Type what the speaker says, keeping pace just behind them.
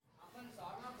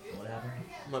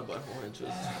My butthole inches.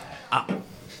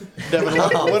 Devin,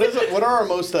 what are our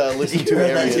most listened to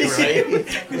areas?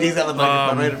 He's got the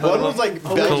microphone. One was like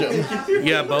Belgium.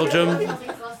 Yeah, Belgium,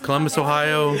 Columbus,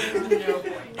 Ohio,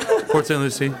 Port St.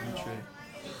 Lucie.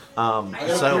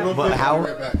 So, but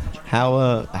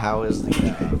how is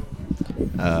the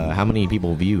how many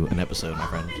people view an episode, my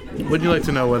friend? Would you like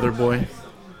to know, Weather Boy?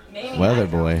 Weather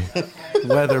boy.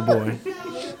 Weather Boy.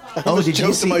 Oh, did you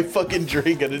Choking see? my fucking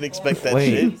drink. I didn't expect that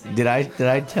Wait, shit. did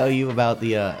I tell you about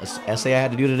the essay I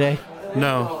had to do today?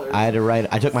 No. I had to write.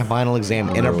 I took my final exam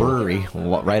in a brewery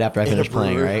right after I finished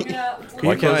playing. Right? Can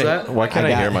Why you close can't that? Why can't I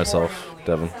I got hear it. myself,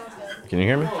 Devin? Can you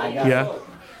hear me? Yeah.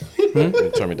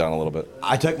 Turn me down a little bit.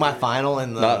 I took my final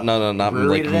in the Not brewery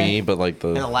like today, me, but like the.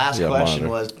 And the last yeah, question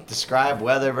monitor. was describe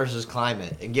weather versus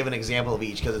climate and give an example of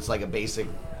each because it's like a basic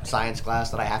science class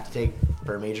that I have to take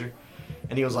for a major.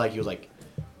 And he was like,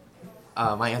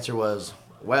 my answer was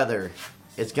weather.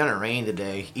 It's gonna rain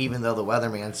today, even though the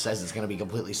weatherman says it's gonna be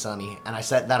completely sunny. And I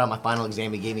said that on my final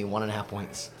exam. He gave me 1.5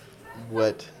 points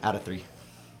What? out of 3.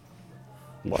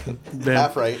 What? Damn.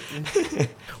 Half right.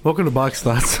 Welcome to Box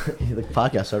Thoughts. The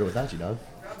podcast started without you, dog.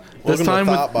 This Welcome to time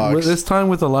Thoughtbox. with this time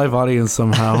with a live audience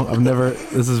somehow. I've never.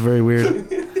 This is very weird.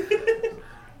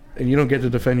 And you don't get to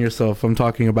defend yourself. I'm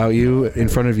talking about you in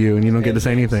front of you, and you don't get to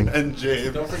say anything. And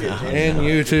James. Don't forget James. And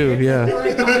you too. Yeah.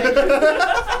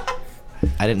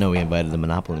 I didn't know we invited the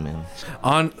Monopoly man.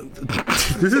 On.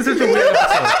 This is such a weird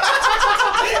episode.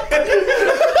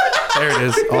 There it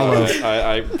is. All of.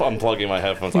 I'm unplugging my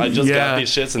headphones. I just Yeah. got these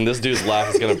shits, and this dude's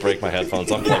laugh is gonna break my headphones.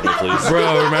 Unplug me, please.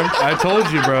 Bro, remember? I told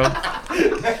you, bro.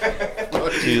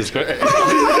 Jesus Christ.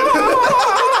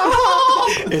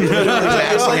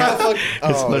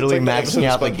 It's literally maxing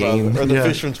out the game. Or the Yeah.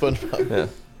 fish from SpongeBob.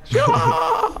 Yeah.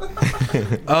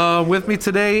 With me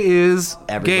today is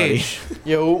Everybody. Gage,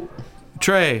 Yo.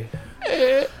 Trey,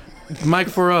 Mike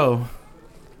Farrow,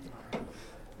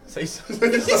 Oh,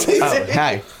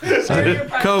 hi. Sorry. I thought you were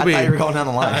Kobe, going down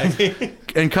the line.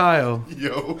 and Kyle.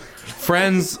 Yo.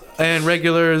 Friends and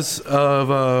regulars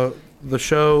of the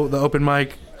show, the open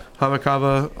mic, Hava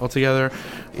Kava, all together.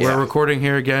 We're recording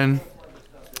here again.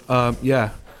 Yeah.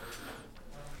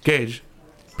 Gage,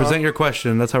 present your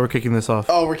question. That's how we're kicking this off.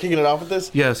 Oh, we're kicking it off with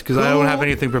this? Yes, because I don't have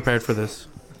anything prepared for this.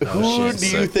 Who do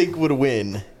you think would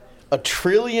win? A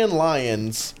trillion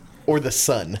lions or the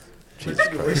sun?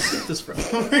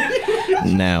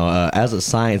 Now, as a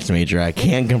science major, I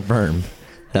can confirm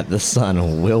that the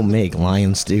sun will make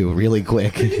lion stew really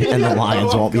quick, and the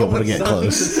lions won't be able to get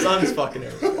close. sun's fucking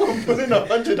it. I'm putting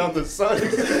 100 on the sun.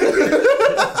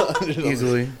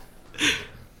 Easily.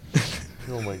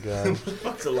 Oh my god.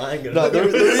 Fuck's a lion gonna No,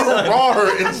 There's a raw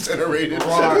incinerated.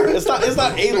 it's not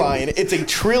a lion, it's a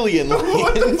trillion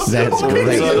lions. That's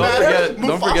great. So don't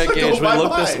Mufasa forget, go Gage.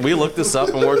 bye-bye. We looked this up,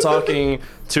 and we're talking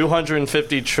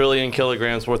 250 trillion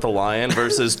kilograms worth of lion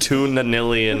versus 2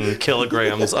 nonillion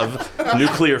kilograms of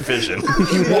nuclear fission.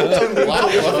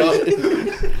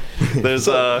 There's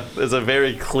a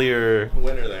very clear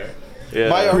winner there. yeah.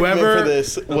 My argument Whoever- for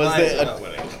this was Lions are that not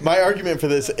winning. my argument for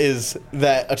this is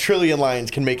that a trillion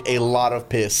lions can make a lot of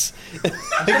piss. They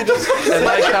can just-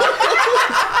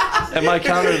 And my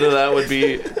counter to that would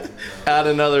be add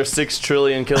another 6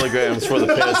 trillion kilograms for the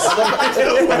piss.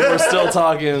 And we're still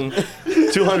talking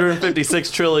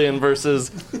 256 trillion versus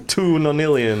 2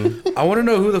 nonillion. I want to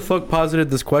know who the fuck posited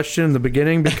this question in the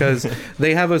beginning because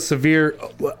they have a severe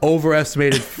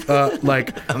overestimated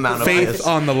Amount of faith bias.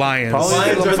 on the Lions.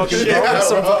 Probably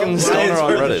some fucking stoner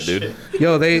on Reddit, dude.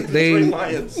 Yo, they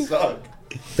Lions suck.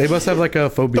 they must have like a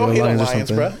phobia Don't of hate on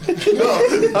lions or lions, something.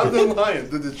 bruh. No, not the Lions.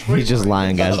 The Detroit. He's just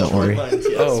lying, guys. Don't worry.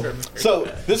 Oh, So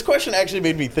this question actually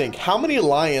made me think: how many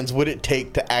lions would it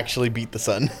take to actually beat the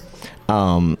sun?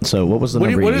 So what was the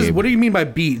number you gave? what do you mean by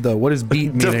beat though? What is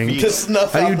beat meaning? To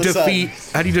snuff How do you out the defeat?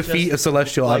 sun. How do you defeat a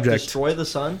celestial Like object? destroy the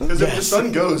sun. Because if the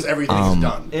sun goes, everything's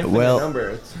done. Infinite Well- number.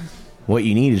 It's What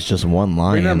you need is just one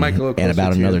lion that mic a little and closer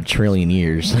about to you. another trillion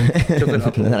years. it up a And then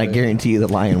I little bit. guarantee you the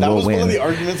lion That will was one of win. the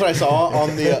arguments that I saw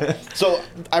on the. So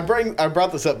I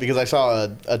brought this up because I saw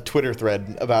a Twitter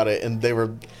thread about it, and it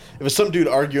was some dude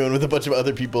arguing with a bunch of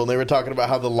other people, and they were talking about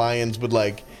how the lions would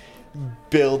like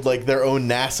build like their own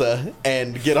NASA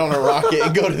and get on a rocket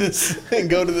and go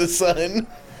to the sun,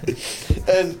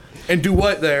 and And do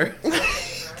what there?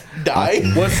 Die?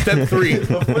 What's step 3?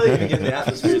 Before they even get in the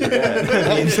atmosphere, they're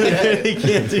dead. He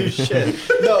can't do shit.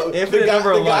 No, the Infinite guy,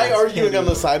 number of the guy lions. arguing on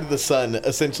the side of the sun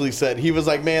essentially said, he was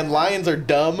like, man, lions are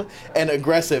dumb and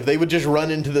aggressive. They would just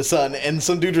run into the sun. And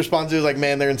some dude responds, he was like,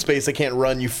 man, they're in space. They can't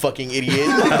run, you fucking idiot.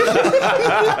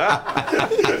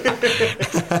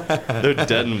 They're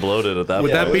dead and bloated at that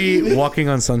Would point. that be Walking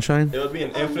on Sunshine? It would be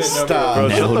an infinite Stop.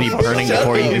 number. It would be burning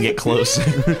before you even get close.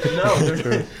 No,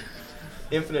 they're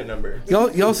infinite number.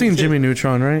 Y'all seen Jimmy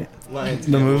Neutron, right? Lions.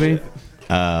 The movie?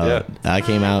 I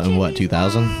came out in what,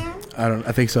 2000?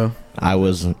 I think so. I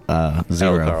was Al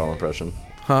 0. Carl impression.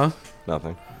 Huh?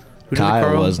 Nothing. Who did it, Kyle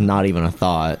Carl? was not even a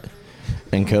thought,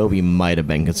 and Kobe might have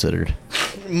been considered.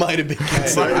 Might have been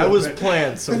considered. I was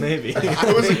planned, so maybe.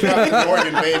 I was a Captain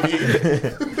Morgan, baby.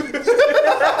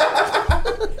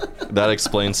 That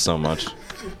explains so much.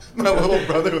 My little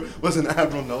brother was an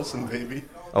Admiral Nelson, baby.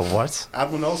 A what?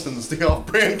 Admiral Nelson's the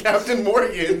off-brand Captain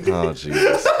Morgan. Oh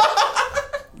Jesus!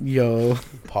 Yo.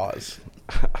 Pause.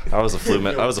 I was a flu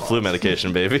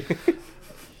medication, baby.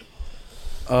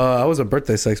 I was a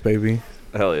birthday sex baby.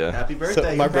 Hell yeah. Happy birthday.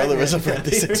 So my you're brother back, was a man.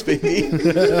 birthday sex baby.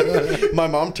 My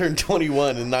mom turned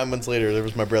 21, and 9 months later, there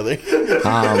was my brother.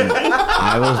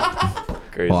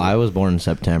 Crazy. I was born in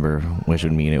September, which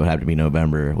would mean it would have to be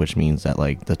November, which means that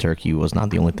like the turkey was not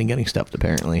the only thing getting stuffed.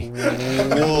 Apparently,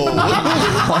 Whoa.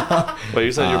 Wait,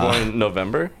 you said you were born in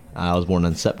November? I was born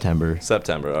in September.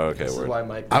 September. Oh, okay. This is Word. why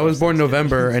Mike. I was born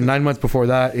November, and 9 months before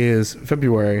that is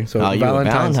February. So Oh, you were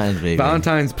Valentine's, baby.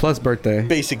 Valentine's plus birthday.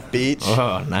 Basic bitch.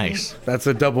 Oh, nice. That's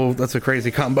a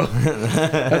crazy combo.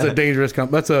 That's a dangerous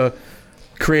combo. That's a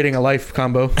creating a life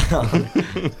combo.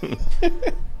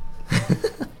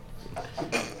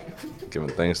 Giving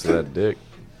thanks to that dick.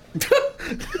 Bro,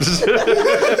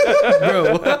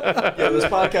 Yeah, this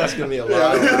podcast is gonna be a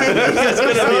lot. It's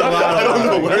gonna be a lot. I don't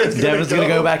know where it's Devin's gonna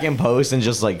go back in post and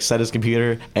just like set his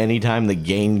computer anytime the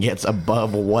gain gets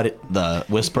above what the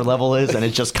whisper level is, and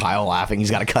it's just Kyle laughing. He's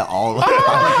got to cut all of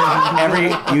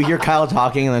it. You hear Kyle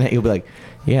talking, and then he'll be like,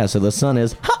 "Yeah, so the sun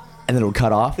is," huh, and then it'll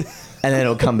cut off, and then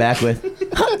it'll come back with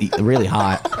huh, really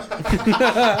hot.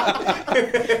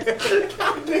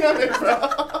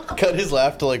 Cut his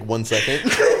laugh to like 1 second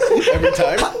every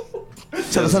time.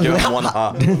 So the sun's Give really him one hot.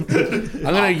 hop. I'm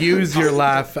gonna use your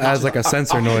laugh as like a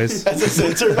sensor noise. That's a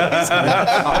censor. That's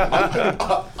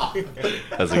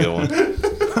a good one.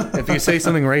 If you say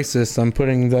something racist, I'm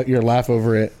putting your laugh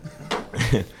over it.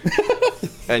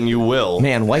 And you will.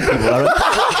 Man, white people are.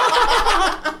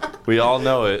 We all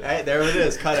know it. Hey, there it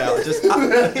is. Cut out. Just.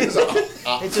 It's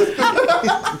just.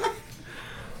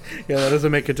 Yeah, that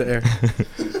doesn't make it to air.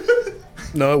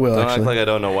 No, it will Don't act actually. like I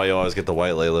don't know why you always get the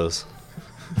white Laylos.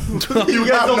 You guys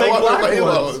have don't no make other black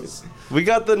Laylos. We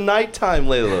got the nighttime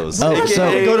Laylos. Oh,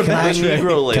 so go to can I,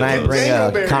 Negro Laylos. can I bring a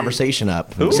Dangleberry. conversation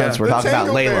up since we're The talking about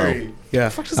Lalo? Dangleberry. Yeah.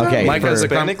 Okay, Mike has a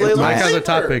Hispanic Laylos? Mike has a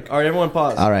topic. All right, everyone,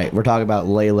 pause. All right, we're talking about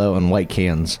Lalo and white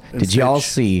cans. Did y'all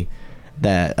Stitch. see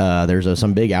that there's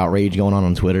some big outrage going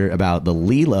on Twitter about the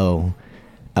Lilo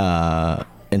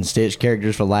and Stitch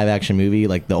characters for live action movie,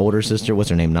 like the older sister, what's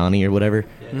her name, Nani or whatever?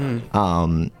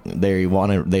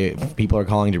 People are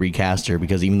calling to recast her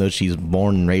because even though she's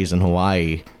born and raised in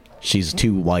Hawaii, she's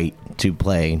too white to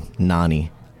play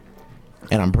Nani.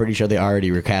 And I'm pretty sure they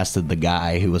already recasted the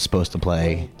guy who was supposed to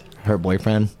play her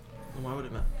boyfriend. Why would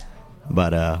it matter?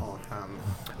 But I what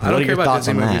don't are care your about thoughts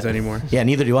Disney on movies that? anymore. Yeah,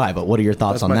 neither do I. But what are your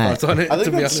thoughts That's on my that? thoughts on it. I think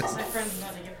To be that's- honest. My friend's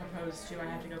about to get proposed to. I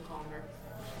have to go call her.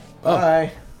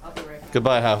 Bye. I'll be right back.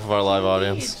 Goodbye, half of our live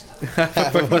audience.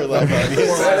 Has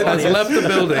left the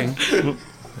building.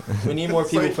 We need more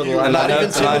people for the And live. I Not even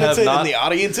have- 2 and I minutes have in, not- and the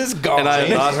audience is gone. And I have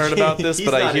not heard about this, He's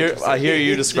but not interested. I hear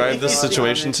you describe this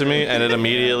situation to me, and it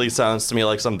immediately sounds to me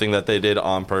like something that they did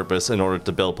on purpose in order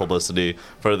to build publicity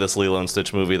for this Lilo and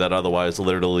Stitch movie that otherwise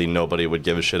literally nobody would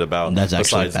give a shit about That's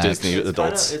actually besides facts. Disney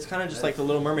adults. It's kind of just like the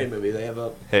Little Mermaid movie. They have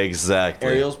a Exactly.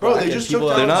 Ariel's Bro, black they and just people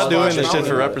took They're down have not doing Watch this shit out.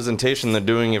 for representation. They're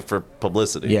doing it for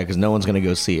publicity. Yeah, because no one's gonna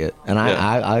go see it. And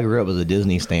Yeah. I grew up as a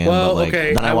Disney stan. Well, but like,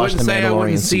 okay. Then I watched wouldn't The say I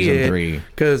wouldn't Mandalorian see season it 3.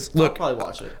 because I'll look, probably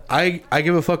watch it. I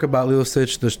give a fuck about Lilo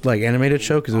Stitch, the like animated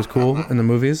show, because it was cool in the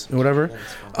movies and whatever.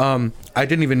 I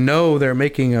didn't even know they're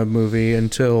making a movie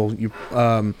until you.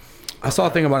 I saw a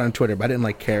thing about it on Twitter, but I didn't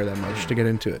like care that much to get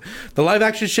into it. The live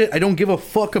action shit, I don't give a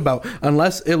fuck about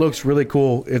unless it looks really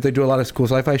cool. If they do a lot of cool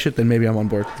sci-fi shit, then maybe I'm on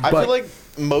board. I But feel like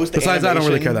most besides that, I don't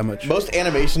really care that animation- much. Most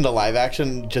animation to live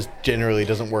action just generally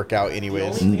doesn't work out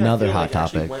anyways. The only thing I Another feel hot like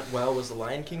actually topic. Went well was the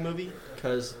Lion King movie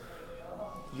because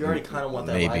you already kind of want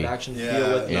that Maybe. live action feel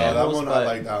Yeah, with the yeah, that animals, one I but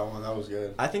like that one. That was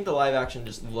good. I think the live action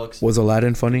just looks. Was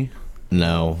Aladdin funny?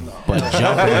 No, but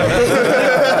jumping.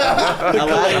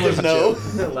 Aladdin was a no. joke.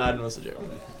 Aladdin was a joke.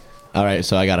 All right,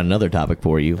 so I got another topic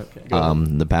for you. Okay, go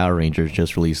ahead. The Power Rangers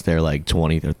just released their like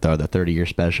 20 or the 30-year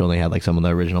special. They had like some of the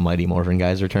original Mighty Morphin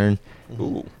guys return,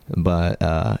 Ooh. but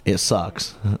it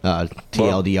sucks.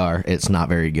 TLDR, it's not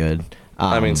very good.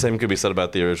 I mean, same could be said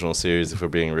about the original series if we're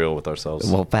being real with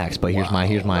ourselves. Well, facts. But here's my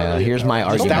argument.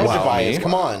 Nostalgia bias.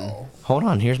 Come on. Hold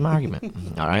on, here's my argument.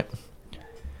 All right.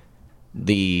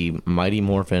 The Mighty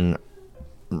Morphin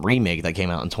remake that came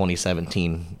out in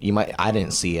 2017. I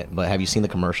didn't see it, but have you seen the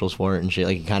commercials for it and shit?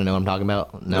 Like, you kind of know what I'm talking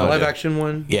about? The No. live action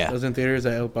one. Yeah. That was in theaters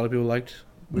that a lot of people liked.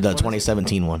 The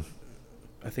 2017 one.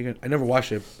 I think I never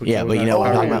watched it. Yeah, but you know what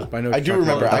I'm talking about. I know I what do you're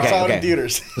talking remember. about. I saw it Okay. in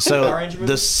theaters. So Power Ranger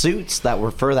movie? the suits that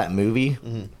were for that movie,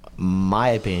 my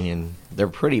opinion, they're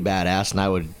pretty badass, and I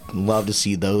would love to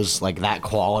see those, like that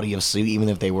quality of suit, even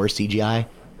if they were CGI,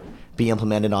 be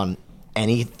implemented on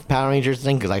any Power Rangers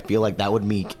thing, because I feel like that would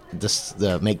make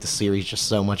make the series just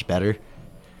so much better.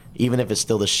 Even if it's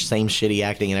still the same shitty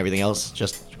acting and everything else,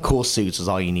 just cool suits is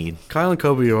all you need. Kyle and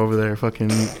Kobe are over there fucking.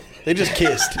 They just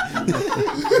kissed.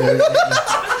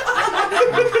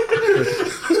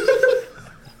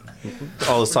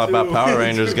 All this talk about Power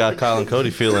Rangers got Kyle and Cody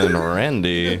feeling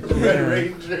randy. Red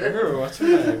Ranger. What's her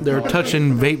name? They were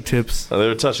touching vape tips. They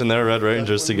were touching their Red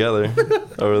Rangers together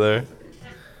over there.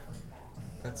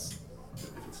 That's.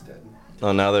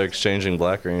 Oh, now they're exchanging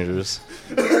Black Rangers.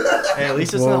 Hey, at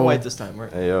least it's Whoa. not white this time. We're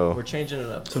Hey, yo. we're changing it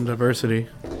up. Some diversity.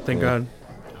 Thank God.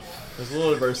 There's a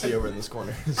little diversity over in this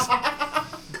corner.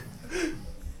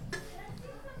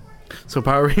 So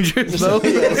Power Rangers though.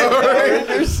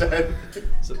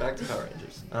 So back to Power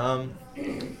Rangers.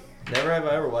 Never have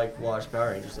I ever watched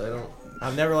Power Rangers.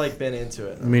 I've never been into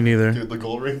it. Me neither. Dude, the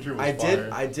Gold Ranger was I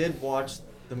fire. did watch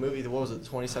the movie. What was it? The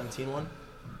 2017 one.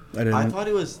 I didn't. I thought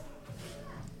it was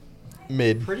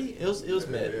Mid. pretty. It was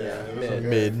mid. Yeah, it was mid. okay.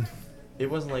 Mid. It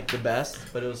wasn't like the best,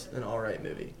 but it was an alright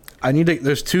movie. I need to.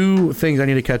 There's two things I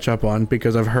need to catch up on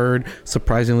because I've heard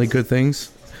surprisingly good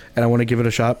things, and I want to give it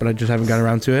a shot, but I just haven't gotten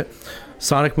around to it.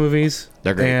 Sonic movies.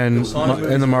 They're great. And Sonic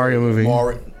movies and the Mario movie.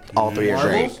 All three are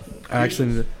great. I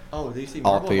actually Oh, did you see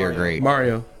All Marvel three are Mario? great.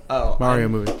 Mario. Oh, Mario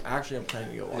I'm- movie. Actually, I'm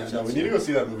planning to go watch Yeah, that. no, we need to go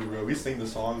see that movie, bro. We sing the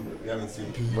song, but we haven't seen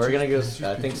it. We're gonna go.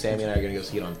 I think Sammy and I are gonna go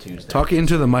see it on Tuesday. Talk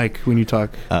into the mic when you talk,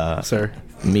 sir.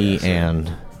 Me and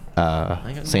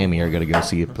Sammy are gonna go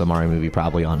see the Mario movie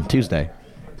probably on Tuesday,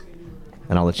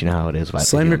 and I'll let you know how it is. If I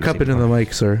Slam your cup into the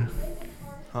mic, sir.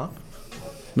 Huh?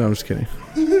 No, I'm just kidding.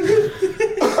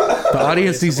 The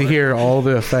audience needs to hear all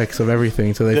the effects of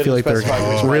everything, so they feel like they're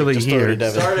Specify which mic, really just throw it here. to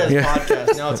Devin. Started as Yeah.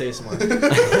 podcast, now it's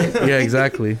ASMR. Yeah,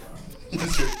 exactly.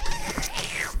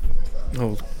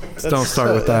 Oh, don't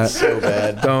start with that. So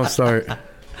bad. Don't start.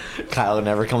 Kyle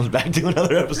never comes back to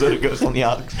another episode of Ghost on the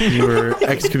Aux. You were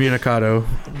excommunicado.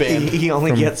 Banned. He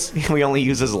only we only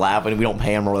use his laugh and we don't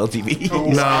pay him royalty fees.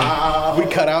 No. We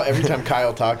cut out every time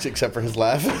Kyle talks except for his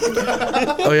laugh.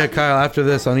 Oh yeah, Kyle. After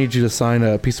this, I'll need you to sign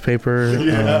a piece of paper.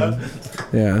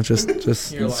 Yeah, just it's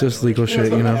just legal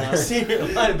shit, you know.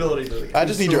 Liability to the I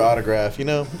just need your autograph, you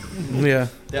know? Yeah.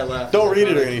 That laugh. Don't read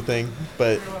it or anything,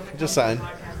 but just sign.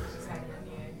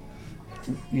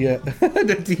 Yeah.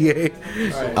 The DA.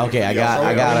 Okay, I got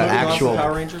an actual.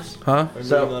 Power Rangers. Huh? Are we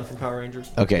moving on from Power Rangers?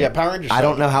 Okay. Yeah, Power Rangers I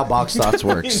don't suck. know how Box Thoughts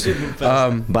works,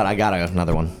 but I got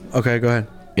another one. Okay, go ahead.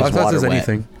 Is I thought water says wet?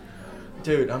 anything.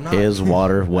 Dude, I'm not. Is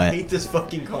water I wet? hate this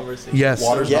fucking conversation. Yes.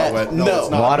 Water's Yeah, not wet. no. No, it's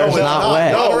not. Water's No, it's not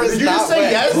wet. Water is Did you not just say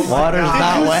wet. yes? Water's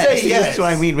not you wet. say See, yes? that's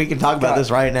what I mean. We can talk about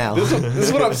this right now. This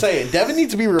is what I'm saying. Devin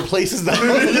needs to be replaced as the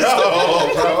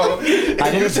No, bro.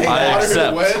 I didn't say I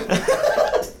that. Water's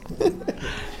accept. wet.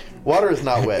 Water is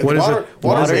not wet. What is water, it?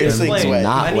 Water Water is is things Explain. wet.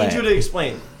 not I wet. need you to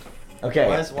explain. Okay.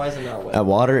 Why is it not wet?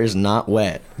 Water is not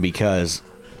wet because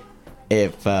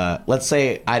if let's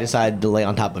say I decided to lay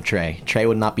on top of Trey, Trey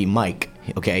would not be Mike.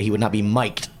 Okay, he would not be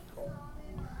mic'd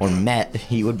or met.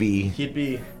 He would be He'd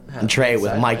be. Trey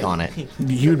with Mike on it.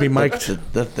 You'd be mic'd.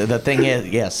 The thing is,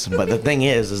 yes, but the thing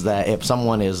is that if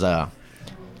someone is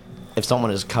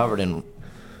covered in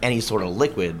any sort of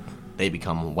liquid, they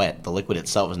become wet. The liquid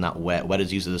itself is not wet. Wet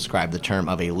is used to describe the term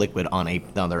of a liquid on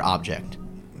another object.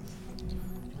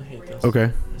 I hate this.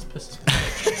 Okay. It's pissed.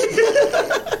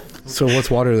 So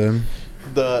what's water then?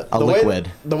 The liquid.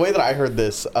 Way, the way that I heard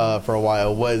this for a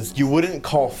while was you wouldn't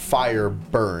call fire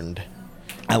burned.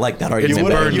 I like that You argument.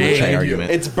 wouldn't- better you than the Trey wouldn't-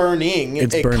 argument. It's burning.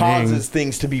 It's it burning. causes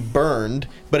things to be burned,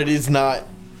 but it is not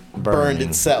burned Burning.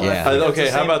 itself. Yeah. Okay,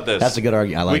 how about this? That's a good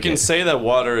argument. I like we can it. say that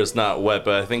water is not wet,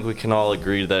 but I think we can all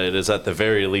agree that it is at the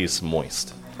very least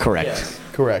moist. Correct. Yes.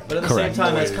 Correct. But at the Correct. same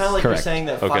time, it's kind of like Correct. you're saying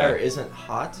that Okay. fire isn't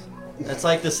hot. That's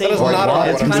like the same. That is argument. not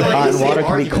It's what I'm kinda saying. like Hot the same water can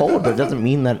be argument. cold, but it doesn't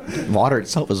mean that water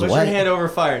itself is Put wet. your hand over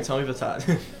fire and tell me if it's hot.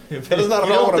 That is not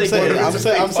at all what I'm saying. I'm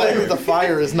saying that the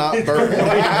fire is not burned.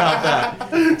 about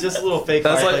that. Just a little fake.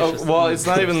 That's like, fireplace, just- well, it's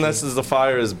not even this is the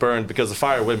fire is burned because the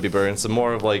fire wouldn't be burned. It's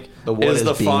more of like, The wood is is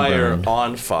the being fire burned.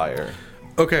 on fire?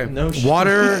 Okay. No shit.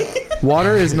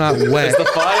 Water is not wet. Is the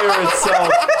fire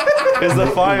itself? Is the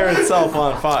fire itself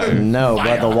on fire? No,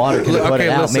 but the water can put Okay, it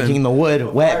out, listen. making the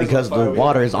wood wet because the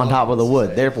water is on top of the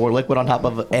wood. Therefore, liquid on top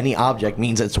of any object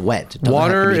means it's wet. It doesn't have to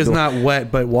Water be is cool. not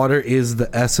wet, but water is the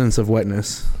essence of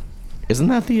wetness. Isn't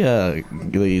that the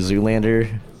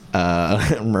Zoolander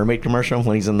mermaid commercial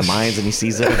when he's in the mines and he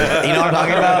sees it? You know what I'm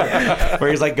talking about? Where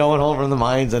he's like going home from the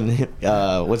mines and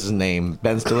what's his name?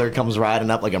 Ben Stiller comes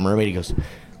riding up like a mermaid. He goes,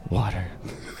 "Water,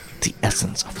 the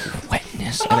essence of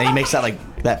wetness," and then he makes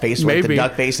that face with the Maybe.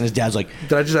 duck face, and his dad's like,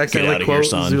 Did I just outta accidentally here, quote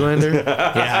son. Zoolander?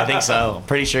 "Yeah, I think so.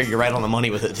 Pretty sure you're right on the money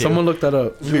with it too." Someone look that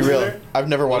up. To be real, I've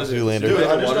never watched Zoolander. Dude,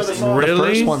 I just got this song. The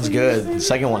Really? first one's good. The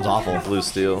second one's awful. Blue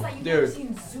Steel. Dude.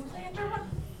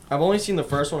 I've only seen the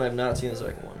first one. I've not seen the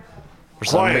second one. For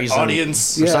some reason,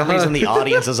 audience. For some Yeah. reason, the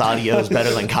audience's audio is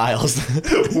better than Kyle's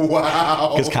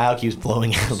Wow. because Kyle keeps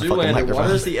blowing out the fucking Zoolander. microphone.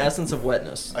 Water is the essence of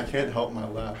wetness. I can't help my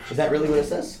laugh. Is that really what it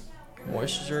says?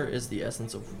 Moisture is the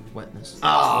essence of wetness. Wait,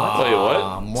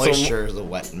 what? Moisture is the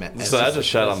wet. So that's a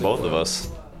shot on both of us.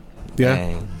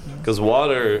 Yeah. Because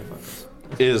water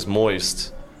is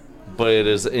moist, but it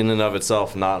is in and of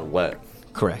itself not wet.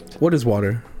 Correct. What is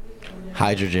water?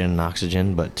 Hydrogen and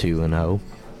oxygen, but 2 and O.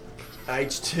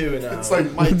 H2 and It's like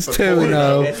Mike. It's 2 and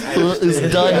O. Is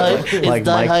dihydrogen Like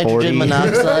Mike 40. It's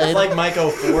monoxide? like Mike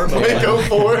 04, but Mike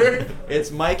 04.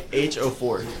 it's Mike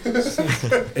H04.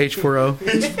 H4O.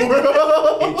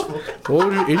 What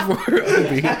would H4O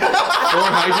be? 4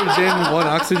 hydrogen, 1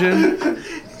 oxygen?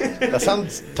 That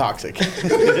sounds toxic.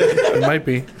 It might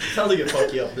be. Sounds like it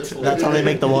fuck you up. This will- That's how they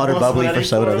make the water bubbly for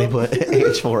soda. They put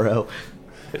H4O.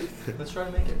 Let's try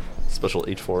to make it. Special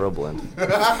H4O blend.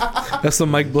 That's the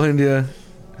Mike blend, yeah.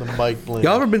 The Mike blend.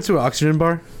 Y'all ever been to an oxygen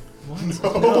bar? What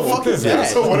the fuck is that?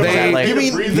 So what They- am I You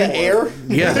mean the air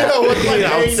Yeah. Yeah, what am I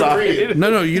paying to breathe?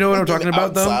 No, you know what I'm talking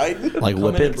about, though? outside? Like Come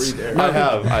in and whippets. breathe air.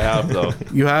 I have though.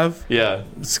 You have? Yeah.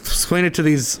 Explain it to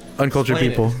these uncultured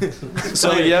Explain people.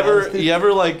 So you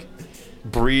ever like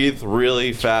breathe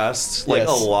really fast, like Yes.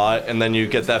 a lot, and then you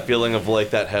get that feeling of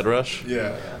like that head rush?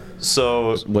 Yeah.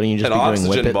 So Wouldn't you just an be doing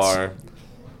oxygen whippets? bar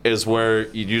is where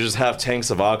you just have tanks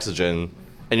of oxygen,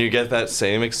 and you get that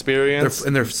same experience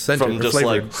And they're scented, from they're just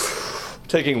flavored. like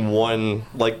taking one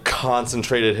like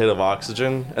concentrated hit of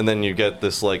oxygen, and then you get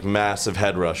this like massive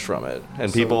head rush from it.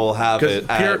 And people have 'Cause it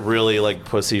pure- at really like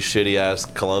pussy shitty ass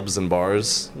clubs and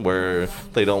bars where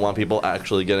they don't want people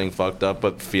actually getting fucked up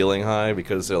but feeling high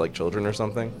because they're like children or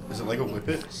something. Is it like a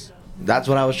whippet? That's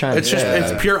what I was trying to It's just,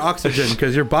 it's pure oxygen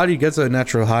because your body gets a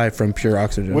natural high from pure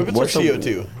oxygen. Whippets are What's the-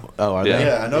 CO2. Oh, are Yeah. they?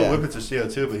 Yeah, I know Yeah. whippets are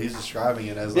CO2, but he's describing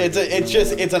it as like.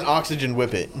 It's an oxygen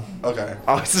whippet. Okay.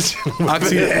 Oxygen.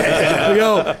 Oxy.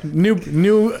 Yo,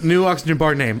 new oxygen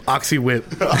bar name. Oxy Whip.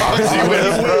 Oxy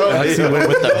whip, bro. Oxy Whip.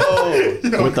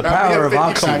 With the power of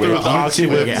Oxy Whip, you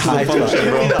can get high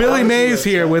to Billy Mays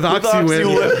here with Oxy Whip.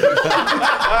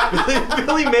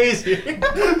 Billy Mays here.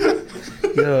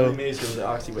 Billy Yo. Mays here with the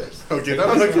Oxy Whips. Okay, that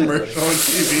was a commercial on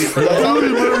TV.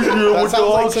 That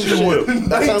sounds like some shit.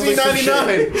 That sounds like some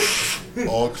shit. 1999.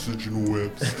 Oxygen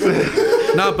whips.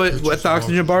 No, but at the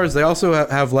oxygen bars, they also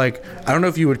have like, I don't know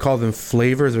if you would call them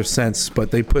flavors or scents,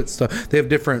 but they put stuff, they have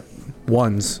different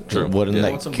ones. Wouldn't Yeah. they?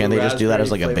 Want some Can't they blue just do that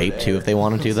as like a raspberry vape too flavored if they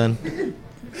wanted to then?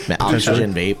 An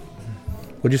oxygen vape.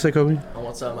 What'd you say, Kobe? I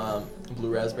want some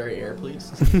blue raspberry air,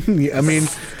 please. Yeah, I mean,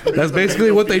 that's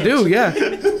basically what they do, yeah.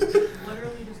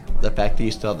 The fact that you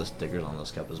still have the stickers on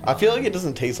those cups is. I feel like it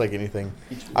doesn't taste like anything.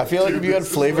 I feel like if you had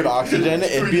flavored oxygen,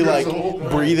 it'd be like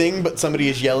breathing, but somebody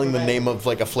is yelling the name of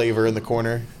like a flavor in the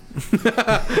corner.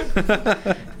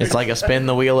 It's like a spin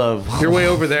the wheel of. You're way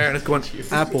over there and it's going,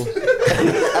 apple.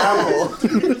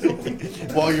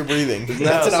 While you're breathing. that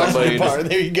That's an how somebody oxygen bar. just-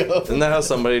 There you go. Isn't that how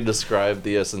somebody described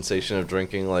the sensation of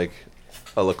drinking like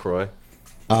a LaCroix?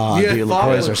 Oh, Yeah, dude,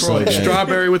 LaCroix are so LaCroix. good.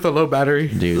 Strawberry with a low battery.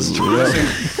 Dude,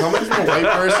 Coming from a white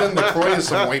person, the Croy is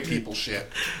some white people shit.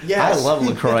 I Yes. love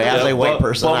LaCroix as a white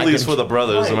person. I Bubblies can- for the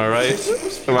brothers, am I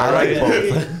right? Am I I like right?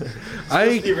 both. I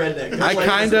redneck. I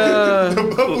kind of,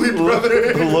 Bubbly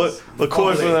brother.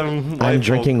 LaCroix for them. I'm white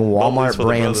drinking folk, Bubblies Walmart for the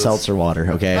brand brothers. seltzer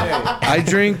water, okay? I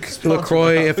drink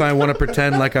LaCroix if I want to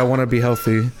pretend like I want to be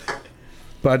healthy.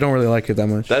 But I don't really like it that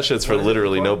much. That shit's for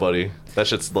literally nobody. That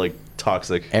shit's like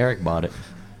toxic. Eric bought it.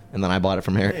 and then I bought it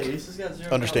from Hey, Eric. Lisa's got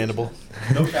 0 Understandable.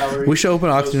 calories. No calories. We should open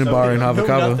an oxygen bar in No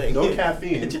Havakava. nothing. No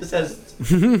caffeine. It just has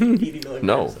 80 milligrams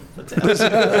No. of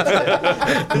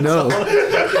potassium. No.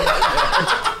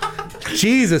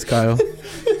 Jesus, Kyle.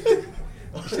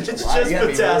 It's just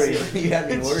potassium. You had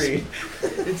me worried.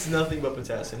 It's nothing but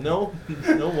potassium. No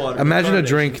water. Imagine a Carbonation.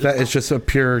 drink that is just a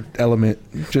pure element,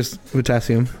 just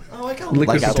potassium. Oh, I got Liquid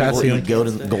Like how people potassium.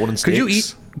 eat golden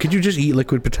steaks. Could you just eat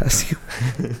liquid potassium?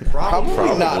 Probably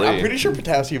not. Probably. I'm pretty sure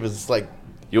potassium is like.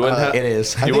 You wouldn't have. It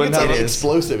is. I think wouldn't it's have- like it is.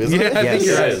 explosive, isn't it? I think Yes.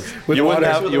 you're right. Right. With You wouldn't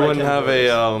water. have. with You the wouldn't right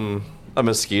have a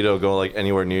mosquito go like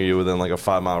anywhere near you within like a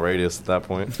 5-mile radius at that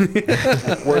point.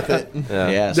 Worth it. Yeah.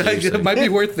 Yeah, seriously. It might be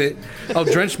worth it. I'll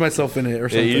drench myself in it or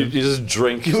Yeah, something. you just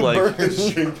drink like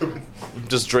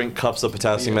just drink cups of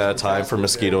potassium at a time for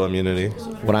mosquito immunity.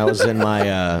 When I was in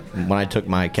my when I took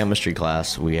my chemistry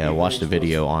class, we watched a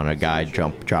video on a guy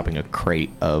dropping a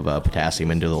crate of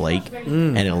potassium into the lake,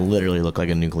 and it literally looked like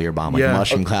a nuclear bomb, like Yeah.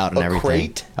 mushroom cloud and a everything.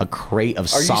 crate? A crate of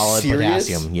Are you solid serious?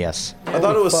 potassium. Yes. I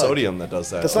thought it was fuck. sodium that does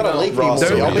that. That's not a lake Raw anymore. Y'all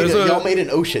sodium. made, There's a- y'all made an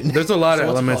ocean. There's a lot of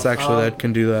what's it elements called? actually that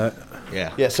can do that.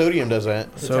 Yeah. Yeah, sodium does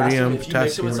that. Sodium, If you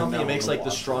mix it with potassium. something, it makes like the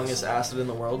strongest acid in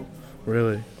the world.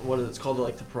 Really. What is it? It's called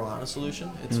like the piranha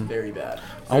solution. It's very bad.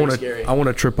 I Very want scary. to. I want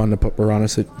to trip on the piranha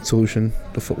solution.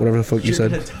 Whatever the fuck you You're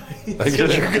gonna said. die. You're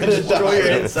gonna Destroy your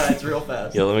die. insides real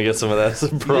fast. Yeah, let me get some of that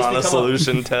piranha become a-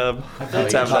 solution tab. I feel like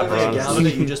Tab you that chug like a gallon piranha. of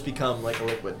it, you just become like a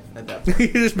liquid at that point. You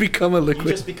just become a You liquid.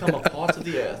 just become a part of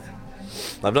the earth.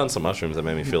 I've done some mushrooms that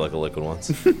made me feel like a liquid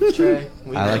once. Trey,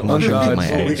 we I like know. mushrooms God. in my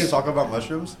Oh, we can eggs. talk about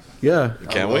mushrooms. Yeah.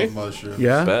 Can I we? love mushrooms.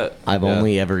 Yeah. Bet. I've Yeah.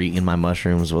 only ever eaten my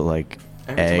mushrooms with like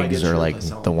Every time I eggs get or shrooms, like I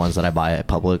sell the them. ones that I buy at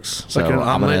Publix. So Like an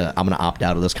omelet? I'm gonna opt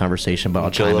out of this conversation, but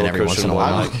I'll Kill a chime in little every once in Christian a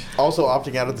while. boy. Also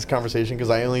opting out of this conversation because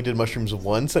I only did mushrooms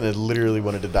once and I literally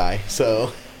wanted to die.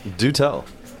 So Do tell.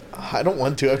 I don't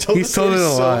want to. I've told He's this story told it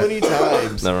a so lot. many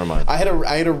times. Never mind. I had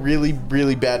a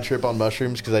really bad trip on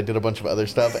mushrooms because I did a bunch of other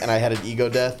stuff and I had an ego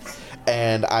death.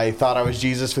 And I thought I was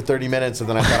Jesus for 30 minutes, and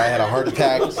then I thought I had a heart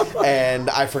attack,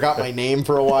 and I forgot my name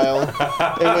for a while. It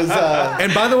was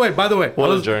And by the way,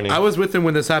 What a journey. I was with him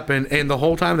when this happened, and the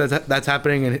whole time that's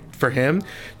happening, and for him,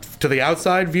 to the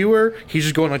outside viewer, he's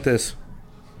just going like this.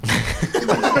 He's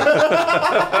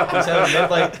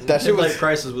having That shit was- midlife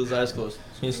crisis with his eyes closed.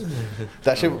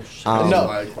 that shit.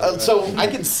 No, so I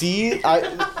can see.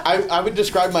 I would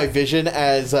describe my vision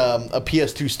as a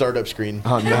PS2 startup screen.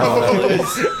 Oh no! It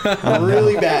was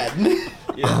really bad.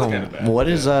 What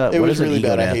is It what was is an really ego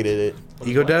bad. death? I hated it.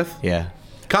 Ego death. Yeah.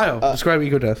 Kyle, describe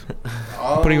ego death.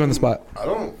 Putting you on the spot.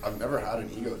 I've never had an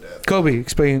ego death. Kobe,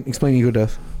 explain ego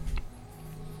death.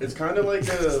 It's kind of like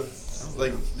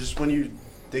just when you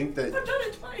think that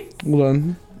Hold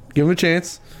on. Give him a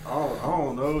chance. I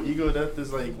don't know. Ego death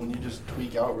is like when you just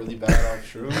tweak out really bad off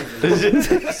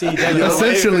shrooms. See, Devin,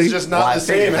 Essentially- it's just not the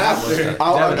same after.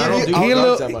 I'll Devin, I don't give do you. He a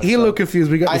drugs that little, much, he a so. little confused.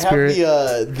 We got I the have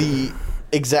spirit. the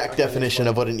exact definition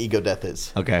of what an ego death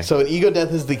is. Okay. So an ego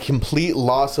death is the complete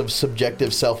loss of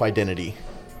subjective self-identity.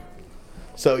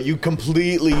 So you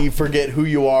completely forget who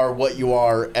you are, what you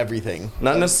are, everything.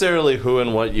 Not necessarily who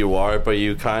and what you are, but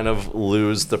you kind of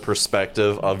lose the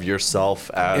perspective of yourself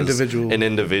as Individual. an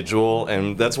individual,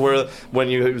 and that's where when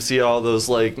you see all those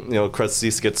crusty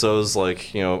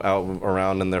schizos out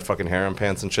around in their fucking harem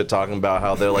pants and shit, talking about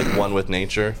how they're like one with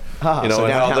nature, so and how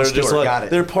downtown they're just Stewart, got like it.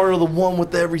 they're part of the one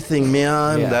with everything,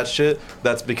 man. Yeah. That shit.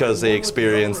 That's because they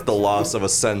experienced the loss of a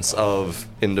sense of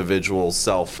individual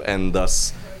self, and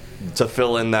thus, to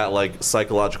fill in that like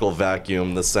psychological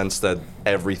vacuum, the sense that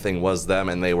everything was them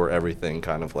and they were everything,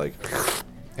 kind of like.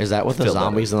 Is that what the Feel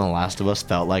zombies in The Last of Us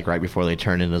felt like right before they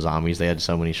turned into zombies? They had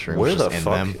so many shrooms Where just the in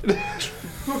fuck? them.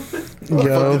 Where the fuck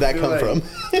Yo. did that come from?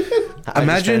 I just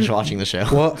Imagine- finished watching the show.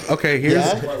 Well, okay.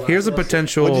 Here's a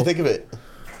potential. What'd you think of it?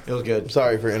 It was good.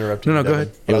 Sorry for interrupting. No, you, go Devin,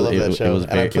 ahead. but I It love that was, show. it was,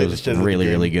 and I very, played it the was shit out of the really,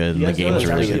 game. really good, You and the guys know game's there's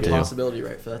really actually good a too. possibility,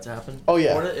 right, for that to happen. Oh,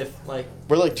 yeah. What if like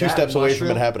We're like 2 that steps away from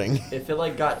it mushroom, happening. If it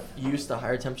like got used to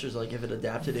higher temperatures, like if it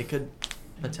adapted, it could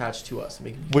attach to us, and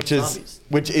make Which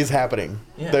is happening.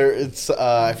 Yeah. There, it's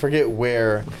I forget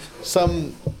where,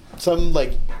 some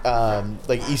like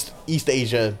East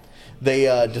Asia, they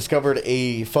discovered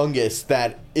a fungus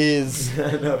that is.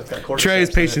 No, it's got cordyceps Trey's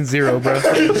in it. patient zero, bro.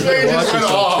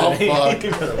 Oh, fuck. You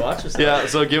better watch yourself. Yeah,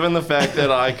 so given the fact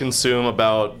that I consume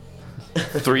about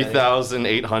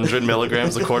 3,800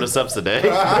 milligrams of cordyceps a day.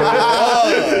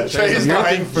 Trey's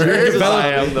dying first. I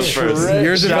am the first.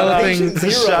 You're developing.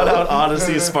 Shout out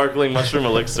Odyssey Sparkling Mushroom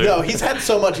Elixir. No, he's had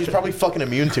so much, he's probably fucking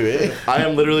immune to it. I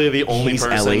am literally the only He's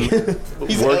person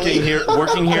He's working here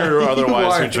or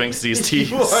otherwise are. who drinks these teas.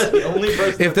 You are the only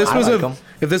person. If this I was like a 'em.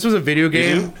 if this was a video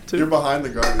game, You're behind the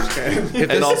garbage can. if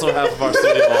And this also half of our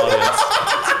studio audience.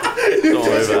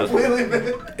 Don't worry about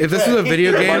it. if this was a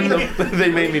video game,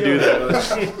 They made me do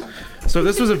that. so if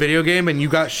this was a video game and you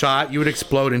got shot, you would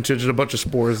explode into just a bunch of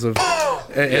spores of,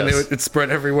 and Yes. it'd spread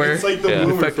everywhere. It's like the Yeah.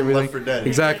 boomer Affect from everything. Left 4 Dead.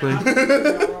 Exactly.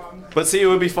 But see, it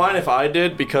would be fine if I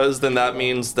did, because then that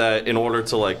means that in order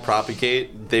to like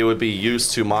propagate, they would be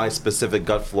used to my specific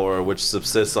gut flora, which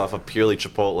subsists off of purely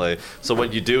Chipotle. So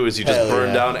what you do is you just Hell burn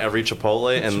yeah. down every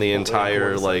Chipotle and the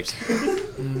entire like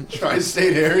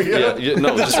Tri-state area.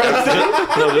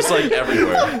 just like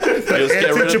everywhere. Just get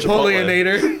It's rid a of Chipotle.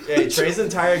 Chipotle-inator. Yeah, Trey's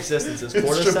entire existence is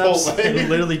cordyceps Chipotle. and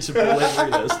literally Chipotle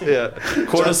Doritos. Yeah,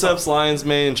 cordyceps, lion's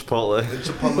mane, and Chipotle.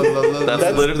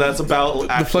 That's That's about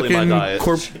The actually my fucking diet.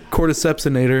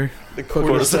 cordycepsinator. The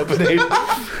cordyceps.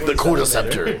 The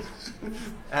cordyceptor.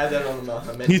 Add that on the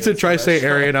menu. He said tri-state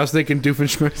area, and I was thinking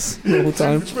Doofenshmirtz the whole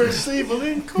time.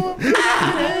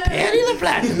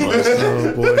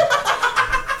 Oh boy.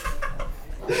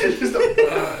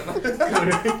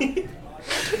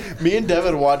 Me and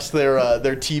Devin watched their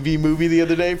TV movie the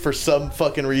other day for some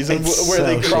fucking reason It's where so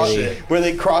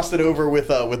they crossed it over with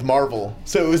Marvel.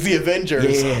 So it was the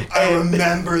Avengers. Yeah. I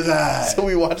remember that. So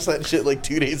we watched that shit like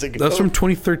 2 days ago. That's from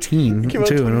 2013 came out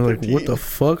too, and I was like, 2013. "What the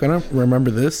fuck? I don't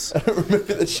remember this." I don't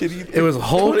remember that shit either. It was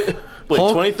Hulk. Wait,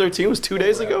 Hulk. 2013 was 2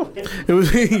 days ago? It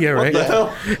was yeah, right. the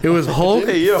hell? It was Hulk,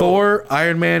 Hey, yo. Thor,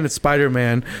 Iron Man, and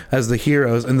Spider-Man as the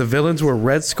heroes, and the villains were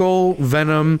Red Skull,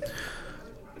 Venom,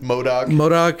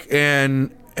 MODOK. and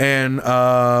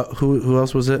who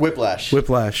else was it? Whiplash.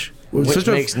 Whiplash. It was Which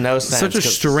makes no sense, Such a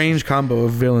 'cause- strange combo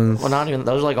of villains. Well, not even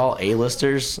those are like all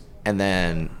A-listers, and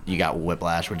then you got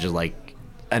Whiplash, which is like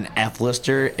an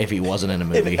F-lister if he wasn't in a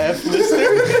movie.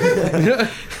 F-lister?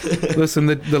 Listen,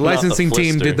 the licensing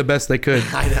team Flister. did the best they could.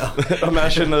 I know.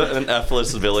 Imagine an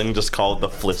F-list villain just called the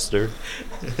Flister.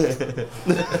 The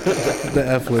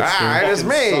F list. it is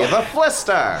me, the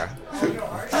Flister.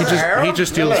 He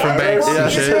just steals from banks and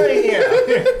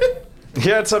shit.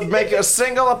 Here to make a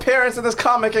single appearance in this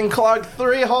comic and clog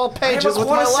 3 whole pages with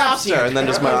my laughter, and then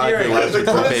just my eye laughs with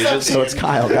 3 pages. So it's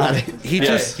Kyle. Got it. He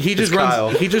just it's Kyle.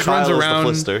 runs Kyle is the around.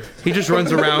 Flister. He just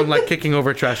runs around like kicking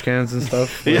over trash cans and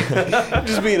stuff.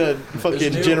 Just being a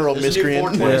fucking general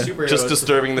miscreant. Just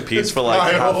disturbing the piece for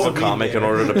like half a comic in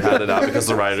order to pad it out because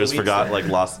the writers forgot, like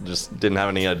just didn't have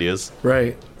any ideas.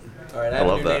 Right. All right, I I have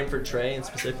love your that. name for Trey, and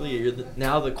specifically, you're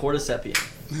now the cordycepian.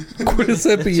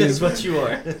 Cordycepian. Just what you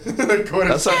are.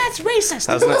 That's racist.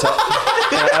 As an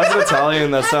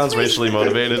Italian, that sounds racially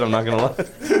motivated. I'm not gonna lie.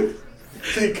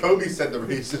 See, Kobe said the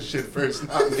racist shit first,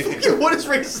 not me. What is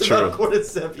racist True. about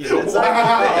cordycepian? It's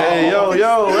Hey, yo,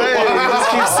 hey, just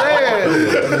keep saying.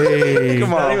 Hey.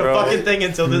 Come not on, even a bro. fucking thing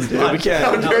until this podcast. we can't.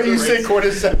 How dare you say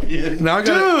cordycepian? Now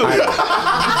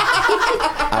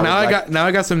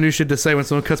I got some new shit to say when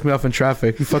someone cuts me off in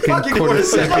traffic. You fucking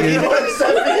cordycepian,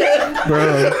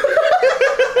 bro.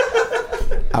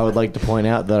 I would like to point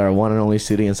out that our one and only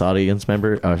studio audience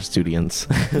member, studio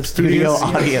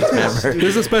audience member,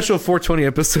 There's a special 420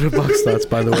 episode of Box Thoughts,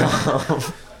 by the way.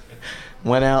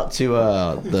 went out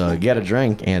to get a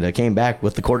drink and came back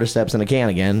with the cordyceps in a can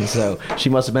again. So she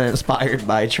must have been inspired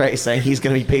by Trey saying he's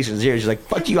going to be patient 0. She's like,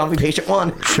 "Fuck you, I'll be patient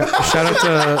 1." Shout out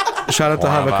to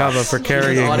Havakava for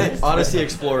carrying Odyssey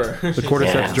Explorer. the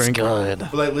cordyceps drink.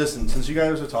 But like, listen, since you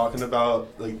guys are talking about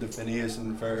like the Phineas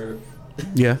and Ferb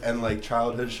Yeah. and like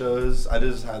childhood shows, I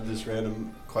just had this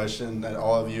random question that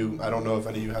all of you, I don't know if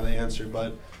any of you have the answer,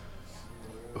 but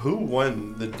who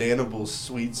won the Dannibal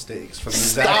sweepstakes from the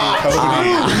Zack and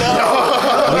Cody?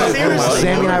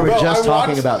 Sammy and I were just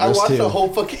talking about this I watched too. a whole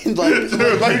fucking like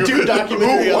YouTube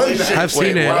documentary on this shit. I've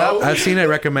seen it. I've seen it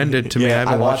recommended to me. I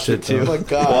haven't watched it too. Oh my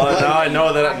god. Well, now I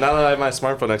know that. Now that I have my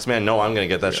smartphone next to me, I know I'm gonna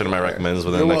get that shit in my recommends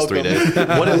within the next 3 days.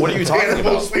 What are you talking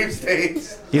Dannibal about?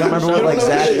 sweepstakes. You don't remember what like You don't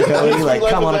know Zach shit. and Cody like,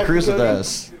 Like come on a Zach cruise and with Cody?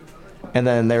 us? And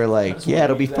then they were like, yeah,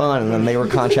 it'll be fun. And then they were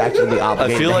contracted to be I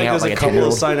obligated feel to like hang out there's like a a couple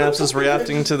of 10-year-old. synapses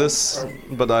reacting to this,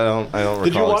 but I don't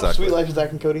Did you recall watch exactly. Sweet Life of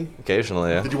Zack and Cody?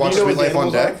 Occasionally, yeah. Did you watch You know Sweet what Life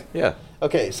on Dannibals are? Deck? Yeah.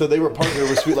 Okay, so they were partnered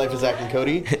with Sweet Life of Zack and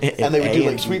Cody, and they would do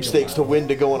like sweepstakes to win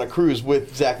to go on a cruise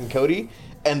with Zack and Cody,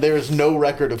 and there is no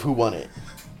record of who won it.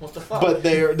 What the fuck? But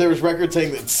there's records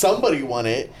saying that somebody won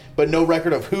it, but no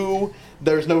record of who.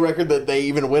 There's no record that they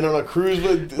even went on a cruise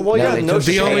with. Well, No, yeah, they no took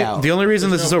shit. The only reason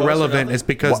There's this is no so poster, relevant nothing. is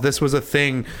because this was a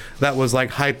thing that was like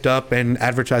hyped up and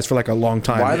advertised for like a long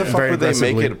time. Why the fuck very would they make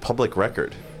aggressively. it a public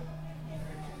record?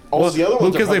 All the other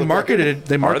ones because are they public marketed record. it.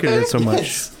 They marketed they? it so much.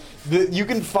 Yes. You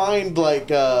can find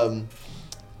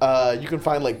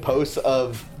like posts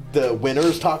of the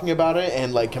winners talking about it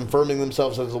and like confirming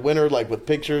themselves as a winner, like with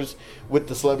pictures with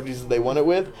the celebrities that they won it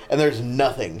with, and there's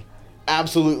nothing,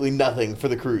 absolutely nothing for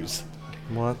the cruise.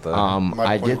 What the? My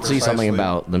I point did see something precisely.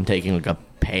 about them taking like a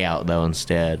payout though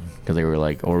instead, because they were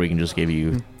like, or we can just give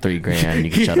you $3,000.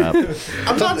 You can shut up.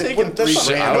 I'm not taking Three that's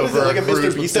not grand what is it, over like a a cruise Mr.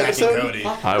 with Beast Zack and episode? Cody.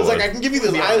 I It's would. like I can give you this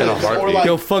In a island, or heartbeat. like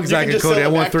Yo, fuck you Zach can and just Cody. sell I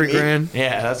it want back to me. $3,000.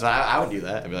 Yeah, I would do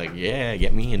that. I'd be like, yeah,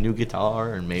 get me a new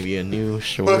guitar and maybe a new That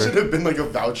short. should have been like a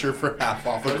voucher for half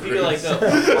off What of if you get like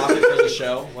cruise. the profit for the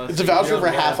show? It's a voucher for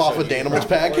half off a Danimals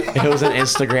pack. It was an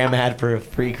Instagram ad for a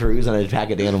free cruise and a pack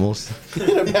of animals. A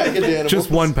pack of Danimals. Just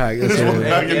one pack. That's one it.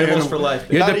 pack. Animals for life.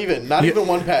 You had Not to- even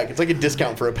one pack. It's like a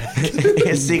discount for a pack.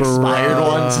 It's the expired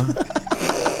ones.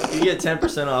 You get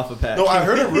 10% off a pack. No, I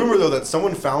heard a rumor though that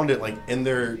someone found it like in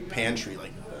their pantry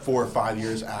like 4 or 5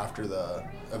 years after the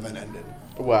event ended.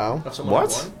 Wow. If someone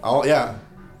What? won. Oh yeah,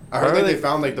 I heard Why like are they they-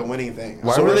 found like the winning thing.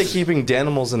 Why So were they it's- keeping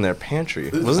Danimals in their pantry?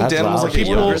 Wasn't That's what Danimals I like a was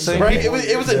People- yogurt thing? Right?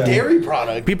 It was a dairy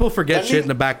product. People forget That shit need- in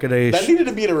the back of the That needed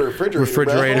to be in a refrigerator.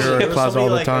 refrigerator bro. or There was closet somebody all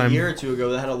the like time. a year or two ago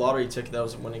that had a lottery ticket that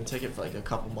was a winning ticket for like a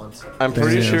couple months. I'm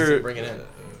pretty Yeah. sure Bring it in.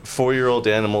 4-year-old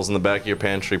animals in the back of your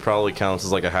pantry probably counts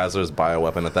as like a hazardous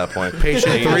bioweapon at that point.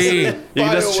 Patient 3. You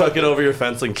can just chuck it over your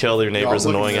fence and kill your Yo, I'm neighbor's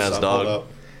looking annoying this ass up. Hold dog. up.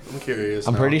 I'm curious.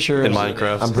 I'm pretty sure In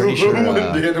Minecraft. I'm pretty sure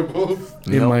Danimals.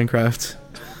 in milk- Minecraft.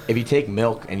 if you take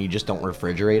milk and you just don't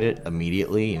refrigerate it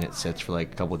immediately and it sits for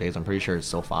like a couple of days, I'm pretty sure it's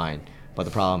still fine. But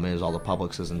the problem is all the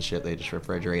Publixes and shit, they just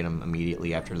refrigerate them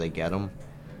immediately after they get them.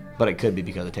 But it could be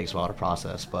because it takes a while to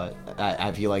process. But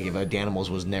I feel like if a Danimals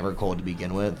was never cold to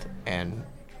begin with, and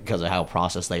because of how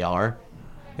processed they are,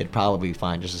 it'd probably be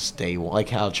fine just to stay like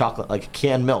how chocolate, like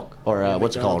canned milk or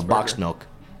what's it McDonald's called, boxed burger. milk.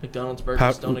 McDonald's How,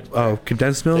 burgers don't expire. oh,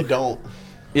 condensed They milk? don't.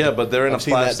 Yeah, but they're in I've a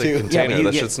seen that plastic too. container.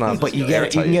 That get, shit's not. but you get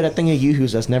airtight. you can get a thing of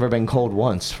Yoo-Hoo's that's never been cold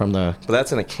once from the. But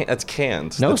that's in a can. That's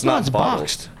canned. No, That's it's not. It's bottled.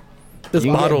 boxed. That's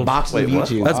You can get bottled. boxes Wait, of what?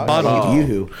 YouTube. That's bottled.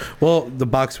 Yoo-Hoo. Well,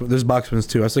 there's box ones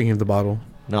too. I was thinking of the bottle.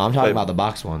 No, I'm talking Wait. about the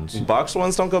box ones. Boxed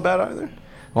ones don't go bad either.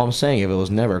 Well, I'm saying if it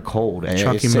was never cold, and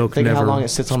Chunky milk think of how never long it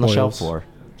sits on the shelf spoils.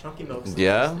 for. Chunky milk.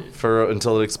 Yeah, for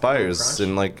until it expires Crunch?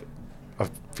 in like a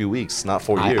few weeks, not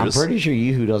 4 I'm years. pretty sure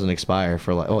Yoo-Hoo doesn't expire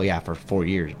for like, oh yeah, for 4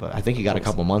 years, but I think you got a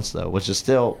couple months though, which is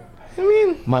still. I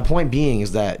mean, my point being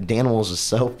is that Danimals is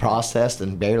so processed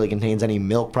and barely contains any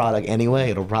milk product anyway.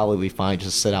 It'll probably be fine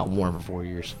just to sit out warm for 4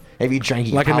 years. If you drank,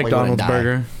 you Like a probably wouldn't McDonald's die.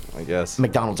 burger. I guess.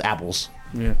 McDonald's apples.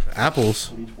 Yeah.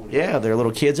 Apples. Yeah, they're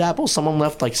little kids' apples. Someone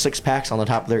left like 6 packs on the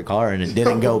top of their car, and it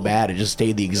didn't go bad. It just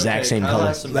stayed the exact same Kyle color.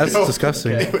 has some- That's Yo,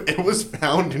 disgusting. It was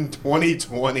found in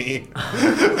 2020.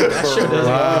 That shit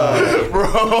doesn't-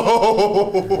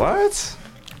 Bro. What?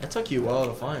 That took you a while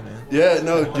to find, man. Yeah,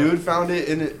 no, dude found it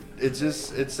and it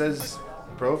says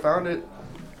bro found it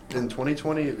in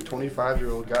 2020,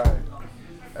 25-year-old guy.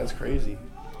 That's crazy.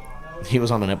 He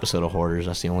was on an episode of Hoarders.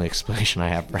 That's the only explanation I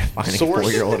have for finding a Source.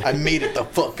 4-year-old. I made it the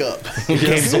fuck up.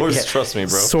 Yeah, source, trust me,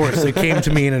 bro. Source. It came to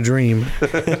me in a dream.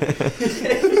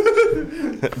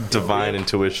 Divine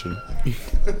intuition.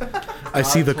 I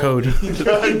see the code.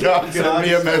 God sent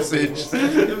me a message.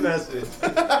 Good message.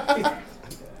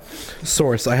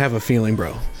 Source. I have a feeling,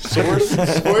 bro. Source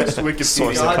Wikipedia.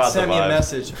 Source. God caught the sent me a vibe.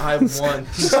 message. I won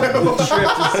the trip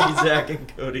to see Zach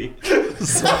and Cody.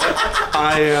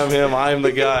 I am him. I am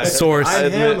the guy. Source. I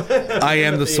admit. I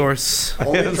am the source.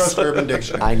 Only trust Urban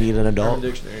Dictionary. I need an Urban adult.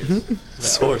 Dictionaries.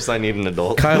 Source. I need an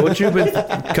adult. Kyle, what you been?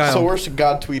 Kyle. Source.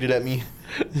 God tweeted at me.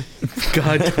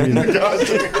 God.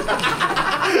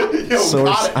 Yo, Source,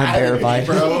 God I'm added me, verified.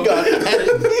 bro. God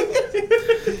added me.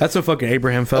 That's what fucking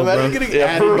Abraham felt, Imagine bro. getting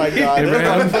added by God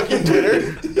Abraham. on fucking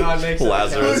Twitter. God makes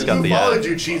Lazarus got Who the followed ad.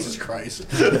 you, Jesus Christ?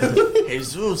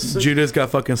 Jesus. Judas got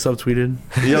fucking subtweeted.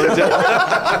 Yo, you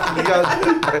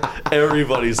got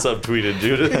everybody subtweeted,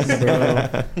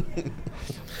 Judas.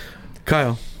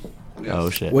 Kyle, Oh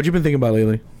shit. what you been thinking about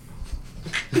lately?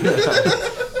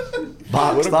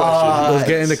 Box What a question. Let's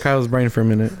get into Kyle's brain for a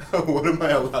minute. What am I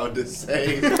allowed to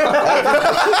say?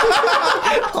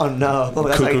 Oh no.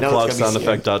 That's how you Cuckoo know clock it's gonna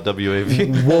sound be scary. effect.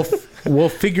 .wav. Wolf. We'll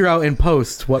figure out in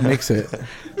post what makes it.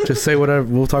 Just say whatever.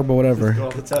 We'll talk about whatever. Go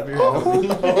off the top of your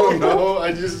head. Oh no,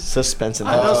 I just. Suspense and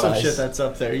I know some eyes. shit that's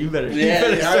up there. You better. Yeah,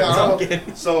 you better start I talking.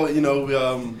 know.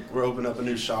 So we're opening up a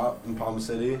new shop in Palm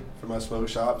City for my smoke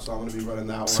shop, so I'm gonna be running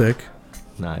that one. Sick.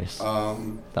 Nice.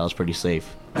 Um, That was pretty safe.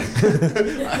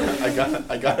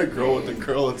 I got a girl with a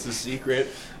curl. It's a secret.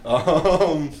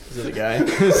 Is it a guy?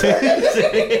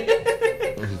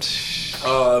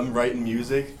 I'm writing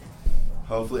music.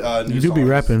 Hopefully, new You do be songs.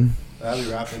 rapping. I'll be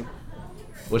rapping.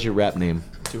 What's your rap name?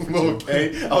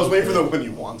 Okay, I was waiting for the when he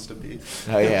wants to be.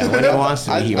 Oh yeah, when he wants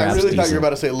to I be, he raps really thought you were decent. about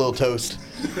to say Lil Toast.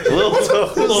 Little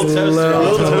toast. Little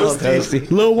Toasty.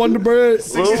 Lil Wonder Bread.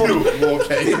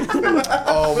 Okay.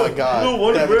 Oh my god.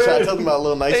 Damn it, should I tell them about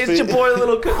Lil Nice Hey, it's your Fit? boy,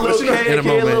 little K, In a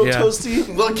moment, little yeah.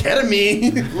 toasty. Look at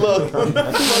me. Look,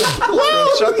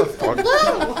 Shut the fuck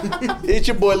up. it's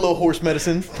your boy Lil Horse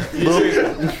Medicine.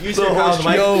 Use your house,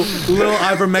 Mike. Yo, Lil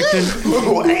Ivermectin.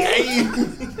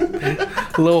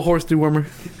 Lil Horse Dewormer.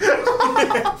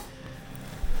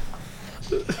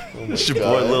 It's your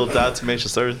boy, little diatomaceous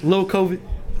sir. Lil COVID.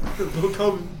 Look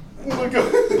over.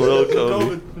 Little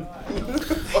Kobe.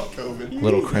 Fuck COVID.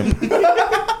 Little crimp.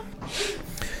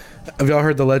 Have y'all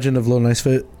heard the legend of Lil Nice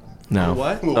Fit? No.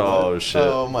 What? Oh shit.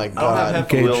 Oh my I don't have god.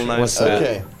 headphones. Gage, Lil Nice what's that?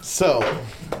 Okay, so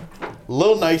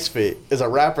Lil Nice Fit is a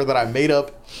rapper that I made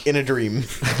up in a dream.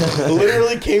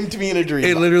 Literally came to me in a dream.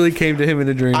 It literally came to him in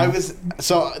a dream.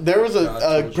 There was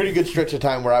a pretty good stretch of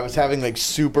time where I was having like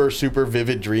super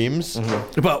vivid dreams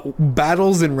about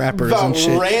battles and rappers about and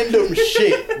shit. random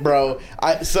shit, bro.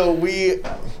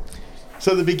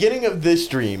 So the beginning of this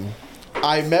dream,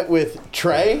 I met with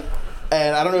Trey,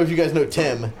 and I don't know if you guys know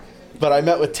Tim, but I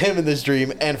met with Tim in this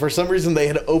dream, and for some reason they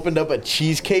had opened up a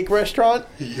cheesecake restaurant,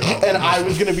 and I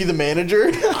was gonna be the manager.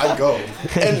 I go.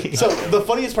 And so the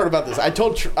funniest part about this, I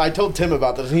told Tim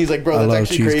about this, and he's like, "Bro, I that's love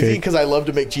actually crazy cheesecake. because I love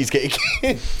to make cheesecake."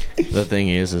 The thing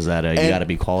is that you And- got to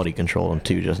be quality control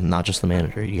too, just not just the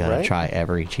manager. You got to Right? try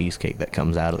every cheesecake that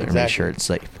comes out of there. Make Exactly. sure it's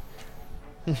safe.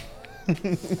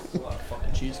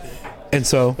 And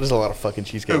so There's a lot of fucking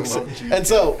cheesecakes. I love cheesecake. And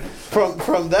so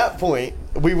from that point,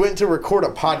 we went to record a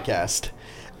podcast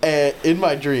in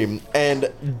my dream,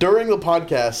 and during the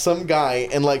podcast, some guy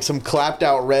in like some clapped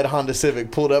out red Honda Civic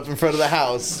pulled up in front of the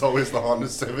house, It's always the Honda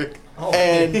Civic.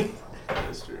 and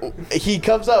That's true. he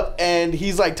comes up and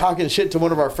he's like talking shit to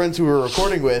one of our friends who we were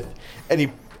recording with, and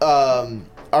he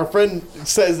our friend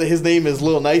says that his name is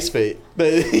Lil Nice Fit.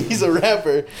 That he's a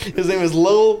rapper. His name is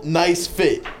Lil Nice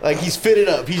Fit. Like he's fitted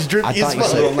up. He's drippy I as thought you fuck.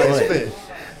 said Little nice Foot. fit.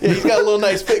 Yeah, he's got a little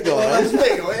nice fit going on.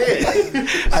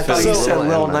 I thought you So- said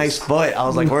little nice foot. I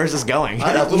was like, where's this going?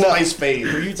 Little nice fade.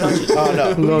 Who are you touching? Oh no,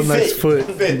 Lil Nice Fit. Foot.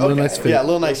 Fit, Lil okay. Nice Fit. Yeah,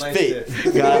 Lil Nice Nice Fit.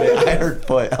 fit. Got it. I heard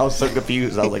foot. I was so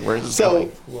confused. I was like, where's this So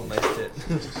going? Little nice tit.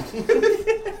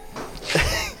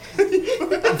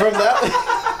 from that,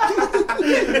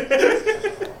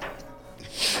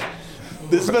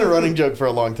 this has been a running joke for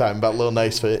a long time about Lil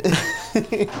Nice Fit.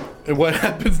 And what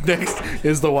happens next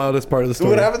is the wildest part of the story.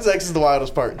 What happens next is the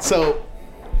wildest part. So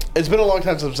it's been a long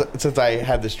time since I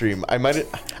had this dream. I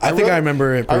think I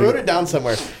remember it. I pretty- wrote it down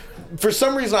somewhere. For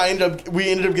some reason, we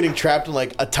ended up getting trapped in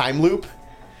like a time loop,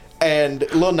 and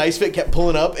Lil Nice Fit kept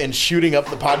pulling up and shooting up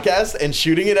the podcast and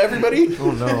shooting at everybody.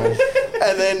 Oh no.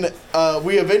 And then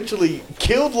we eventually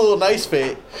killed Lil Nice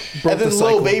Fit, Broke and then the Lil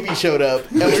cycle. Baby showed up,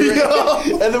 and,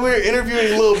 and then we were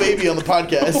interviewing Lil Baby on the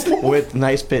podcast. With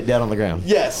nice fit down on the ground.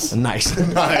 Yes. Nice.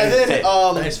 And then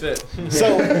Nice fit.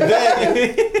 so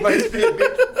then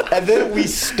and then we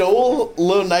stole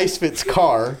Lil Nice Fit's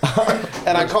car,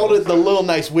 and I called it the Lil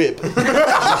Nice Whip.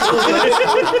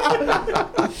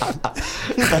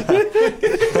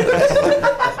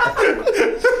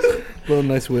 Lil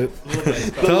Nice Whip.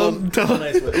 Tell him.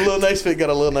 Nice fit. Lil Nice Fit got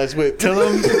a Lil Nice Whip. Tell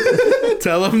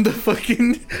him the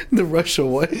fucking the Russia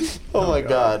what? Oh my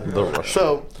god.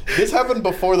 So this happened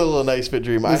before the Lil Nice Fit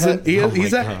dream. I had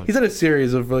He's had a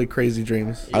series of really crazy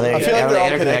dreams. Are they, I feel like are they're they all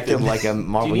interconnected connected. like a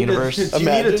Marvel universe? Do you need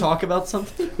Imagine. to talk about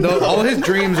something? No, all his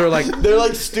dreams are like they're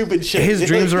like stupid shit. his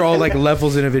dreams are all like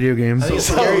levels in a video game. I think it's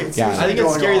So- scary. Yeah. I think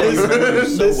it's scary that you remember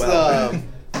so this well.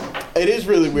 it is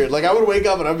really weird. Like I would wake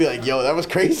up and I'd be like, "Yo, that was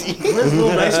crazy." What is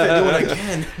Lil Nice fit doing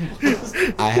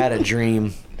again? I had a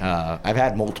dream. I've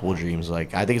had multiple dreams.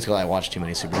 Like I think it's because I watched too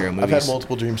many superhero movies. I've had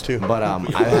multiple dreams too. But I've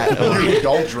had.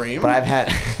 Adult dream. But I've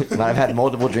had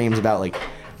multiple dreams about like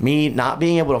me not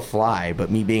being able to fly, but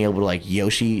me being able to like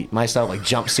Yoshi myself, like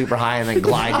jump super high and then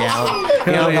glide down.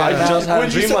 You know, yeah. like I that. just had a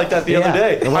dream like that the other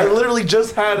Yeah. day. I literally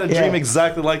just had a Yeah. dream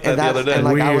exactly like that And the other day. and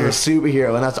like I was a Weird.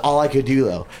 superhero, and that's all I could do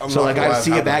though. So not like gonna I'd lie,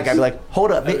 see a that bad guy, I'd be like,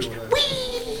 "Hold up, bitch!"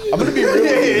 I'm gonna be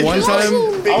real. One time,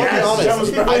 I'll be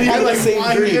honest. I had the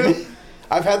same dream.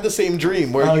 I've had the same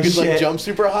dream where Oh, you could like shit. jump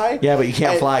super high. Yeah, but you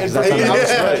can't fly 'cause that's and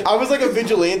not I was like a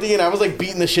vigilante, and I was like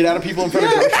beating the shit out of people in front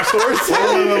of grocery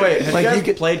stores. Wait. Have Like, you you guys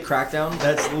could- played Crackdown?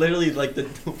 That's literally like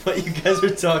what you guys are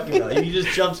talking about. You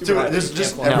just jump super high. Dude, You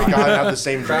just can't fly. every guy have the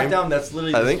same dream. Crackdown, that's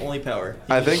literally I his think- only power.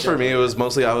 I think for me it was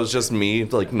mostly I was just me,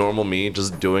 like normal me,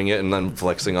 just doing it and then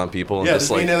flexing on people and Yeah, just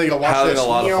just like being able to watch having this. a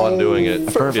lot of fun doing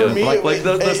it. For me, like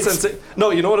the it's- sense. No,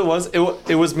 you know what it was?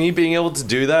 It was me being able to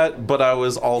do that, but I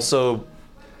was also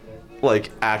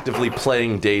like actively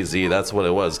playing DayZ. That's what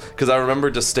it was. Because I remember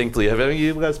distinctly. Have any of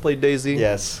you guys played DayZ?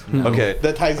 Yes. Okay.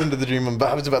 That ties into the dream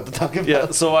I was about to talk about.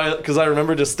 Yeah, so I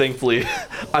remember distinctly,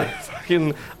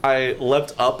 I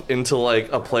leapt up into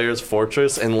like a player's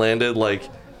fortress and landed like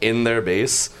in their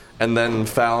base, and then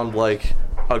found like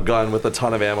a gun with a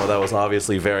ton of ammo that was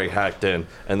obviously very hacked in,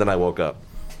 and then I woke up.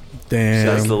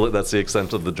 Damn. That's the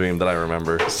extent of the dream that I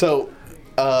remember. So.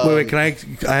 Wait, can I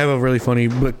have a really funny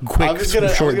but quick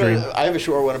short dream. I have a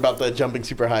short one about the jumping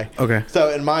super high. Okay.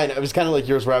 So in mine, it was kind of like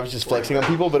yours, where I was just flexing on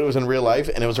people, but it was in real life,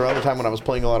 and it was around the time when I was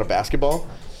playing a lot of basketball.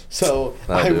 So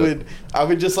I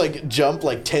would just like jump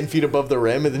like 10 feet above the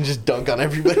rim and then just dunk on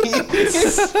everybody.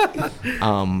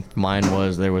 Mine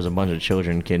was there was a bunch of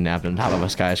children kidnapped on top of a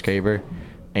skyscraper,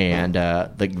 and the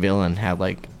villain had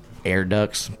like air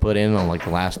ducts put in on like the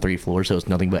last 3 floors, so it's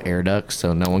nothing but air ducts.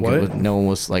 So no one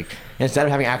was like, instead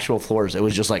of having actual floors, it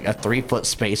was just like a 3-foot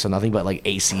space, so nothing but like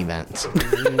AC vents.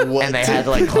 What? And they had to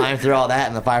like climb through all that,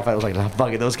 and the firefighter was like, "No,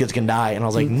 fuck it, those kids can die." And I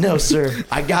was like, "No, sir,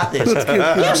 I got this."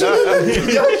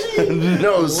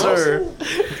 No, sir.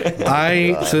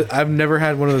 I've never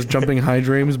had one of those jumping high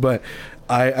dreams, but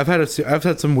I've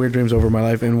had some weird dreams over my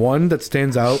life, and one that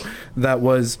stands out that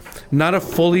was not a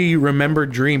fully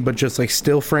remembered dream, but just like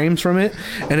still frames from it,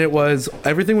 and it was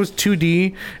everything was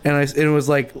 2D, and it was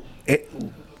like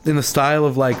in the style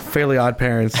of like Fairly Odd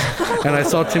Parents, and I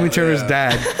saw Timmy Turner's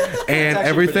dad, and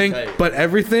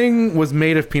everything was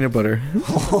made of peanut butter.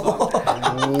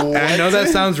 And I know that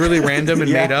sounds really random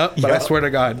and made up, but I swear to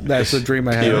God, that's the dream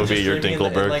I had. POV, your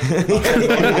Dinkelberg.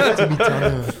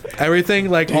 Everything,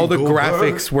 like all the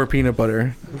graphics were peanut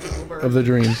butter of the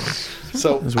dream.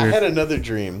 So I had another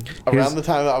dream around the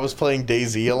time I was playing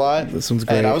DayZ a lot. This one's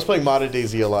great. And I was playing modded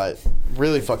DayZ a lot.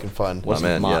 Really fucking fun. Oh,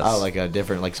 man, yes. Oh, like a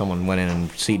different, like someone went in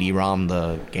and CD-ROM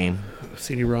the game.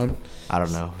 CD-ROM. I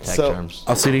don't know tech So- terms.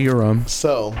 I'll CD your ROM.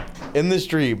 So in this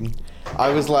dream,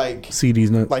 I was like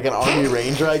CD's nuts. an army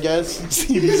ranger, I guess.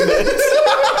 CD's nuts.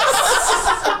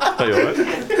 Tell you what.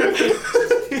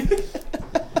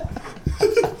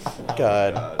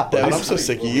 God, Devin, I'm so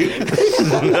sick of you.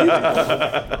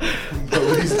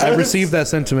 I've received that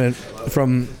sentiment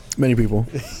from many people.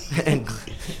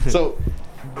 So,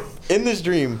 in this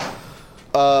dream,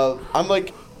 I'm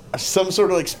like some sort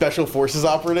of like special forces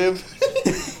operative,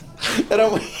 and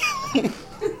I'm like,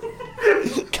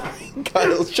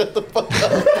 Kyle, shut the fuck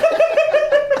up.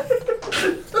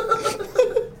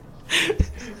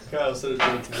 Kyle said it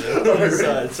to me. On the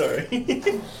side, sorry.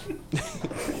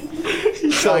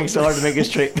 He's trying so hard to make it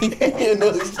straight. You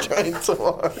know he's trying so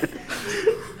hard.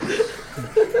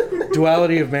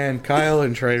 Duality of man, Kyle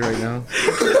and Trey right now.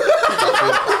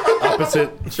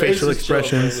 Opposite facial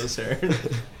expressions.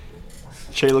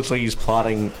 Trey looks like he's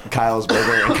plotting Kyle's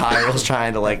murder, and Kyle's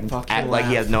trying to like act like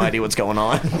he has no idea what's going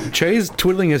on. Trey's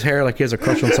twiddling his hair like he has a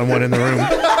crush on someone in the room.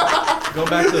 Go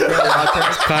back to the Fairly Odd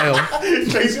Parents. Kyle,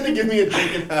 Trey's gonna give me a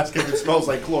drink and ask if it smells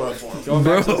like chloroform. Going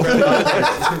bro, back to the Fairly Odd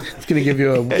Parents. he's gonna give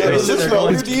you a. Does this smell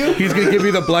weird to you? He's gonna give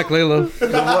you the Black Layla.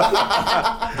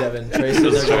 Devin, Tracy,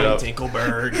 they're Straight going up.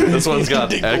 Dinkelberg. This one's got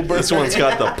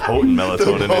the potent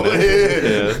melatonin in it.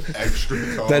 Yeah.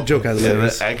 Extra calm. That joke has Yeah,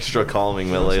 legs. the extra calming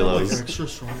Malelos. Extra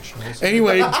strong smells.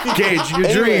 Anyway, Gage, your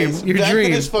Anyways, dream, your back to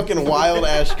dream. this fucking wild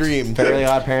ass dream. Fairly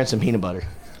Odd Parents and peanut butter.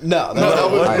 No,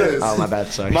 That was this. Oh, my bad.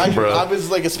 Sorry. Bro. I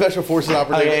was like a special forces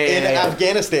operative Oh, yeah, in yeah.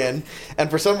 Afghanistan, and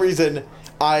for some reason,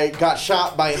 I got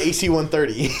shot by an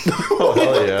AC-130, Oh,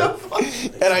 hell yeah.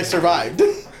 and I survived.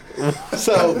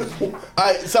 So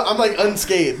I'm like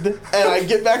unscathed, and I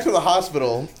get back to the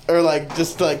hospital, or like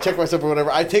just to like check myself or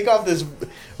whatever. I take off this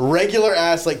regular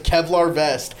ass like Kevlar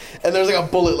vest, and there's like a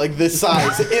bullet like this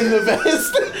size in the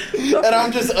vest, and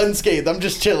I'm just unscathed. I'm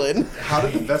just chilling. How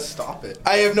did the vest stop it?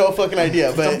 I have no fucking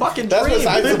idea, but a fucking that's dream.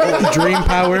 besides the point. Dream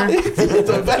power. It's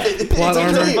a vest. Plot It's a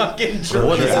armor. dream. Fucking dream.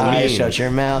 What does it Eyes, mean? shut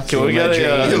your mouth. Can we get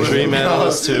a dream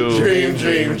analyst to... Dream,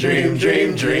 dream, dream,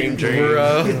 dream, dream, dream.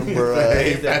 Bruh.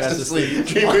 Hey, fast asleep.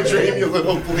 Dream a dream, you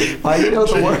little bleep. Why do you know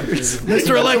the words?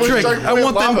 Mr. Electric, I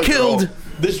want them killed.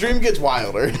 This dream gets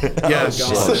wilder. Yes.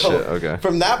 Oh, shit, okay.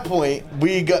 From that point,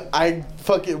 we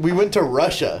went to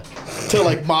Russia, to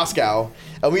like Moscow,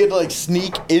 and we had to like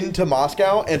sneak into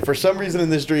Moscow. And for some reason in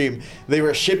this dream, they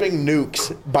were shipping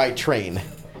nukes by train.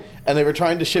 And they were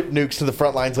trying to ship nukes to the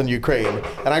front lines on Ukraine.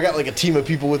 And I got like a team of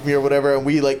people with me or whatever, and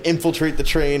we like infiltrate the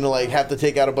train and like have to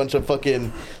take out a bunch of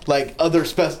fucking like other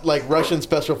like Russian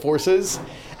special forces.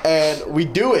 And we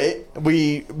do it.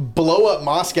 We blow up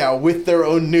Moscow with their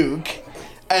own nuke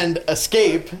and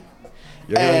escape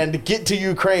and get to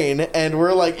Ukraine. And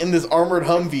we're like in this armored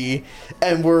Humvee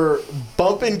and we're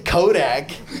bumping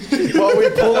Kodak while we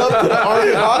pull up to the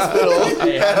army hospital.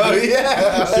 Hell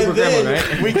yeah. Super And then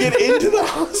Gremlin, right? we get into the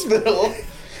hospital,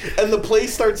 and the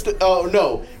place starts to. Oh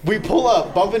no! We pull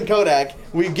up, bumping Kodak.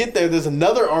 We get there. There's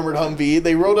another armored Humvee.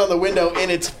 They roll down the window, and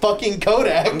it's fucking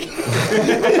Kodak.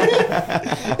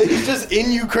 He's just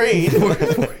in Ukraine.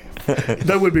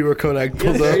 That would be where Kodak You have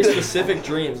pulled very up. specific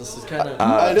dreams. This is kind of.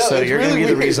 I know, So it's you're gonna really be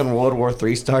the weird. reason World War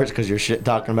III starts because you're shit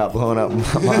talking about blowing up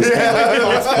Moscow.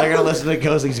 They're gonna listen to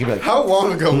Ghost and he's gonna be like, How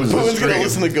long ago was Who's this gonna dream?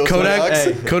 listen to Ghost Kodak,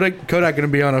 Dogs? Kodak gonna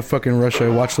be on a fucking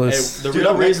Russia watch Hey, list. the Dude, real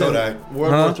I met reason Kodak.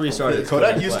 World Huh? War III started. is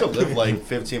Kodak used to Black. live like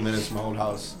 15 minutes from my old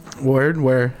house. Word?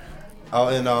 Where?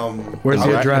 Out in Where's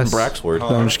the address? Braxford. No,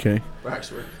 I'm just kidding.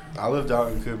 Braxford. I lived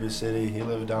out in Cooper City. He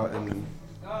lived out in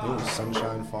I think it was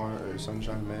Sunshine Farm or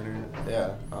Sunshine Manor. Yeah,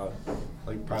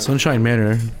 like private. Sunshine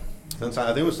Manor. Sunshine. I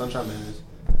think it was Sunshine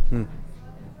Manor.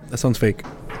 That sounds fake.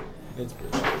 It's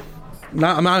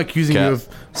I'm not accusing Cap. you of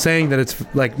saying that it's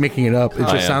like making it up. It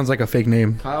I just am. sounds like a fake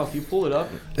name. Kyle, if you pull it up,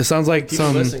 It sounds like people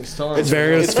some listening, tell them.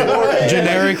 various Florida.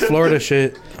 generic Florida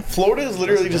shit. Florida is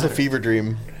literally just a fever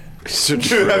dream. Dude,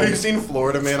 have you seen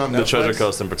Florida Man on Netflix? The Treasure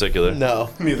Coast in particular.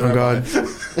 No. Neither Oh have god.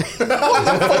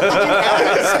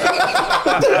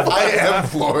 I am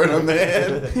Florida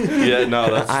Man. Yeah,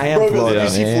 no, that's. I am Bro, Florida, did you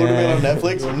see Florida Man man. on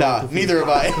Netflix? Nah, neither have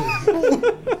I.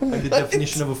 The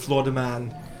definition of a Florida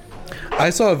man. I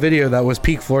saw a video that was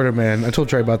peak Florida man. I told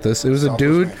Trey about this. It was a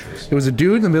dude. It was a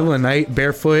dude in the middle of the night,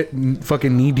 barefoot,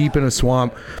 fucking knee deep in a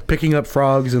swamp, picking up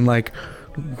frogs and like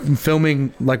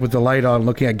filming like with the light on,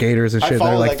 looking at gators and I shit that are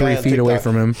follow like that guy 3 on feet away TikTok.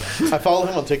 from him. I follow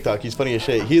him on TikTok. He's funny as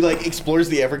shit. He like explores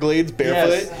the Everglades barefoot.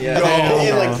 Yes, yes. And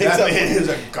he, like picks That up. man is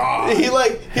a god. He was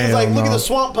like, Hell look at no. the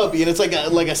swamp puppy, and it's like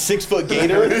a 6 foot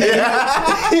gator. And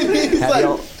he's Have like,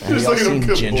 y'all, have Just y'all look at him, seen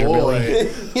good Ginger boy.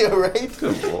 Billy? yeah, right.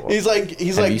 He's like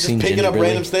you just seen picking Ginger up Billy?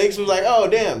 random snakes. And was like, oh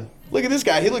damn, look at this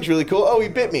guy. He looks really cool. Oh, he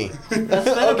bit me.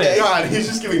 Okay, God, he's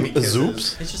just giving me kisses.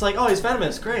 Zoops. It's just like, oh, he's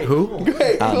venomous. Great. Who? Cool.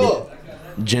 great, cool.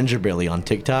 Ginger Billy on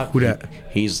TikTok. Who dat?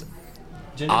 He's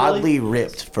Ginger oddly Billy?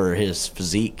 ripped for his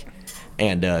physique.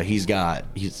 And I'm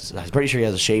pretty sure he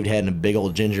has a shaved head and a big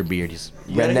old ginger beard. He's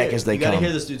You gotta redneck hear- as they You gotta come.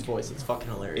 hear this dude's voice. It's fucking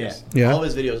hilarious. Yeah. All of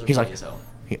his videos are He's funny like- as hell.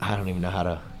 I don't even know how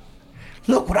to.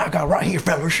 Look what I got right here,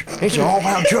 fellas. It's an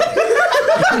all-round truck.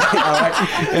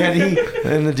 Alright,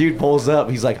 and the dude pulls up.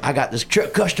 He's like, I got this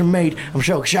truck custom made. I'm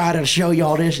so excited to show you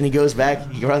all this. And he goes back.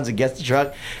 He runs and gets the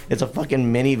truck. It's a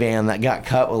fucking minivan that got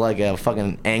cut with like a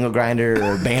fucking angle grinder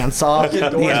or a bandsaw. The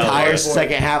entire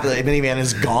second half of the minivan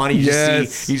is gone. You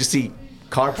just see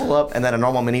car pull up and then a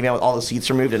normal minivan with all the seats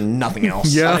removed and nothing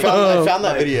else. Yeah. I found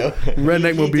that video.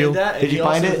 Redneck He mobile. did that, and Did he you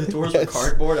find also, it? The doors Yes. were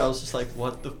cardboard. I was just like,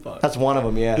 what the fuck? That's one of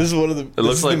them. Yeah. This is one of the. It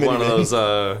looks like one of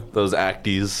those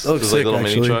Acties. That looks Those like sick, little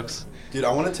mini actually. trucks. Dude,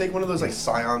 I want to take one of those like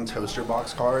Scion toaster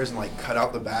box cars and like cut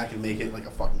out the back and make it like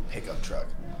a fucking pickup truck.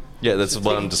 Yeah, that's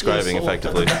what I'm describing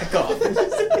effectively.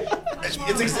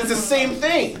 It's the same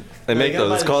thing. They make you gotta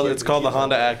those. buy It's the called the keys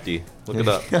Honda Acti. Look it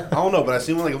up. I don't know, but I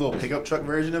seen like a little pickup truck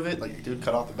version of it. Like, dude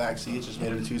cut off the back seats, just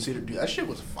made it a 2-seater. Dude, that shit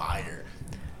was fire.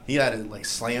 He had it like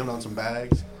slammed on some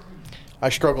bags. I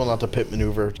struggle not to pit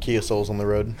maneuver Kia Souls on the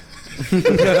road.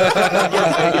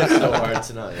 It's so hard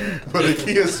to not. But a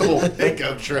Kia Soul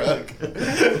pickup truck.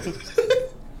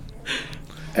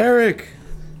 Eric.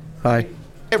 Hi.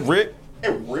 Hey, Rick.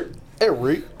 Hey, Rick. Hey,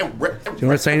 Rick. Hey, Rick. Do you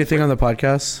want to say anything on the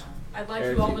podcast? I'd like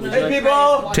Eric, you all to would know you that like- Trey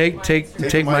is watching Take my take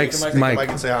Instagram. Mike's Mike mic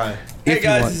and say hi. Hey if you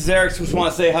guys, want. this is Eric. Just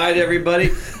want to say hi to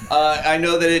everybody. I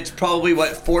know that it's probably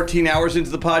 14 hours into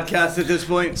the podcast at this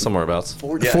point. Somewhere abouts.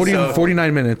 40, so-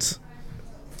 49 minutes.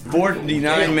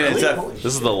 49 minutes.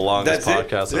 This is the longest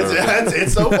That's it? podcast I've ever.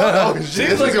 It's so fun. Oh, shit. Seems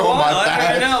This like is a going lot. by I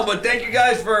fast. know, but thank you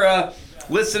guys for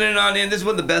listening on in. This is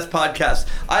one of the best podcasts.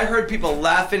 I heard people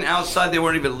laughing outside. They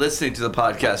weren't even listening to the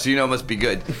podcast. So you know it must be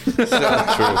good. So,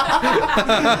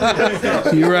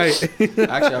 You're right.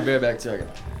 Actually, I'll be right back too.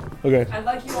 Okay. I'd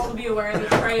like you all to be aware that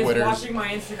Trey is Quitters. watching my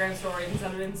Instagram stories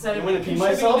instead of I'm gonna pee contributing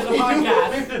myself? to the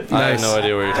podcast. I have no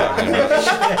idea what you're talking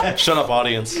about. Shut up,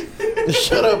 audience.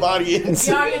 Shut up, audience.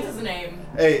 The audience is a name.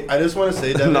 Hey, I just want to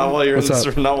say, Devin. Not while you're in What's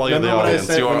the, up? not while you're the Remember what I audience.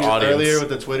 said You are audience. earlier with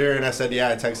the Twitter, and I said, yeah,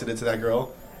 I texted it to that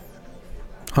girl.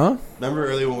 Huh? Remember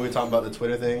earlier when we were talking about the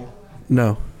Twitter thing?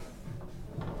 No.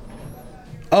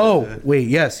 Oh, wait,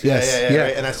 yes. Yeah.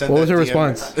 Right? And I sent What was that her DM.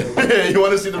 response? You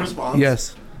want to see the response?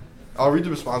 Yes. I'll read the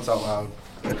response out loud.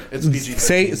 It's PG.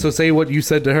 Say what you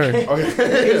said to her. Okay.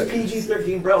 It's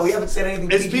PG-13, bro. We haven't said anything.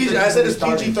 It's PG. I said it's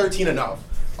PG-13 enough.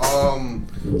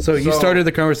 So you started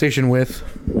the conversation with.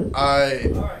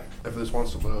 If this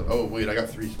wants to load. Oh wait, I got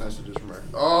 3 messages from her.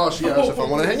 Oh, she asked if I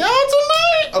want to hang out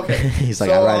tonight. Okay. He's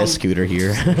like, so, I ride a scooter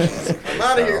here. I'm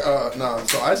out of here. No.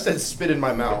 So I said spit in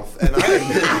my mouth, and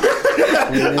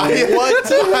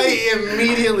I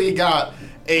immediately got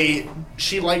a.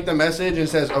 She liked the message and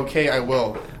says, "Okay, I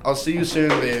will. I'll see you soon,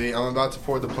 baby. I'm about to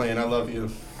board the plane. I love you."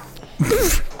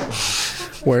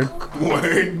 Word.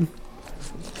 Word.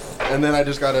 And then I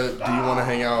just got a. Do you want to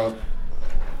hang out?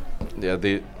 Yeah,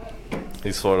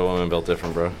 these Florida women built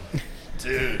different, bro.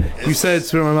 Dude. You said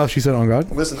spit in my mouth. She said on God.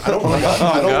 Listen, I don't like.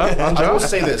 I will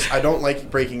say this: I don't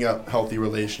like breaking up healthy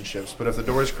relationships. But if the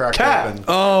door's cracked open,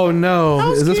 Oh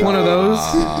no! Is this one of those?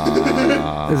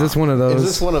 Is this one of those? Is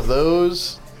this one of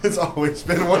those? it's always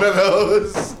been one of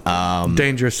those.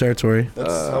 Dangerous territory?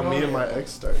 That's how me and my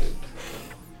ex started.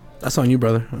 That's on you,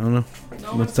 brother. I don't know.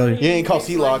 What to tell you? You ain't call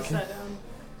C-Lock.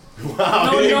 Wow,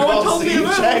 No, you didn't no one call told me to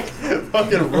move. C-check?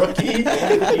 Fucking rookie.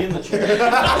 in the chair.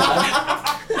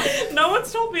 No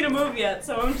one's told me to move yet,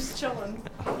 so I'm just chilling.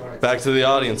 Back to the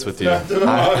audience with you.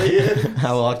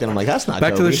 I walked in. I'm like, that's not.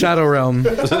 Back to the Kobe. shadow realm.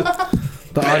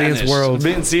 The audience Banished. world.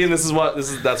 Seeing that's why.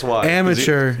 'Cause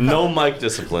Amateur. No mic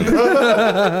discipline.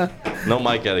 No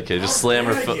mic etiquette. Just slam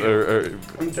or. God.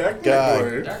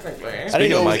 I didn't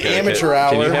know it was amateur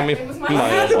hour. Can you hand me It was my my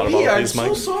hand. water bottle, I'm please, so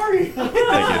Mike? sorry.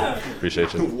 Thank you.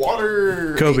 Appreciate you.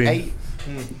 Water. Kobe. Hey,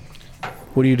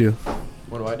 What do you do?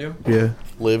 What do I do? Yeah.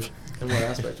 Live. In what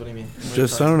aspect? What do you mean?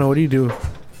 Just I don't know. What do you do?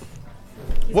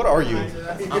 What are you?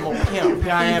 I'm a pimp.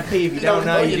 PIMP. If you don't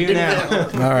know, you do now.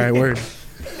 All right, word.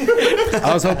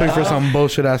 I was hoping for some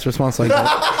bullshit ass response like that.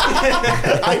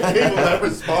 I gave him that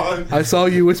response. I saw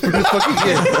you whisper this fucking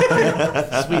kid.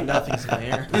 Sweet nothing's in the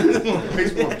air.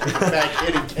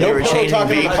 They were pro changing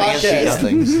talking big about fancy podcasts.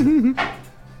 nothings.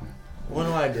 What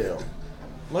do I do?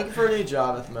 I'm looking for a new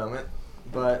job at the moment,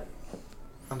 but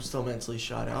I'm still mentally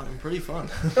shot out and pretty fun.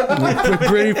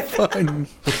 Pretty fun.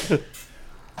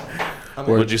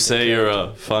 Would you say you're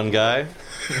a fun guy?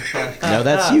 No,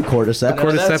 that's you, Cordyceps.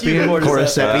 Cordycepian?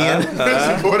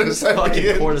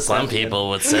 Cordycepian. Some people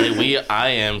would say I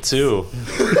am too.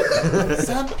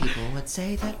 Some people would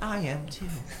say that I am too.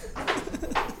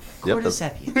 Yep.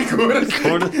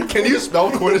 Cordycepian. Can you spell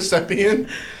cordycepian?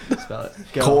 Spell it.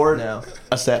 Go. Cord- No.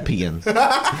 Acepian.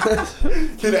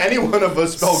 Can any one of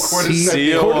us spell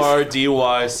cordycepian?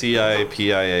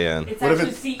 CORDYCIPIAN. It's What if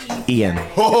actually CE. Ian.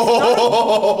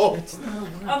 Oh,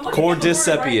 I'm looking at the word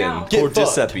right now.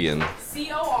 Cordycepian.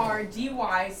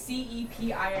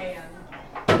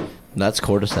 CORDYCEPIAN. That's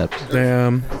Cordyceps.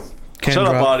 Damn. Can Shut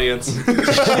up, drop. audience. Y'all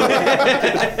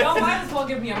might as well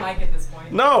give me a mic at this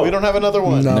point. No. We don't have another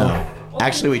one. No. No.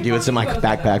 Actually, we do. It's in my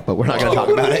backpack, but we're not going to talk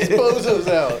about it. Bozos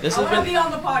out. This I has want to be been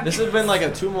on the podcast. this has been like a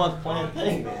 2-month planned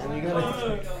thing, man. You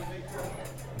gotta.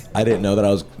 I didn't know that I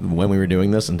was when we were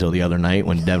doing this until the other night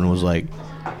when Devin was like,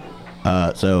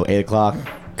 so 8 o'clock,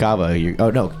 Kava. You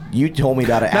told me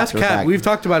about it That's after the Cat. fact. We've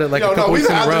talked about it like a no, couple we've weeks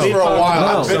in a had this for row. a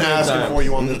while. I've been No. asking for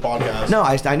you on this podcast. No,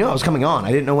 I knew I was coming on.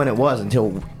 I didn't know when it was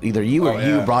until either you or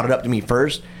you yeah. brought it up to me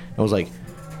first. I was like,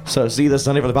 so see this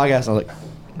Sunday for the podcast? And I was like,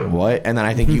 what? And then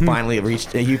I think you finally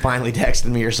texted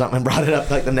me or something and brought it up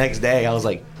like the next day. I was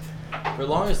like, For the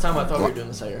longest time, I thought we were doing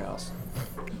this at your house.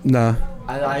 Nah.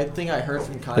 I think I heard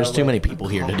from Kyle. there's too like, many people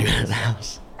here to do it at the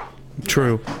house.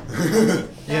 True.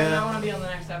 Yeah, I want to be on the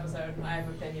next episode. I have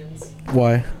opinions.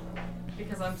 Why?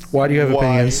 Because I'm. Why do you have Why?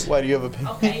 opinions? Why do you have opinions?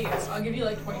 I'll pay you. I'll give you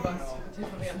like $20 to take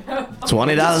something on that.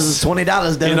 $20 is $20,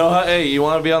 Devin. You know how? Hey, you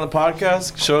want to be on the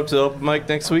podcast? Show up to the open mic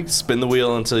next week. Spin the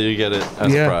wheel until you get it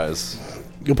as Yeah. a prize.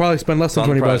 You'll probably spend less It's than on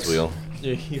the 20 prize bucks. wheel.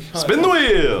 You probably- Spin the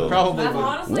wheel. Probably I'm would.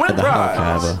 honestly. Win At the prize.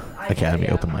 Hakava Academy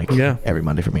open mic. Yeah. Every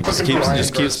Monday from 8 to Just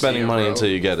 6. keep spending money until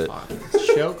you get it.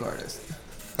 Joke artist.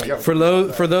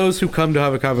 For those who come to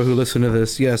Havakava who listen to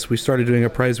this, yes, we started doing a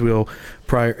prize wheel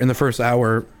prior in the first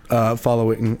hour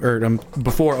following or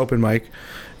before open mic,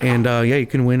 and yeah, you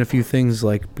can win a few things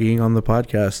like being on the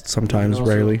podcast sometimes, You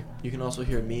can also- rarely. You can also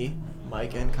hear me,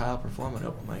 Mike, and Kyle perform on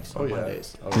open mics on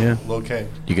Mondays. Yeah. Low K.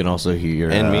 You can also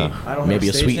hear And me. I don't maybe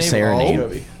a have stage sweet name, serenade.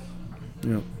 Jovi.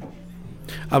 Yeah.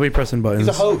 I'll be pressing buttons.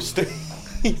 He's a host.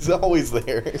 He's always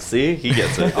there. See, he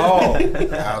gets it. Oh,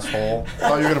 asshole. I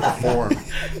thought you were going to perform.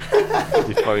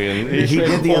 You fucking He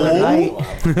did the other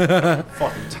night.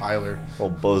 Fucking Tyler.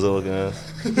 old bozo looking ass.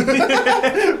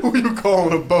 Who you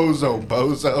calling a bozo?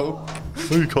 Bozo?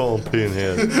 Who you calling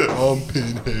pinhead? I'm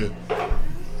Pinhead.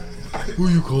 Who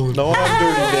you calling? No, I'm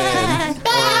Dirty Dan.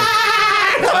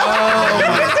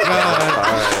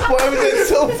 Why was it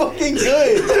so fucking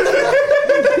good?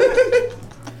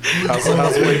 How's the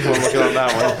waveform looking on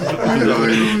that one?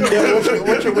 Yeah,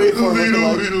 what's your waveform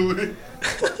looking like?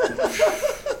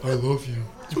 I love you.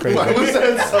 Crazy. Why was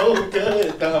that so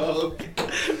good, though?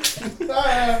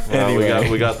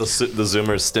 Well, we got the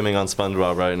zoomers stimming on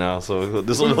SpongeBob right now, so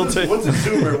this will take. What's a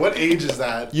zoomer? What age is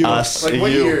that? Us. Like,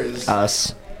 what You. years?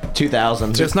 Us.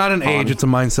 2000. It's not an age, it's a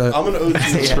mindset. I'm an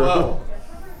OG. Whoa.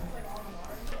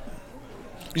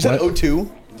 You said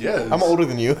 02? Yes. I'm older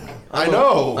than you. I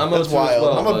know. I'm That's 02 as wild.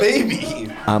 well, I'm a but-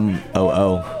 baby. I'm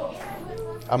 00.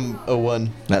 I'm 01.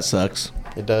 That sucks.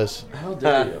 It does. How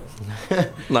dare you?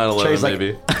 9/11 Trey's like-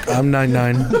 maybe. I'm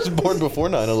 99. I was born before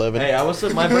 9/11. Hey, I was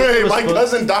my birthday Hey, was my supposed-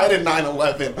 cousin died in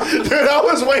 9/11. Dude, I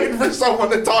was waiting for someone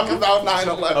to talk about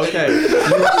 9/11. Okay.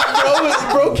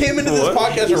 Bro came into this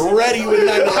podcast ready with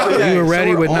 9/11. You were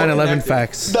ready so we're with all 9/11 connected.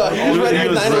 facts. No, he was ready He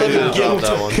with was ready 9/11 to drop guilt.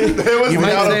 that one. It was You the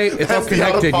might out of- say it's all that's the connected. You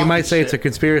out-of-pocket might say it's a shit.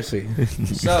 conspiracy.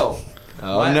 So,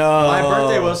 Oh, my, no. my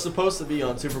birthday was supposed to be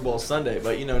on Super Bowl Sunday,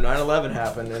 but 9/11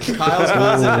 happened, and Kyle's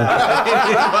cousin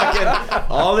died. Fucking,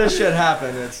 all this shit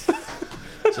happened. It's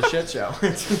a shit show.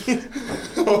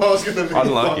 Well, I was gonna make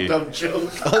Unlucky. a fucked up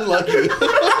joke. Unlucky.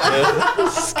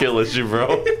 Skill issue,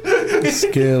 bro.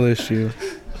 Skill issue.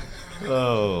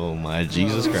 Oh, my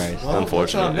Jesus Christ.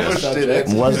 Unfortunate. yeah. Bush did it.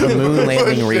 Was the moon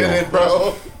landing Bush real? did it,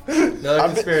 bro. Another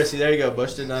conspiracy. There you go.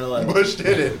 Bush did 9/11. Bush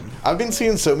did it. I've been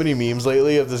seeing so many memes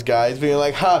lately of this guy being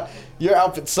like, "Ha, your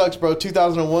outfit sucks, bro.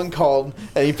 2001 called,"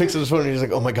 and he picks up his phone and he's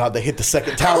like, "Oh my god, they hit the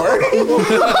second tower."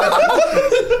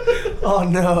 Oh,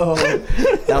 no.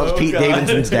 That was Pete God.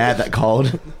 Davidson's dad that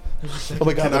called. Oh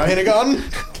my god, Can the I- Pentagon.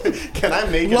 Can I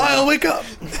make Lyle, wake up!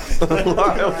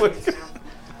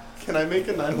 Can I make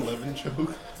a 9/11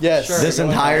 joke? Yes. Sure. This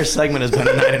entire segment has been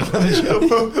a 9/11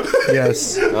 joke.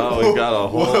 Yes. Oh, we've got a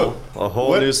whole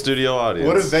What- new studio audience.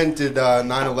 What event did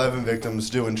 9/11 victims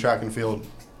do in track and field?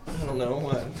 I don't know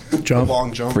what. Jump.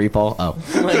 Long jump. Free fall. Oh.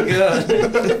 Oh my god.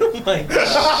 Oh my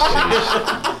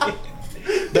god.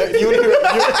 That- you wanna hear-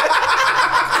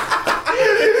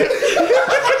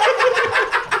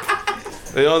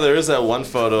 There is that one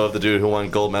photo of the dude who won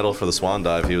gold medal for the swan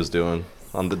dive he was doing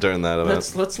during that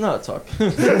event. Let's not talk.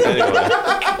 Anyway,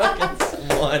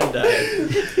 One day.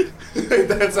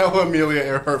 That's how Amelia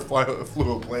Earhart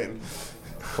flew a plane.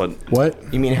 but What?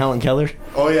 You mean Helen Keller?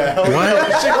 Oh yeah, Helen Keller,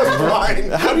 she was flying.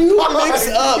 How do you mix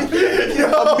up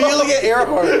Amelia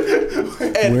Earhart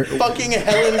and Where- fucking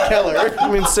Helen Keller? I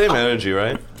mean, same energy,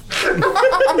 right?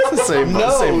 It's the same,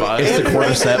 No, same vibe. It's the Anne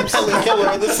Frank and cordyceps. Helen Keller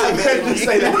are the same I had to energy.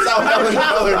 say that's how Helen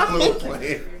Keller flew a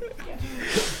plane.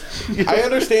 I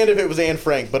understand if it was Anne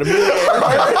Frank, but Amelia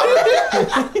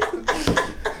Earhart.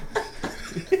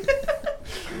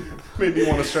 Made me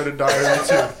want to start a diary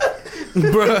too.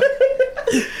 Bruh.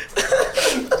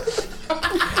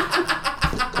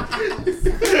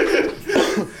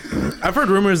 I've heard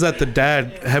rumors that the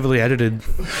dad heavily edited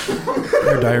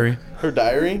her diary. Her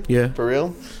diary? Yeah. For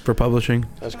real? For publishing.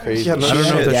 That's crazy. I don't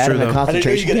know if that's true, though. I didn't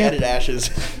know you could edit ashes.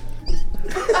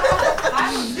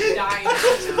 I'm dying.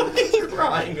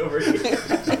 Crying over here.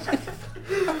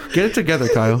 Get it together,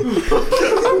 Kyle.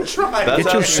 I'm trying. That's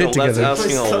Get your asking shit a- together. That's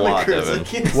asking a lot, Evan.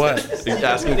 What?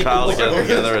 Asking Kyle to get it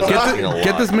together is asking a lot.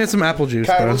 Get this man some apple juice,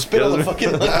 Kyle, bro. spit on the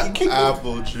fucking mic.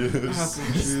 Apple juice.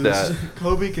 That-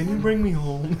 Kobe, can you bring me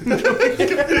home?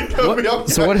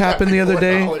 So what happened the other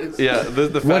day? Yeah, the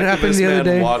fact What that happened this the other man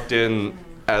day? walked in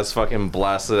as fucking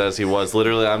blasted as he was.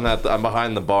 Literally, I'm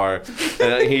behind the bar,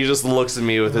 and he just looks at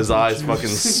me with his eyes fucking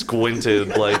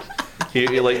squinted, like he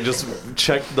like just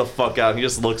checked the fuck out. He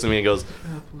just looks at me and goes,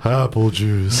 "Apple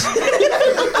juice."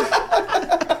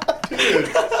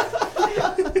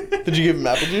 Did you give him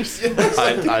apple juice?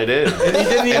 I did. And he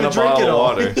didn't even And a drink bottle it of all.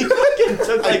 water. He fucking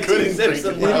took I like couldn't two sips drink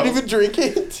of it, You bro. didn't even drink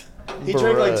it? He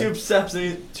drank like Bruh.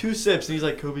 two sips, and he's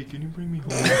like, Kobe, can you bring me home?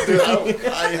 Dude,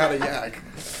 I had a yak.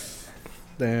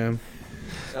 Damn.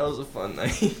 That was a fun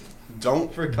night.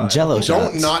 Don't For Kyle. Jello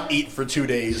don't shots. not eat for 2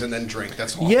 days and then drink.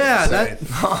 That's all. Yeah, I'm gonna say.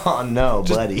 Oh, no,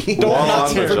 buddy. Don't While not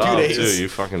on the sit for 2 job days. too, you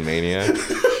fucking maniac.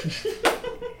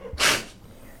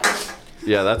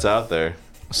 Yeah, that's out there.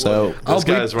 So, This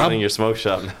guy's running I'll- your smoke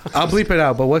shop now. I'll bleep it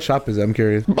out, but what shop is it? I'm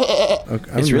curious.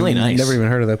 Okay, It's really nice. Never even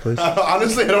heard of that place.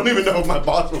 Honestly, I don't even know if my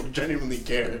boss will genuinely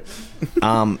care.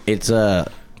 it's a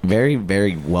very,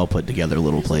 very well put together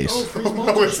little place.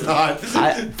 No, it's not.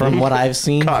 From what I've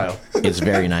seen, Kyle. it's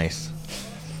very nice.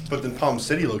 But the Palm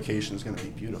City location is going to be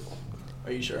beautiful.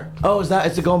 Are you sure? Oh, is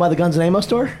it going by the Guns and Ammo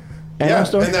store? Ammo Yeah,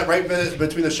 store? and that right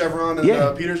between the Chevron and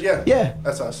Yeah. Peters. Yeah, Yeah.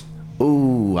 that's us.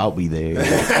 Ooh, I'll be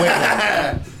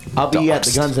there. I'll be at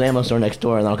the guns and ammo store next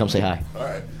door, and then I'll come say hi. All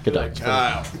right. Good luck.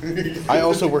 I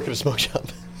also work at a smoke shop.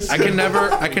 I can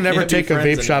never take a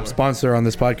vape shop sponsor on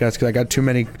this podcast because I got too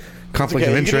many conflict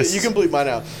of interest. You can bleep mine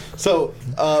out. So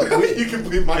You can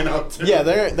bleep mine out too. yeah,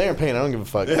 they aren't paying. I don't give a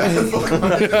fuck.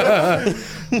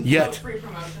 Yet. Free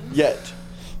promotion. Yet.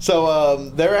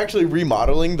 So they're actually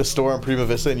remodeling the store on Prima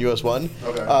Vista in US 1.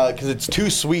 Okay. Because it's 2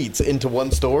 suites into one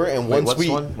store, and Wait, one what's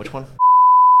suite. one? Which one?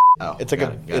 Oh, It's like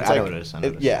got a. it, got it. It's I like know what it is. I know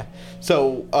what it is. yeah.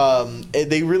 So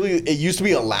it used to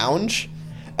be a lounge,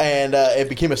 and it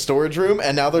became a storage room,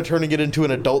 and now they're turning it into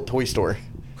an adult toy store.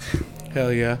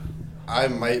 Hell yeah. I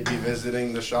might be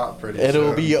visiting the shop pretty soon.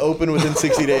 It'll be open within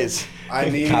 60 days. I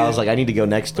need. Kyle's like, I need to go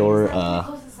next door.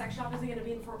 Close the sex shop isn't gonna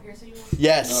be in Fort Pierce anymore.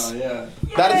 Yes. Oh yeah.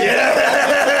 That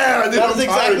is, that is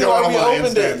exactly why we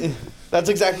opened it. it. That's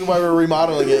exactly why we're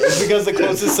remodeling it. It's because the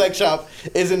closest sex shop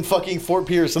is in fucking Fort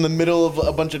Pierce in the middle of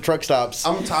a bunch of truck stops.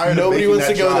 I'm tired. Nobody of wants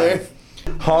to making go that there.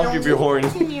 drive. Honk if you're horny.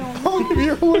 Honk if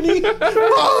you're horny.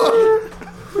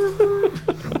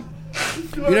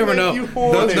 You never know.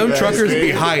 Those truckers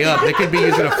be high up. They could be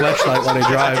using a flashlight while they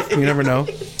drive. You never know.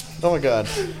 Oh my god.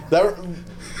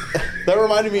 That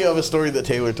reminded me of a story that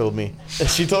Taylor told me.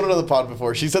 She told it on the pod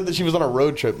before. She said that she was on a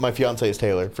road trip. My fiance is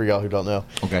Taylor, for y'all who don't know.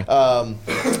 Okay.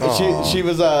 She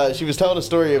was telling a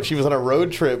story of she was on a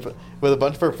road trip with a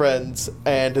bunch of her friends,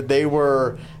 and they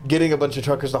were getting a bunch of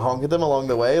truckers to honk at them along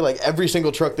the way. Like every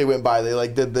single truck they went by, they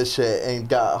like did this shit and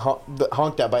got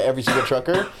honked at by every single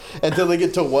trucker until they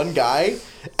get to one guy,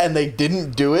 and they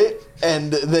didn't do it.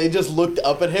 And they just looked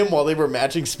up at him while they were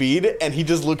matching speed, and he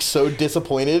just looked so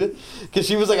disappointed. Because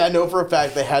she was like, I know for a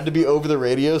fact they had to be over the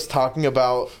radios talking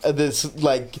about this,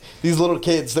 like, these little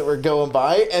kids that were going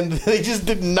by, and they just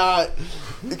did not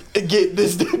get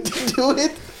this dude to do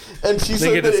it. And she They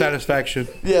said get the that satisfaction.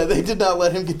 yeah, they did not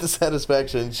let him get the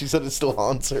satisfaction. She said it still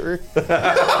haunts her.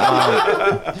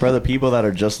 For the people that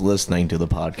are just listening to the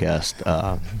podcast,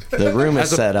 the room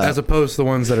is set up. As opposed to the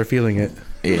ones that are feeling it.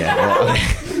 Yeah.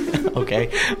 Well, okay.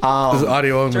 This is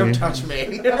audio only. Don't touch me.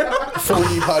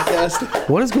 4D podcast.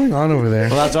 What is going on over there?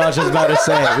 Well, that's what I was just about to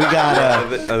say. We got I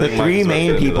think the Mike's three about to main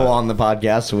get into people that. on the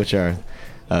podcast, which are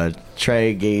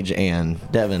Trey, Gage, and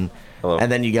Devin. Hello.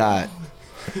 And then you got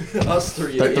Us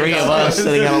three. the three of us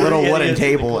sitting at a little wooden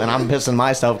table, and I'm pissing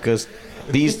myself because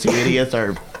these two idiots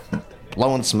are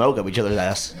blowing smoke up each other's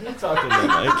ass. Talking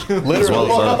to Mike. As well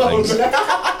as other things.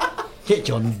 Get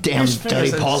your damn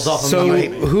dirty paws off of So, me.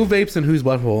 who vapes in whose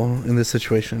butthole in this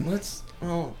situation? Let's.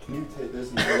 Oh, Can you take this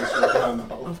and put this in your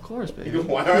mouth? of course, baby.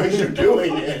 Why aren't you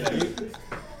doing it?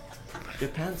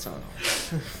 Get pants on.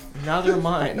 Now they're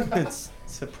mine.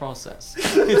 It's a process.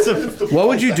 What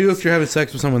would you do if you're having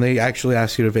sex with someone they actually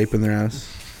ask you to vape in their ass?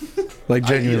 Like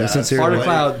genuinely, ass. sincerely. Farter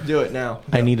Cloud, do it now.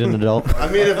 I need an adult. I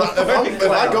mean, if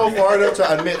I go far enough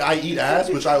to admit I eat ass,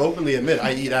 which I openly admit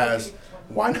I eat ass,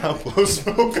 why not blow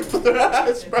smoke up their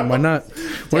ass, bro? Why not? What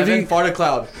if Devin, you? Farter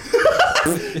Cloud.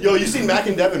 Yo, you seen Mac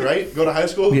and Devin, right? Go to high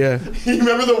school? Yeah. You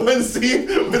remember the one scene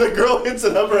where the girl hits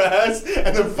it up her ass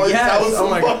and then fights Yes, out with oh some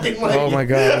my God. fucking like. Oh my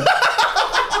god.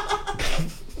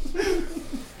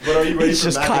 But are you ready It's for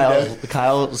just Mac and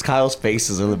Kyle's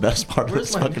faces are the best part of Where's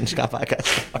this my- fucking Scott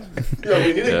podcast. Devin? Yo,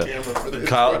 we need a Yeah. camera for this.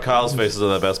 Kyle's faces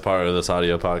are the best part of this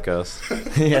audio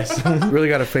podcast. Yes. Really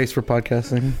got a face for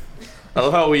podcasting. I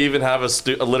love how we even have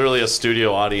literally a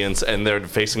studio audience, and they're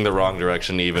facing the wrong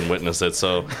direction to even witness it.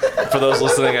 So, for those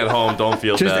listening at home, don't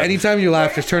feel Just bad. anytime you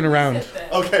laugh, just turn around.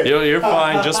 Okay. You're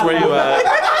fine, just where you at.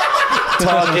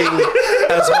 Talking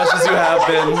as much as you have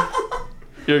been.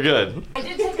 You're good. I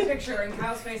did take a picture, and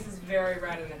Kyle's face is very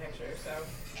red in the picture,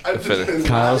 so.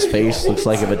 Kyle's face looks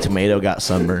like if a tomato got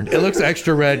sunburned. It looks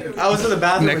extra red. I was in the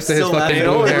bathroom Next to his still fucking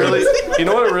laughing. You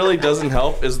know what really doesn't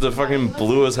help is the fucking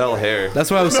blue as hell hair. That's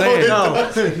what I was saying.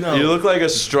 No. You look like a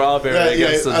strawberry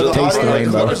against the, the Taste the audience,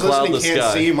 rainbow. whoever's listening cloudless can't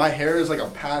sky. see. My hair is like a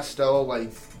pastel,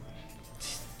 like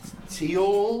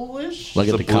tealish. Like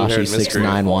a It's a blue-haired Takashi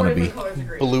 69 All wannabe. different colors of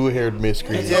green. Blue-haired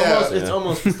miscreant. Yeah. It's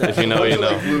almost If pistachio. you know, you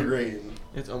Like know. blue green.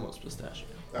 It's almost pistachio.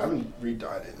 I haven't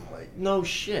re-dyed it in like. No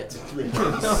shit.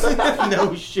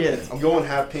 No shit. I'm going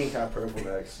half pink, half purple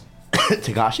next.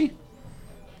 Takashi?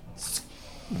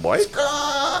 What?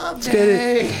 Let's get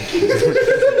it.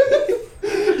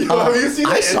 Yo, have you seen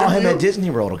I that saw him interview? at Disney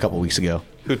World a couple weeks ago.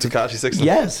 Who, Tekashi 6?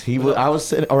 Yes, he was. I was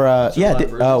sitting, or yeah.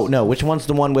 Oh no, which one's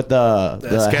the one with the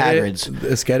Hagrids? The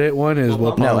Skedit one is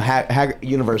Will No, Palmer.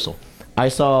 Universal. I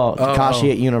saw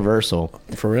Takashi at Universal.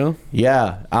 For real?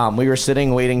 Yeah, we were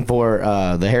sitting waiting for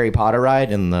the Harry Potter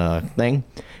ride and the thing,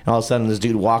 and all of a sudden this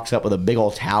dude walks up with a big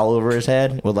old towel over his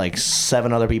head with like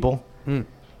 7 other people.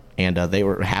 and they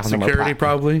were half of them Security,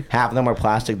 probably. half of them were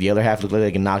plastic. The other half looked like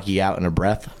they can knock you out in a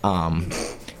breath.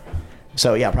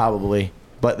 So yeah, probably.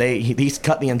 But he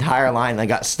cut the entire line, and I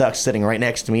got stuck sitting right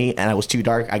next to me, and it was too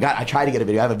dark. I tried to get a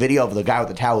video. I have a video of the guy with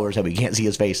the towel over his head, but you can't see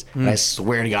his face. And I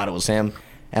swear to God it was him.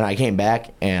 And I came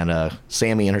back, and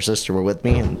Sammy and her sister were with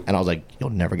me, and I was like, "You'll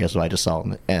never guess what I just saw."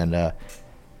 And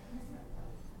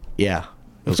yeah,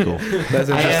 it was cool. That's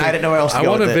I didn't know where else to I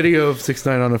go want a with it. video of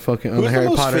 6ix9ine on the Harry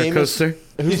Potter coaster.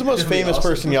 Who's the most famous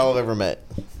person y'all have ever met?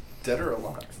 Dead or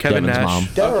alive? Kevin Devin's Nash. mom.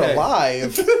 Dead or Okay.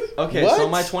 alive? Okay, What? so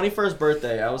my 21st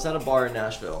birthday, I was at a bar in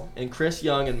Nashville, and Chris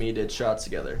Young and me did shots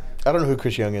together. I don't know who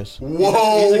Chris Young is. Whoa,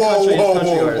 He's a country, whoa, country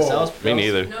whoa, artist. That whoa. was, Me that was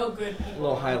neither. No good. a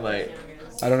little highlight.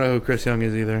 I don't know who Chris Young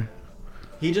is either.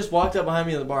 He just walked up behind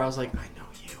me in the bar. I was like, I know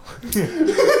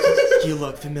you. You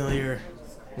look familiar.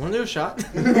 Want to do a shot?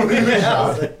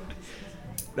 That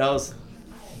was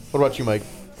What about you, Mike?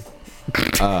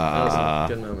 a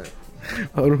good moment.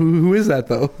 Oh, who is that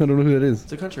though? I don't know who that is.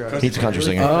 It's a country artist. He's a country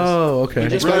singer. Oh, okay. He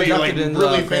just Really, got like, inducted into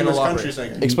really the famous Crandall country Opry.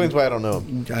 singer. Explains why I don't know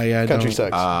him. I Country don't.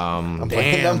 sucks. I'm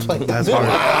playing. Damn, I'm playing. that's hard.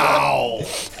 Wow.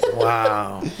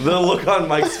 Wow. The look on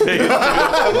Mike's face.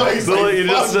 Mike's The look like, you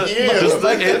just, fuck you. just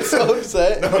the It's so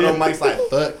upset. No, Mike's like,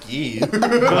 fuck you.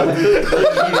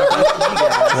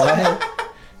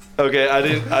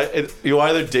 Okay, you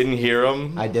either didn't hear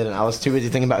him. I didn't. I was too busy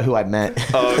thinking about who I met.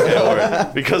 Oh, okay,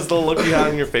 or, because the look you had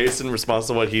on your face in response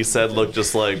to what he said looked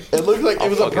just like. It looked like it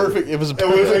was a fucking- perfect. It was a was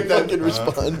perfect like fucking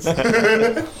response.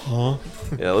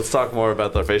 Yeah, let's talk more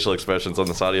about the facial expressions on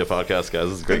this audio podcast, guys.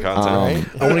 This is great content.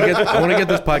 I want to get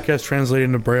this podcast translated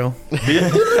into Braille.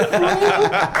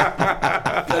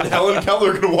 And Helen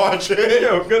Keller could watch it.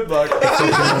 Yo, good luck.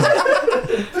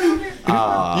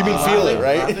 You mean feel it,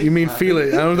 right? You mean feel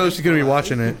it? I don't know if she's gonna be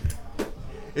watching it.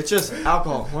 It's just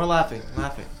alcohol. We're laughing.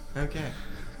 Okay.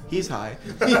 He's high.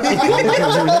 I'm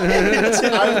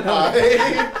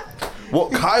high.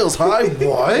 What? Kyle's high?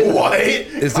 What? What?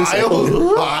 Is this-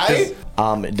 Kyle high?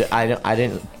 I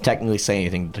didn't technically say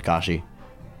anything to Takashi,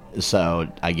 so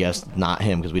I guess not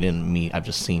him because we didn't meet. I've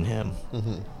just seen him.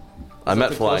 I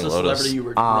met The Flying closest Lotus. celebrity you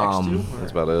were next to?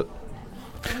 That's about it.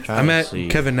 I met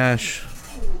Kevin Nash,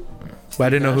 but I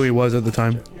didn't know who he was at the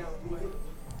time.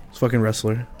 He's a fucking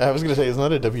wrestler. I was gonna say, isn't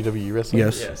that a WWE wrestler?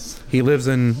 Yes. Yes. He lives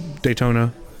in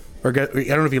Daytona. I don't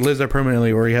know if he lives there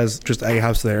permanently or he has just a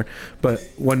house there. But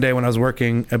one day when I was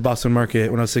working at Boston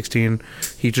Market when I was 16,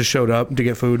 he just showed up to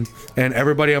get food. And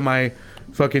everybody on my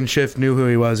fucking shift knew who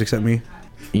he was except me.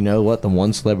 You know what? The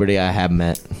one celebrity I have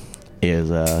met is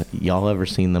y'all ever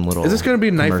seen them little? Is this going to be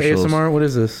knife commercials? ASMR? What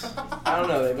is this? I don't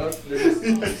know. They both. They're just,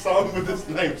 I saw him with his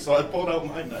knife, so I pulled out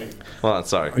my knife. Hold on,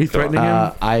 sorry. Are you Go on.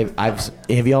 threatening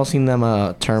him? Have y'all seen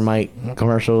them termite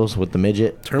commercials with the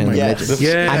midget? Termite. And the Yes. midget?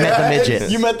 Yeah. I met the midget.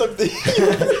 You met the.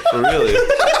 Really?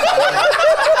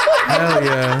 Hell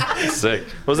yeah. Sick.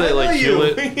 Was it like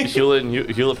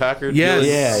Hewlett Packard?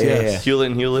 Yes. Yeah.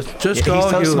 Hewlett and Hewlett? Just Yeah, he's call so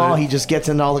Hewlett. small, he just gets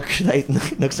into all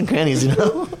the nooks and crannies, you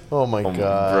know? Oh my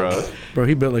god. Bro. Bro,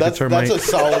 he built like That's a termite.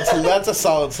 that's a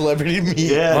solid celebrity to me.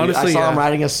 Yeah, Honestly, I saw yeah. him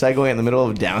riding a Segway in the middle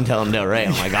of downtown Delray.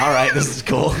 I'm like, all right, this is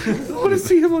cool. I want to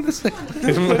see him on the stage.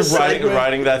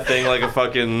 riding that thing like a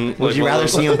fucking. Would you rather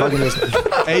see him fucking this?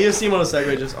 hey, you see him on a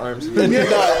Segway, just arms. It's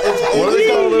not. What are they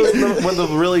called those? When the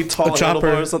really tall A chopper.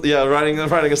 handlebar or something? Yeah, riding a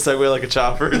Segway like a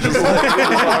chopper. Just like, with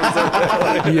his arms up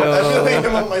there. I feel Yo. like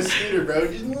I'm on my scooter, bro.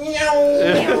 Just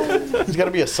It's got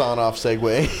to be a sawn-off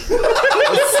Segway.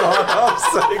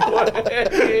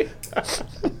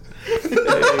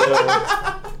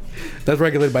 That's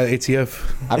regulated by the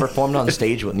ATF. I performed on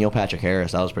stage with Neil Patrick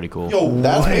Harris. That was pretty cool. Yo,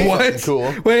 That's pretty What? fucking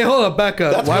cool. Wait, hold up, back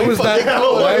up. Why was that?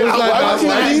 Why was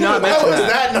that not? How was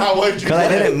that not what you Because I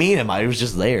said? didn't meet him. I was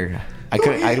just there. I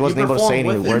couldn't. I wasn't able to say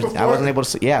any words. I wasn't able to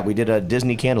say. Yeah, we did a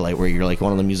Disney Candlelight where you're like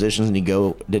one of the musicians and you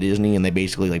go to Disney and they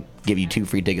basically like give you 2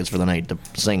 free tickets for the night to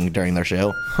sing during their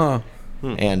show. Huh.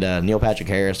 And Neil Patrick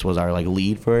Harris was our like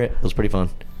lead for it. It was pretty fun.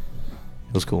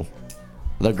 It was cool.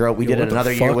 The girl we did what it the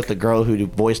another year fuck? with the girl who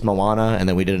voiced Moana, and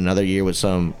then we did another year with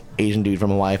some Asian dude from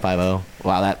Hawaii 5-0.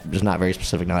 Wow, that is not very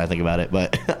specific now that I think about it,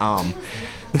 but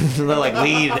the like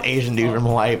lead Asian dude from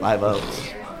Hawaii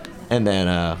 5-0. And then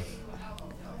I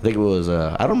think it was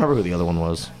I don't remember who the other one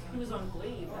was. He was on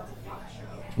Glee. That's a Fox show.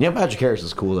 Neil Patrick Harris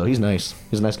is cool though. He's nice.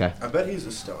 He's a nice guy. I bet he's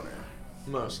a stoner.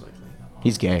 Most likely.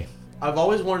 He's gay. I've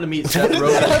always wanted to meet Seth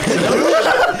Rogen.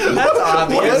 That's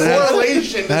obvious. What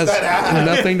correlation does Has that have?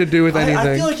 nothing to do with I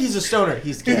anything. feel like he's a stoner.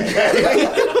 He's gay.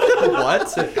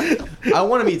 What? I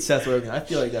want to meet Seth Rogen. I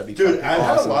feel like that'd be Dude, fucking I've had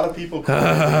a awesome. lot of people call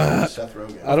me Seth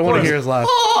Rogen. I don't want to hear his laugh.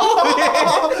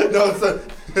 No, it's a,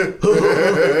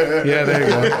 Yeah, there you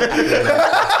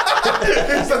go. I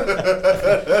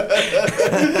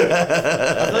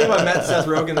feel like if I met Seth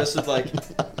Rogen, this would like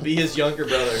be his younger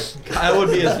brother. Kyle would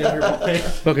be his younger brother.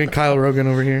 Fucking Kyle Rogan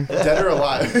over here. Dead or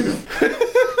alive?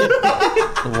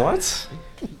 What?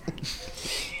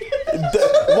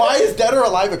 Why is dead or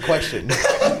alive a question? You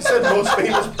said most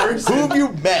famous person. Who have you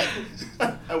met?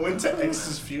 I went to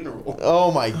X's funeral.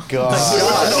 Oh my god.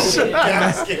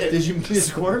 Casket. Did you meet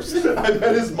his corpse? I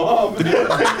met his mom.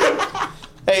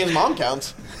 Hey, his mom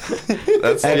counts.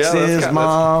 That's X's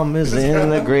mom is in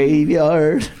the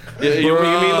graveyard. Yeah,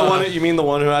 you mean the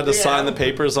one who had to sign the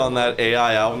papers on that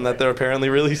AI album that they're apparently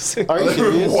releasing? Are you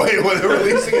serious? Wait, when they're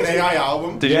releasing an AI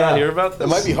album? Did you not hear about this? It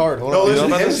might be hard. Hold No, on. listen,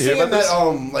 know about him this? You hear singing about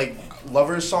that like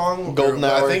Lover song. Golden or,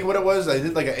 Hour. I think what it was. They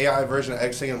did like an AI version of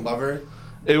X singing Lover.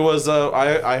 It was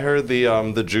I heard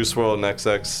the Juice WRLD and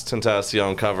XX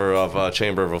Tentacion cover of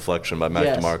Chamber of Reflection by Mac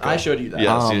Yes, DeMarco. I showed you that.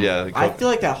 Yes, yeah. I feel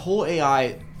like that whole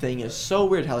AI thing is so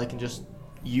weird how they can just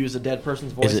use a dead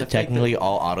person's voice. Is to it fake technically them.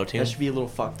 all auto-tune? That should be a little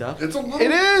fucked up. It's a little.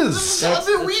 It is. That's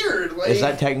weird. Like, Is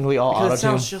that technically all Because it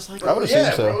auto-tune? sounds just like I would assume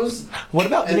yeah, so. bro, it was- What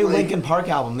about the And, new like- Linkin Park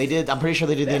album? They did. I'm pretty sure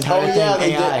they did the Oh entire yeah, thing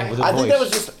they AI did. with a I voice. think that was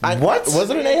just. What? Was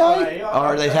it an AI?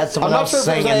 Or they had I'm someone not else sure if it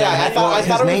sing was and AI. then I had thought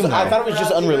his name I on thought it was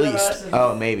just unreleased.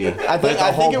 Oh, maybe. I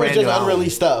think it was just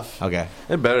unreleased stuff. Okay.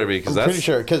 It better be because I'm that's pretty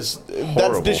sure because that's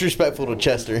horrible. disrespectful to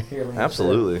Chester.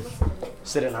 Absolutely.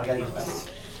 sit in. I gotta use the bathroom.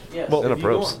 Yeah, Well, if in a you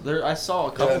probes. want- there, I saw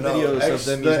a Yeah, couple no, videos X, of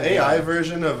them the using AI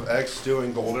version of X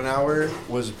doing Golden Hour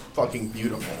was fucking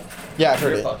beautiful. Yeah, I've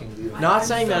heard it. Not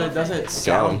saying that it doesn't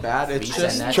sound bad. It's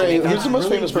just Trey, it's who's the most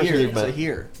really famous person weird you've met? to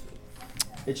hear.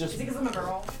 It's just Because I'm a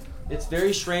girl. it's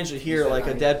very strange to hear like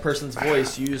a dead person's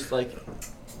voice used like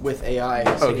with AI.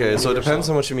 Okay, so it depends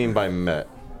on what you mean by met.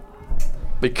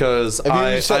 Because If you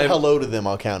just said I hello to them,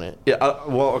 I'll count it. yeah,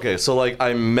 well, okay, so like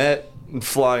I met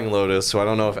Flying Lotus, who I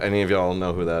don't know if any of y'all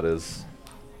know who that is.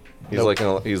 He's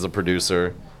Nope. he's a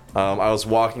producer. I was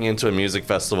walking into a music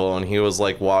festival and he was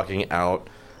like walking out,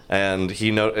 and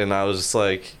and I was just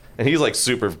like, and he's like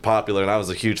super popular, and I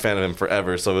was a huge fan of him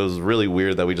forever. So it was really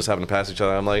weird that we just happened to pass each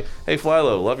other. I'm like, hey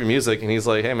Flylo, love your music, and he's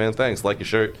like, hey man, thanks, like your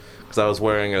shirt, because I was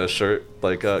wearing a shirt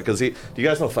like because do you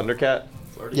guys know Thundercat?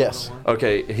 Yes.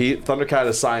 Okay, Thundercat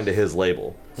is signed to his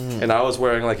label, and I was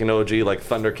wearing like an OG like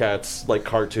Thundercat's like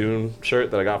cartoon shirt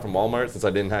that I got from Walmart since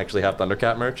I didn't actually have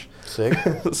Thundercat merch. Sick.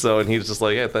 So and he was just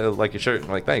like, yeah, like your shirt. I'm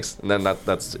like, thanks. And then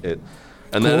that's it.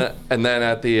 And then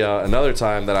at the another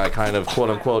time that I kind of quote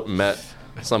unquote met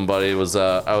somebody was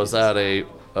I was at a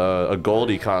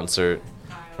Goldie concert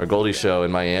or Goldie show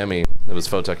in Miami. It was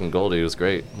Photech and Goldie. It was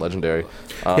great, legendary.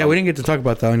 Yeah, we didn't get to talk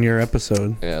about that on your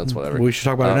episode. Yeah, that's whatever. We should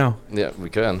talk about it now. Yeah, we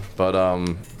can. But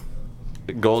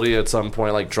Goldie at some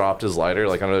point like dropped his lighter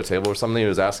like under the table or something. He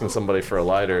was asking somebody for a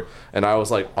lighter, and I was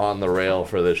like on the rail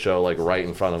for this show, like right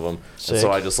in front of him. And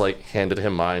so I just like handed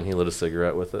him mine. He lit a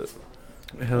cigarette with it.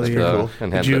 Hell Pretty yeah. cool.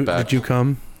 And handed it back. Did you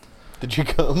come? Did you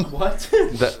come? What?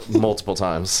 That multiple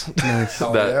times. Nice.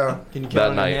 Oh, That- yeah. Can you count That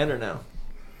on night. your hand or no?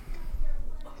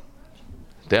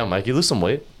 Damn, Mike, you lose some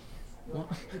weight.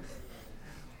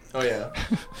 Oh yeah.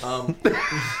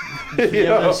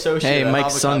 Hey,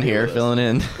 Mike's son here, filling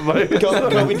in. Kobe,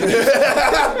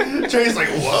 Trey's like,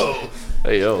 whoa.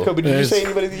 Hey yo. Kobe, did you There's- say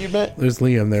anybody that you met? There's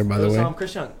Liam there, by the There's, way.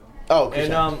 Chris Young. Oh, okay.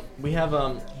 And we have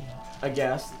a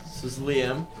guest. This is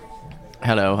Liam.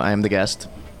 Hello, I am the guest.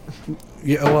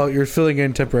 Yeah, well, you're filling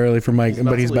in temporarily for Mike,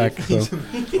 but he's back. So.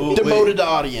 Ooh, Demoted wait, to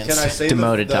audience. Can I say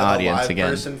Demoted the to audience live again.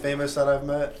 person famous that I've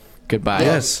met? Goodbye.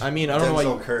 Yes. I mean, I don't know why.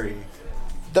 Denzel You, Curry.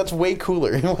 That's way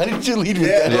cooler. Why didn't you lead with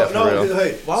Yeah, that? Yeah, for no, real.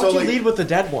 hey, why would so you like, lead with the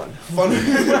dead one? fun,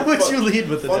 Why would you lead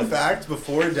with the fun dead? fact,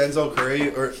 before Denzel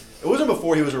Curry, or it wasn't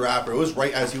before he was a rapper, it was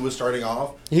right as he was starting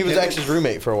off. He was Him- X's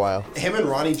roommate for a while. Him and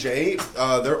Ronnie J,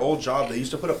 their old job, they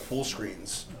used to put up pool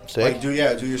screens. Sick. Like, do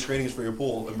your screenings for your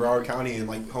pool in Broward County and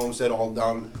like Homestead all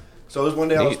down. So it was one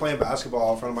day I was Neat. playing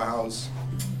basketball in front of my house,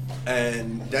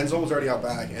 and Denzel was already out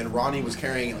back, and Ronnie was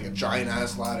carrying like a giant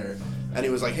ass ladder, and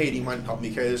he was like, "Hey, do you mind helping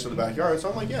me carry this to the backyard?" So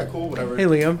I'm like, "Yeah, cool, whatever." Hey,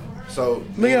 Liam. So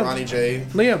me Liam. and Ronnie J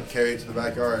Liam. carry it to the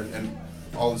backyard, and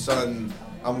all of a sudden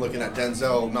I'm looking at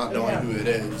Denzel, not knowing who it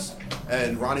is,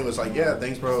 and Ronnie was like, "Yeah,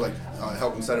 thanks, bro. Like,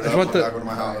 help him set it I up. want I'm the- back over to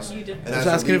my house." You did. And I was as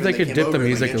they're asking if they leaving, could came dip the over and,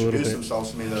 music a little introduced bit.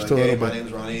 themselves to me. They're Just like, a "Hey, little my bit.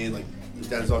 name's Ronnie." Like,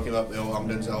 Denzel came up, "Yo, I'm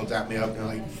Denzel." Tapped me up and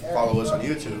like, follow us on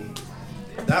YouTube.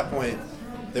 At that point,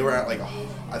 they were at like,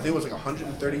 I think it was like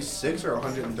 136 or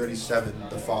 137.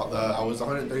 I was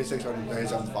 136 or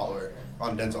 137th follower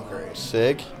on Denzel Curry.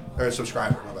 Sick. Or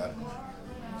subscriber, my bad.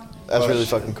 That's Oh, really shit.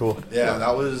 fucking cool. Yeah,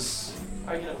 that was.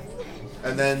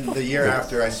 And then the year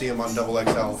after, I see him on Double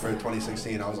XL for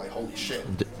 2016. I was like, holy shit.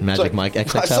 Magic Mike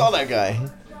XXL. I saw that guy.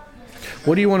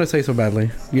 What do you want to say so badly?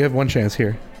 You have one chance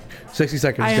here. 60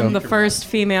 seconds. I go. am the first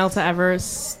female to ever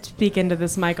speak into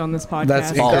this mic on this podcast.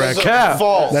 That's incorrect. Cap.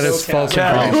 False. That is false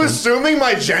Are you information. assuming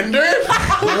my gender?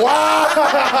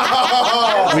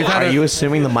 Wow. We've had Are a- you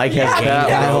assuming the mic has game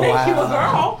now? Make you a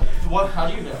girl. What? How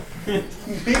do you know?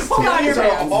 These Pull out your titties are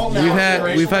pants. all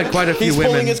we've had quite a few He's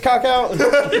women. pulling his cock out.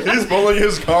 He's pulling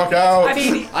his cock out. I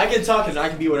mean, I can talk and I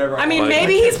can be whatever I I want. mean,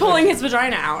 maybe he's pulling his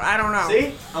vagina out. I don't know.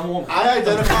 See? I'm a woman. I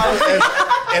identify as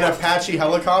an Apache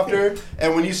helicopter,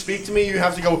 and when you speak to me, you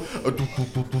have to go.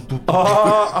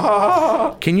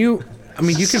 Can you? I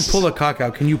mean, you can pull a cock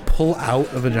out. Can you pull out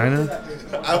a vagina?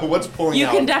 What's pulling You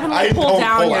out? can definitely I pull don't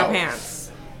down your out.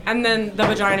 pants, and then the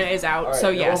vagina is out. All right, so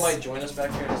Noah yes. might join us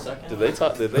back here in a second. Did they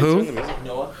talk? Did they Who? turn the music?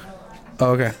 Noah?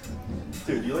 Oh, okay.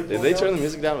 Dude, you like Did they turn the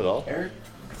music down at all? Eric?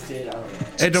 Did, I don't know.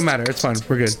 It don't matter. It's fine.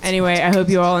 We're good. Anyway, I hope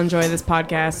you all enjoy this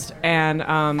podcast, and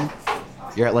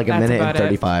You're at like a That's minute and about it.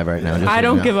 35 right now. I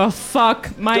don't give a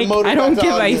fuck, Mike. I don't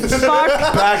give a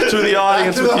fuck. Back to the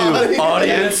audience with you,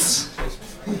 audience.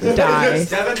 Die.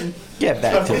 Devin? Get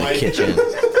back to the kitchen.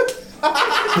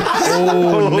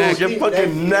 Oh, neck. Your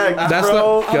fucking neck, That's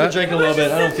bro. I'm gonna drink a little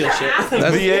bit. I don't feel shit.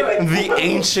 the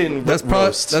ancient That's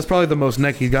roast. probably the most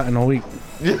neck he's gotten all week.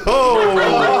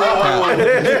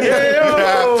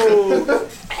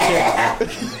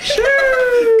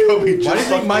 Kobe just Why do you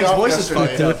think Mike's voice is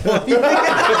fucked up?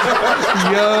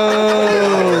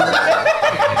 Yo.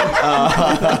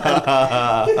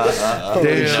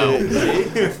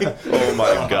 Damn. Oh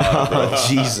my god, bro.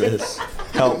 Jesus.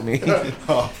 Help me.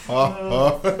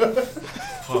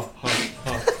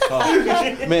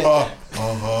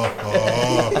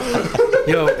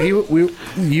 Yo,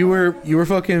 you were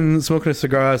fucking smoking a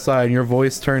cigar outside, and your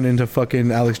voice turned into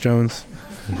fucking Alex Jones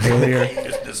earlier.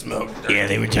 Yeah,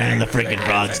 they were turning the freaking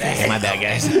frogs. My bad,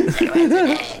 guys.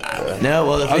 No,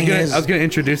 well, the I thing was is, gonna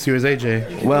introduce you as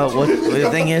AJ. well, what the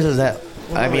thing is that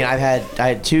I mean, I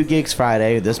had 2 gigs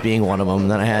Friday, this being one of them.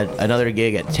 Then I had another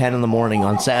gig at 10 in the morning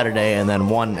on Saturday, and then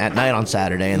one at night on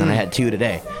Saturday, and then I had 2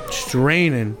 today.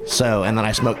 Straining. So, and then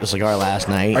I smoked a cigar last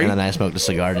night, and then I smoked a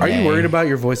cigar today. Are you worried about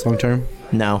your voice long term?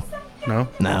 No, No.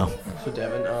 no. So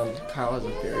Devin, Kyle has a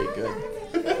very good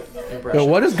impression. Yo,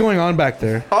 what is going on back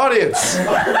there? Audience.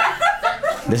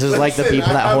 This is like the Listen,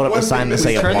 people I that have hold up the one sign to thing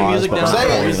say to turn the applause, music but down. we're not Say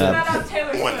it. holding That up. on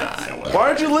Taylor Swift. Why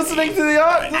aren't you listening to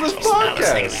this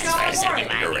podcast?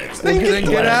 Then get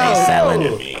What are they out. selling?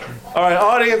 All right,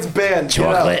 audience band. Get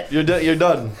out. Chocolate. You're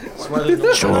done.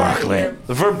 Chocolate.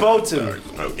 Verboten.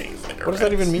 What does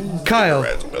that even mean? Kyle.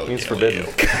 Means forbidden.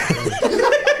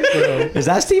 Is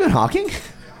that Stephen Hawking?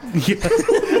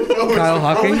 Kyle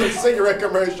Hawking? A cigarette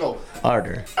commercial.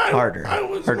 Harder, harder,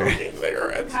 harder.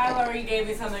 Kyle already gave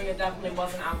me something that definitely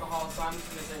wasn't alcohol, so I'm just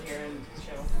gonna sit here and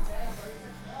chill.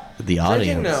 The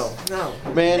audience. No.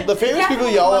 Man, the famous people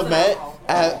y'all have met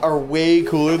are way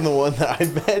cooler than the one that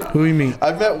I've met. Who you meet?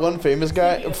 I've met one famous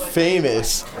guy.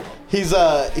 Famous. He's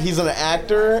an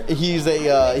actor. He was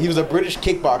a British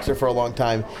kickboxer for a long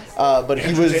time. But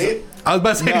he was. I was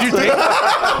about to say, did you take?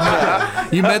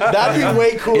 You met. That'd be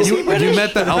way cool. You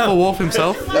met the Alpha Wolf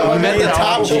himself. I met the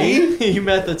top G. You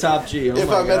met the top G. Oh If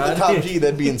my I met the God. top G,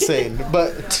 that'd be insane.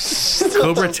 But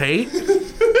Cobra Tate.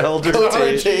 Elder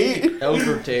Elder Tate. Tate.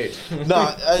 Elder Tate.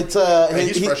 No, it's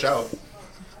He's fresh out.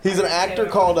 he's an actor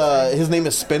called his name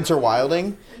is Spencer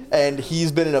Wilding, and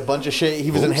he's been in a bunch of shit.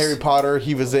 He was in Harry Potter.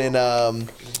 He was in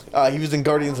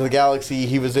Guardians of the Galaxy.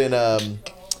 He was in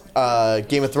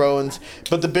Game of Thrones.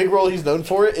 But the big role he's known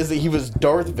for is that he was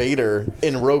Darth Vader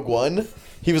in Rogue One.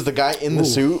 He was the guy in the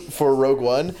suit for Rogue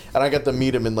One, and I got to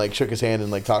meet him and like shook his hand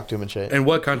and like talked to him and shit. In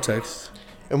what context?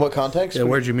 In what context? Yeah,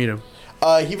 where'd you meet him?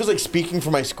 He was like speaking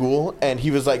for my school, and he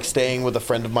was like staying with a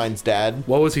friend of mine's dad.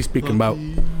 What was he speaking about?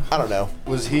 I don't know.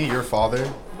 Was he your father?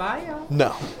 Bye, y'all.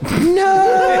 No.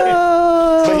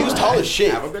 No. But he was tall as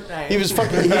shit. Have a good night. He was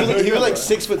fucking. He was like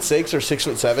 6'6" or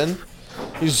 6'7".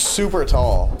 He was super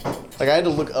tall. Like I had to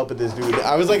look up at this dude.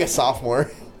 I was like a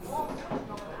sophomore.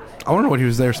 I wonder what he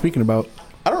was there speaking about.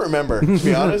 I don't remember, to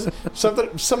be honest. Some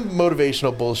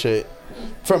motivational bullshit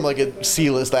from like a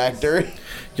C-list actor.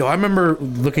 Yo, I remember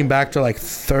looking back to like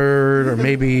 3rd or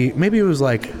maybe it was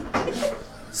like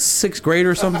 6th grade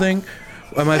or something.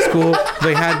 At my school,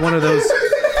 they had one of those.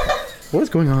 What is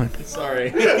going on? Sorry.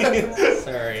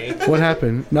 Sorry. What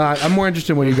happened? Nah, I'm more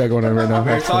interested in what you got going on right now.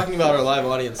 We're talking about our live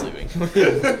audience leaving.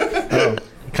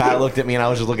 Kyle looked at me and I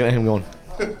was just looking at him going.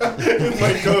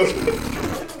 Mike goes,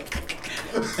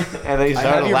 And then he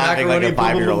started laughing like a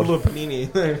 5-year-old.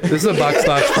 This is a box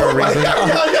dodge for a reason.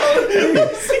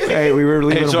 Hey, we were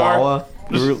leaving HR? Wawa.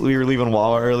 We were leaving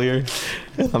Wawa earlier.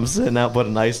 I'm sitting out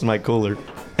putting ice in my cooler.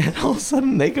 And all of a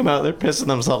sudden, they come out, they're pissing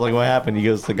themselves. Like, what happened? He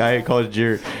goes, the guy who called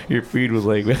your food was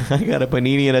like, I got a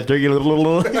panini and a turkey. I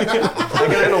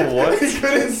got a what? He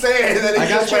couldn't say it. And then he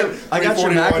I got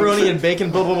your macaroni and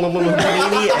bacon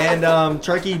panini and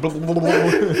turkey.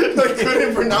 Like,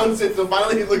 couldn't pronounce it, so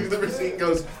finally he looks at the receipt and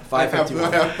goes, I have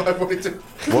 542.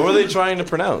 What were they trying to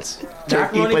pronounce?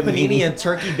 Macaroni panini and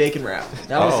turkey bacon wrap.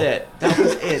 That was it. That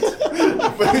was it.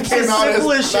 But it came out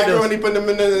simple as as shit. macaroni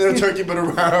panini and turkey but a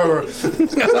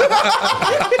Simple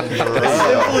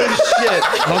as shit.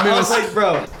 I was like,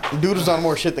 bro. Dude was on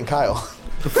more shit than Kyle.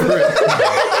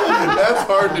 That's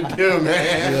hard to do,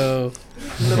 man. Yo.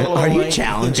 Are you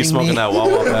challenging He's smoking me? that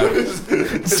Wawa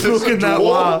pack. Smoking that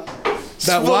Wah.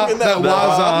 That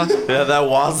Waza. Yeah, that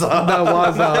Waza. That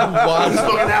Waza.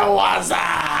 Smoking that waza.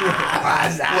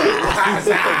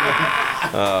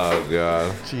 Oh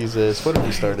god. Jesus, what have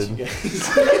we started?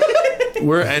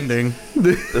 We're ending.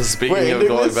 Speaking Wait, of ending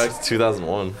going this? back to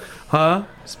 2001. Huh?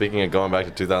 Speaking of going back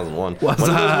to 2001. What's when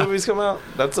did that? those movies come out?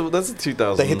 That's a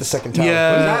 2000. They hit the second tower.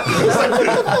 Yeah.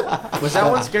 Was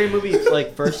that when Scary Movie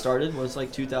like first started? Was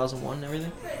like 2001 and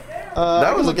everything?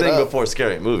 That was a look it thing up. before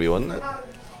Scary Movie, wasn't it?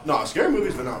 No, Scary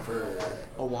Movie's been out for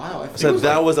A while. I I think. said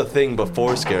that was a thing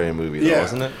before Scary Movie, though, Yeah.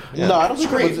 wasn't it? Yeah. No, I don't think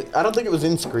it Scream. was. I don't think it was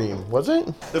in Scream. Was it?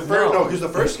 the first. No, because the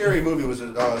first Scary Movie was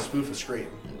a spoof of Scream.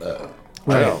 I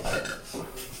know.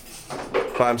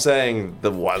 But I'm saying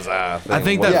the Waza thing. I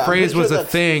think was- that Yeah, phrase I'm was sure a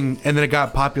that's- thing, and then it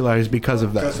got popularized because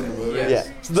of That's that. in the movie. Yeah.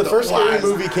 So the first Scary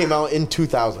Movie came out in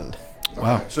 2000.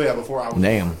 Wow. So yeah, before I was.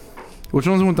 Damn. Which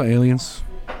one's with the aliens?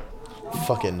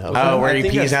 Fucking hell. Oh, where I he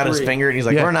think pees that's out his 3. finger and he's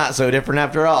like, Yeah. we're not so different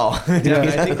after all. Yeah, I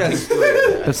think that's 3.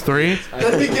 That's 3?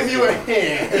 Let me give you a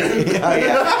hand.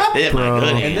 Yeah, Bro.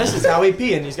 And this is how he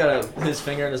pee, and he's got his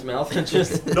finger in his mouth and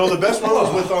just. No, the best one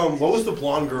was with what was the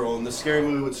blonde girl in the Scary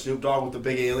Movie with Snoop Dogg with the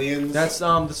big aliens? That's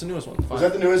the newest one. Was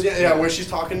that the newest? Yeah, where she's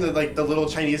talking to like the little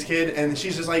Chinese kid, and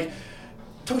she's just like,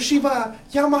 Toshiba,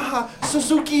 Yamaha,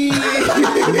 Suzuki. She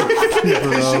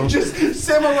just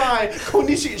samurai,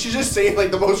 Konishi. She's just saying like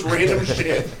the most random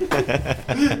shit.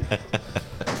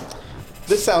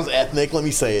 This sounds ethnic. Let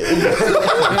me say it.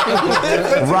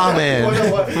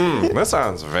 Ramen. That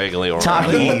sounds vaguely alright.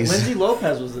 Takis. Lindsay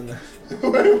Lopez was in there.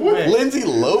 Lindsay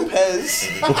Lopez.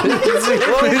 Lindsay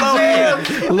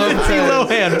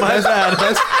Lohan. My bad.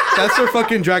 That's their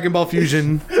fucking Dragon Ball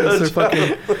fusion. That's their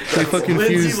fucking. They fucking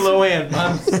Lindsay fused. Lohan.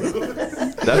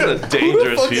 That's a dangerous Who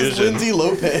the fuck is fusion. Lindsay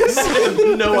Lopez?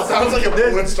 No, Sounds like a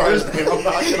porn star's name. I'm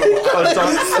not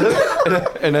gonna lie.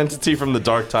 An entity from the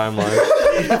dark timeline.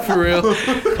 For real.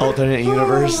 Alternate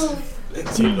universe.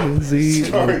 Lindsay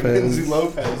Starring Lindsay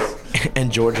Lopez. Lopez.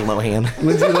 And George Lohan.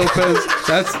 Lindsay Lopez.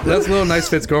 That's Lil Nice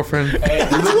Fit's girlfriend.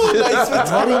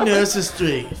 Money Nurses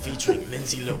 3 featuring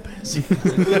Lindsay Lopez.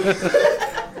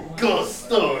 Ghost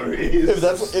stories. if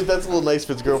that's Lil Nice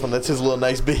Fit's girlfriend, that's his Lil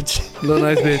Nice bitch. Lil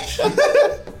Nice bitch.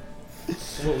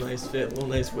 Little nice fit, little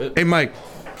nice whip. Hey Mike,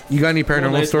 you got any Little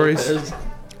paranormal nice stories? Lopez.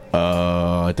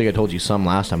 I think I told you some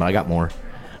last time, but I got more.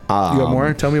 You got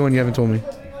more? Tell me when you haven't told me.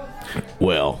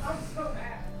 Well,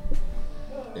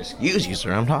 excuse you,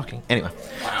 sir. I'm talking. Anyway,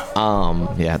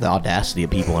 yeah, the audacity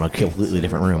of people in a completely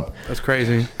different room. That's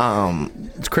crazy.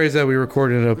 It's crazy that we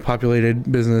recorded a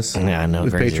populated business. Yeah, I know.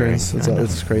 With crazy, patrons. right? I know.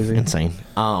 It's crazy. Insane.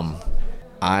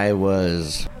 I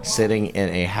was sitting in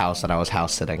a house that I was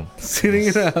house sitting. Sitting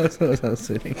in a house. I was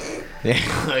sitting. Yeah,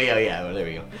 yeah. Well, there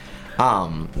we go.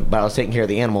 But I was taking care of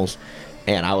the animals,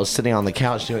 and I was sitting on the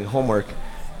couch doing homework,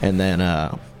 and then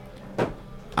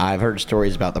I've heard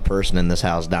stories about the person in this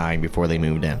house dying before they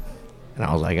moved in, and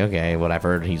I was like, okay, what I've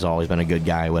heard, he's always been a good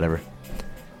guy, whatever.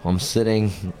 I'm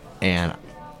sitting, and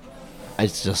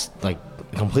it's just like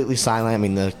completely silent. I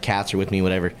mean, the cats are with me,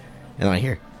 whatever, and then I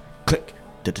hear click,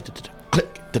 click.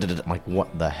 I'm like,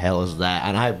 what the hell is that?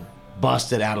 And I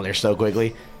busted out of there so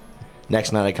quickly.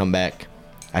 Next night I come back,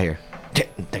 I hear,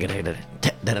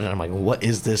 and I'm like, what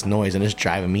is this noise? And it's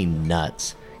driving me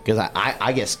nuts. Because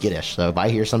I get skittish. So if I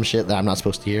hear some shit that I'm not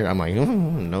supposed to hear, I'm like,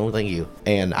 no, thank you.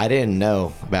 And I didn't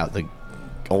know about the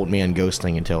old man ghost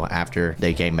thing until after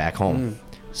they came back home.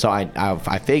 So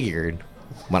I figured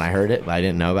when I heard it, but I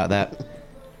didn't know about that.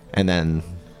 And then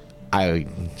I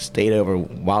stayed over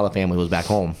while the family was back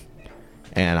home.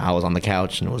 And I was on the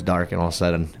couch and it was dark, and all of a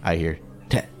sudden I hear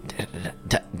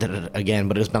again,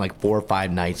 but it's been like 4 or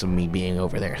 5 nights of me being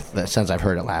over there since I've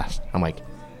heard it last. I'm like,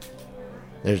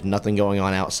 there's nothing going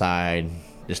on outside.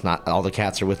 Just not all the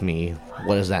cats are with me.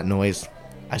 What is that noise?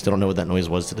 I still don't know what that noise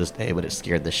was to this day, but it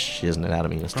scared the shiznit out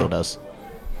of me, and it still does.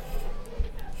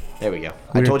 There we go. I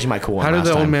Weird. told you my cool one How did last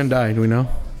the old time. man die? Do we know?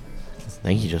 I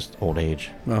think he just old age.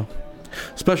 Oh.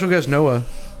 Special guest Noah.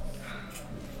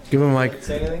 Give him a mic.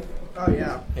 Say anything? Oh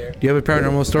yeah. Do you have a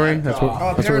paranormal story? That's what.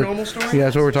 Paranormal story? Yeah,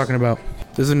 that's what we're talking about.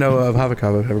 This is Noah of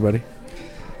Havakava, everybody.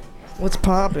 What's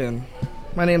poppin'?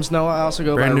 My name's Noah. I also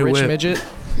go Brand by new Rich whip. Midget.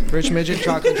 Rich Midget,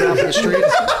 chocolate drop in the street.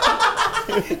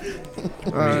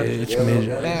 Rich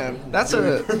Midget. Man, that's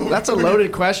a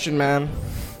loaded question, man.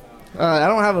 I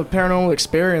don't have a paranormal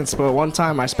experience, but one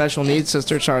time my special needs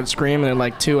sister started screaming at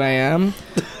like 2 a.m.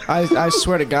 I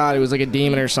swear to God, it was like a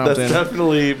demon or something. That's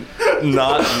definitely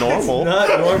not normal.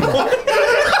 Not normal.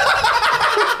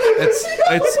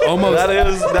 It's almost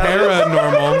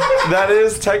paranormal. That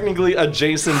is technically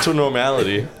adjacent to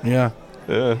normality. Yeah.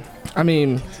 Yeah. I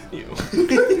mean,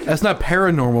 That's not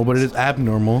paranormal, but it is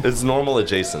abnormal. It's normal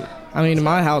adjacent. in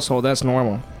my household, that's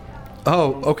normal.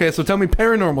 Oh, okay. So tell me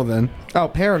paranormal then. Oh,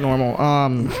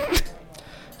 paranormal.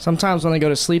 Sometimes when I go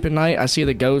to sleep at night, I see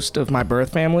the ghost of my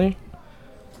birth family.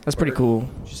 That's pretty cool.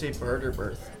 Did you say bird or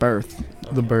birth? Birth.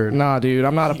 The bird. Nah, dude,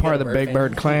 I'm not a You part got of the a bird Big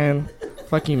Bird clan.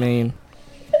 Fuck you, mean.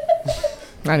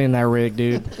 I ain't in that rig,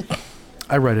 dude.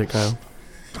 I read it, Kyle.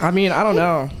 I don't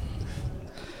know.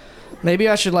 Maybe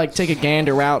I should like take a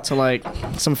gander out to like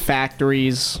some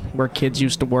factories where kids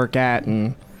used to work at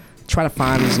and try to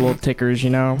find these little tickers, you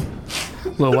know?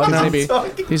 Little what now? Maybe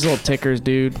these little tickers,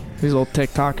 dude. These little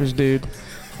TikTokers, dude.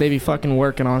 They be fucking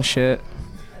working on shit.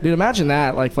 Dude, imagine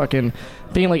that, like fucking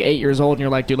being like 8 years old and you're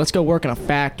like, dude, let's go work in a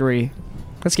factory.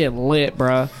 Let's get lit,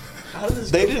 bruh.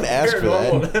 They didn't ask for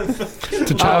that.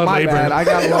 To child my labor. bad. I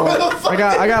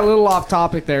got a little off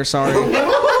topic there. Sorry.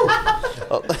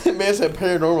 Man said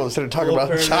paranormal instead of talking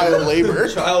about child labor.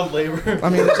 Child labor. I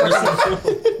mean,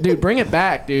 dude, bring it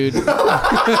back, dude.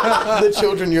 The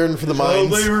children yearn for the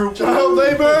mines. Child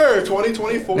labor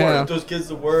 2024. Yeah. Those kids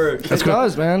to work. It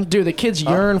does, man. Dude, the kids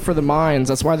yearn for the mines.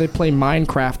 That's why they play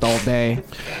Minecraft all day.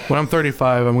 When I'm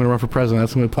 35, I'm going to run for president.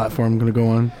 That's the only platform I'm going to go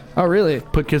on. Oh, really?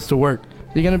 Put kids to work.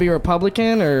 You gonna be a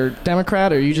Republican or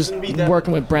Democrat, or are you just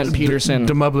working with Brent Peterson?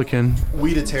 Demublican.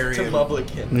 Weeditarian.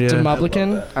 Republican. Yeah.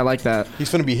 Demublican? I like that.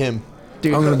 He's gonna be him.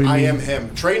 Dude, I'm gonna be I me. am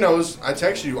him. Trey knows. I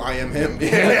text you. I am him.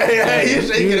 Yeah. He's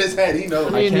shaking his head. He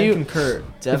knows. I mean, can you- concur.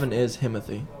 Devin is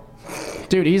Himothy.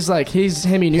 dude, he's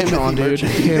Hemi Neutron, dude.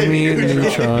 Hemi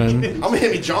Neutron. I'm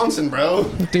Hemi Johnson, bro.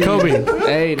 Dude. Kobe.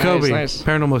 Hey, nice, Kobe. nice.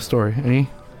 Paranormal story.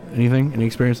 Anything? Any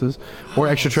experiences? Or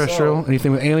extraterrestrial?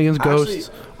 Anything with aliens,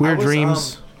 ghosts, weird I was,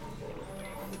 dreams?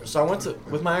 So I went to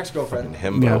with my ex-girlfriend.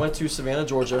 Him. Yeah. I went to Savannah,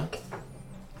 Georgia.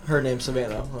 Her name's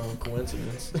Savannah.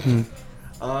 Coincidence.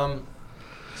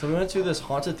 So we went to this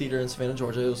haunted theater in Savannah,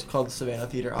 Georgia. It was called the Savannah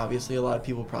Theater. Obviously, a lot of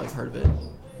people probably have heard of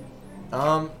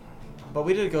it. But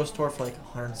we did a ghost tour for like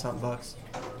 $100-something.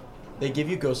 They give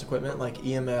you ghost equipment like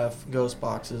EMF, ghost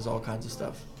boxes, all kinds of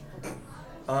stuff.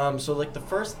 So like the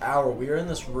first hour, we were in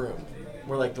this room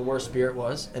where like the worst spirit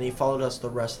was, and he followed us the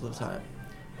rest of the time.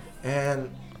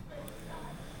 And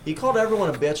he called everyone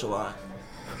a bitch a lot.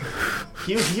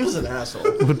 He was an asshole.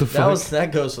 What the fuck?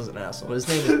 That ghost was an asshole. His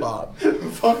name is Bob.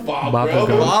 Fuck Bob, Bob bro.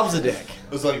 the Ghost. Bob's a dick.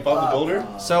 It was like Bob the Builder.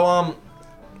 So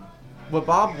what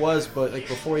Bob was, but like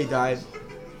before he died,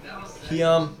 he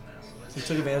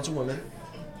took advantage of women.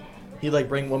 He'd like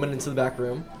bring women into the back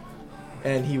room,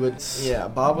 and he would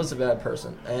Bob was a bad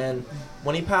person. And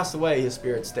when he passed away, his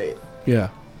spirit stayed. Yeah.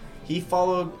 He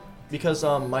followed because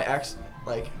my ex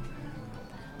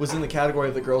was in the category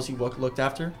of the girls he looked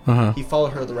after. Uh-huh. He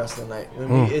followed her the rest of the night.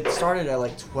 It started at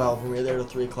like 12 and we were there till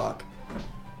 3 o'clock.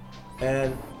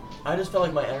 And I just felt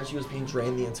like my energy was being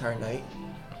drained the entire night.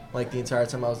 Like the entire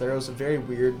time I was there. It was a very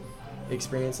weird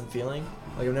experience and feeling.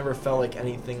 Like I've never felt like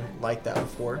anything like that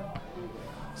before.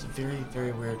 It's a very,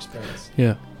 very weird experience.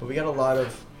 Yeah. But we got a lot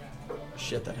of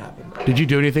shit that happened. Did you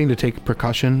do anything to take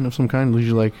precaution of some kind? Did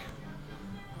you like...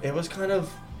 It was kind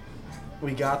of,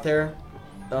 we got there.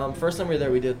 First time we were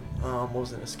there, we did, what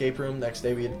was it, escape room. Next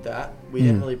day we did that. We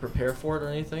didn't really prepare for it or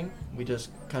anything. We just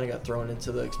kind of got thrown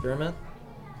into the experiment.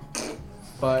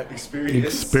 But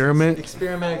Experience.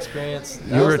 experience.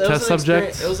 You were a test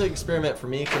subject? It was an experiment for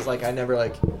me because like I never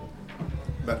like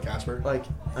Met Casper.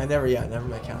 I never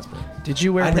met Casper. Did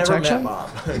you wear I protection? never met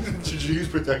Bob. Did you use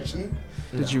protection?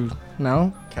 Did you?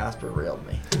 No? Casper railed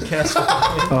me. Casper.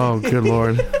 Oh, good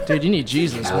lord. Dude, you need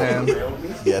Jesus, man.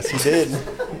 Yes, he did.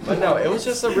 But no, it was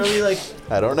just a really like.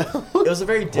 I don't know. It was a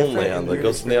very different. Only on and the weird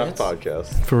Ghost in the Ark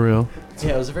experience. podcast. For real.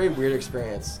 Yeah, it was a very weird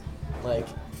experience. Like,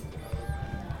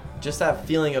 just that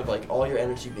feeling of like all your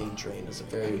energy being drained is a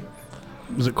very.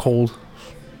 Was it cold?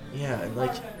 Yeah, and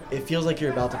like it feels like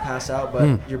you're about to pass out,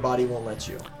 but your body won't let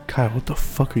you. Kyle, what the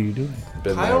fuck are you doing?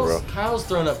 Been there, bro. Kyle's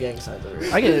throwing up gang signs over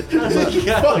here. I get it.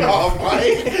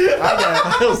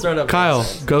 Kyle's throwing up. Kyle,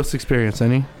 ghost experience,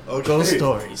 any? Ghost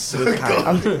stories with Kyle.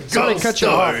 I'm sorry to cut you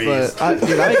off, but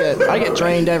I get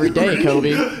drained every day,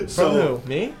 Kobe. From who?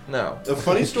 Me? No. The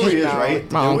funny story is,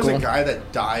 right, My there was a uncle. guy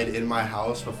that died in my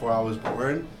house before I was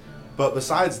born. But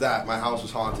besides that, my house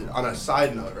was haunted. On a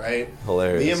side note, right?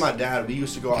 Hilarious. Me and my dad, we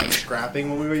used to go out scrapping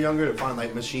when we were younger to find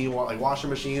like washer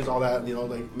machines, all that,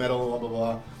 like metal, blah blah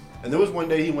blah. And there was one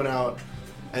day he went out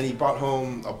and he brought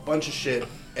home a bunch of shit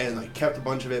and like kept a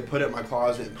bunch of it, put it in my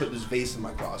closet, and put this vase in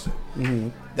my closet. Mm-hmm.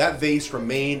 That vase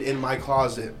remained in my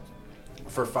closet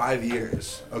for 5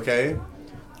 years. Okay.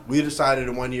 We decided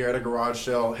in 1 year at a garage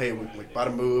sale, hey, we about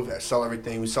to move, sell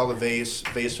everything. We sell the vase.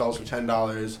 Vase sells for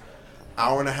 $10.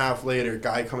 Hour and a half later,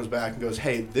 guy comes back and goes,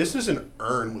 hey, this is an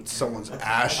urn with someone's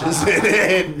ashes in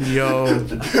it. Yo.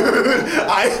 Dude,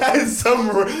 I had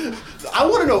I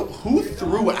want to know who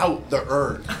threw out the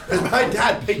urn. Because my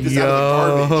dad picked this out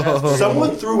of the garbage.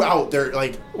 Someone threw out their,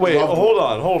 like... Wait, hold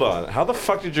on. How the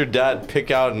fuck did your dad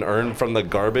pick out an urn from the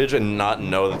garbage and not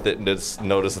know notice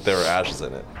that there were ashes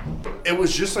in it? It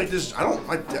was just like this, I don't...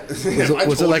 My dad, Was I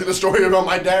it told like you the story about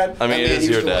my dad. I mean, it is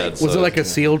your dad. Was it like a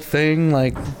sealed thing?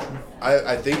 Like...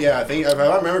 I think if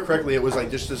I remember correctly, it was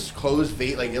like just this closed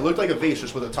vase. Like it looked like a vase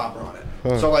just with a topper on it.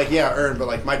 Huh. So like urn, but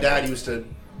like my dad used to.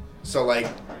 So like,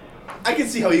 I can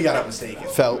see how he got up mistaken.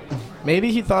 Felt.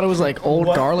 Maybe he thought it was like old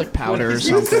garlic powder or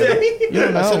something. You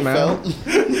don't know, man.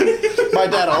 My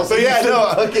dad also. So yeah,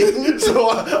 no. Okay. So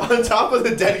on top of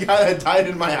the dead guy that died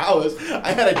in my house,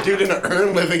 I had a dude in an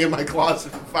urn living in my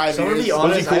closet for 5 So I'm years. gonna be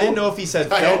honest, I didn't know if he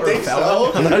said I felt or think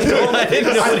felt. so. I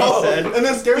didn't know what he said. And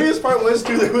the scariest part was,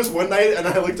 dude, there was one night, and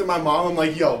I looked at my mom. I'm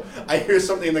like, "Yo, I hear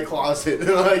something in the closet." And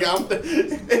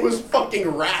it was fucking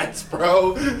rats,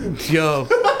 bro. Yo.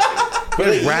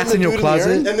 There's rats in your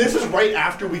closet? And this is right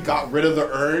after we got rid of the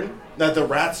urn that the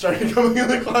rats started coming in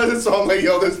the closet. So I'm like,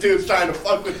 "Yo, this dude's trying to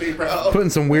fuck with me, bro." Putting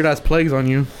some weird ass plagues on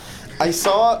you. I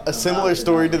saw a similar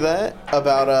story to that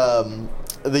about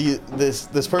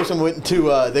this person went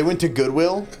to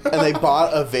Goodwill and they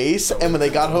bought a vase, and when they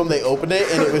got home they opened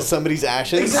it and it was somebody's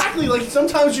ashes. Exactly. Like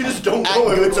sometimes you just don't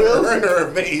know if it's an urn or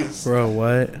a vase. Bro,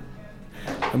 what?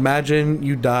 Imagine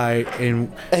you die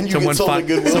and you someone, get sold at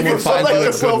Goodwill. someone finds you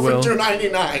at Goodwill. For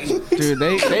 $2.99. Dude,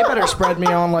 they better spread me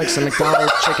on like some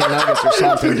McDonald's chicken nuggets or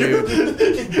something, dude.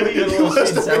 You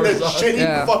must have been a shitty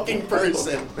Yeah. fucking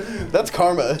person. That's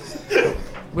karma.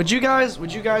 Would you guys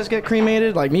get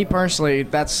cremated? Like me personally,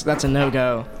 that's a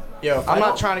no-go. Yo, I'm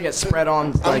not trying to get spread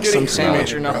on like some getting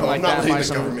sandwich or cremated, nothing bro. like I'm not that letting by the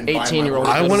some government buy my 18-year-old.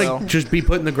 I want to just be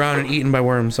put in the ground and eaten by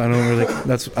worms. I don't really. I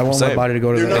want my Same. body to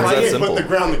go to You're that. not that gonna get simple. put in the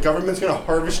ground. The government's gonna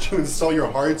harvest you and sell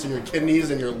your hearts and your kidneys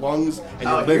and your lungs and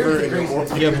your liver and your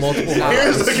organs. You have multiple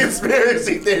Here's the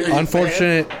conspiracy theory. man.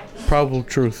 Unfortunate, probable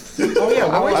truth. Oh yeah,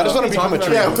 I just want to become a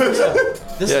tree. Yeah, This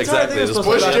Yeah, entire exactly. thing was Just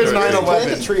supposed Bush to did be- 9/11.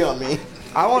 Plant a tree on me.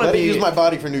 I want to Let me use be. my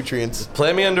body for nutrients.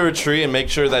 Plant me under a tree and make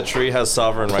sure that tree has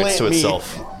sovereign rights Plant to me.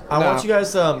 itself. I want No. you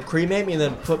guys to cremate me and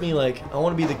then put me like I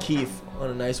want to be the Keith on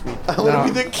a nice week. I want No.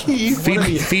 to be the key.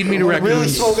 Feed me to Really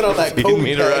raccoons. smoking on that Feed Kobe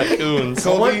me to pack. raccoons.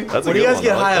 Kobe, That's a when you good guys one.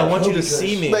 get I like high, I that. want you to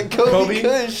see me. That Kobe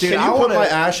Kush. Can I you put wanna- my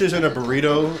ashes in a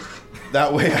burrito?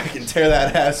 That way I can tear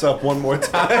that ass up one more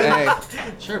time. Hey,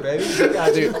 Sure, baby. I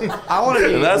got you. dude, I want to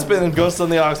be. And that's been Ghost on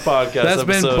the Ox podcast. That's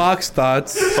been episode. Box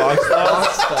Thoughts. Fox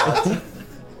Thoughts.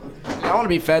 I want to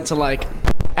be fed to like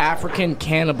African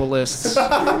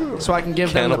cannibalists, so I can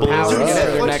give them the power Cannibalists. to Dude, get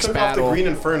through their Netflix next took off the battle. Green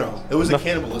Inferno. It was a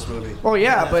cannibalist movie. Well,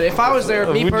 yeah, but if I was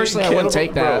there, me personally, I wouldn't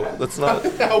take that. Bro, that's not.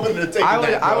 I wouldn't have taken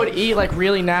that. I would eat like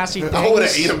really nasty I would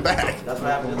have things. ate him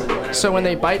back. So when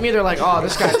they bite me, they're like, "Oh,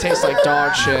 this guy tastes like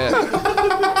dog shit."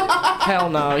 Hell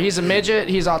no, he's a midget,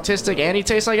 he's autistic, and he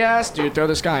tastes like ass. Dude, throw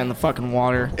this guy in the fucking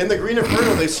water. In the Green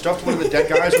Inferno, they stuffed one of the dead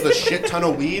guys with a shit ton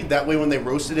of weed. That way, when they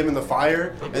roasted him in the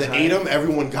fire and then ate him,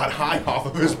 everyone got high off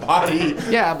of his body.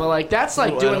 Yeah, but like that's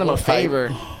like doing them a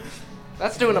favor.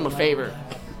 That's doing them a favor.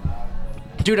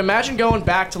 Dude, imagine going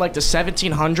back to like the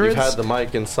 1700s You've had the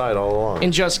mic inside all along.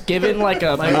 and just giving like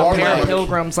a pair of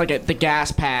pilgrims like the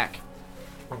gas pack.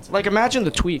 Like imagine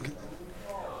the tweak.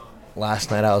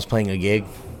 Last night I was playing a gig.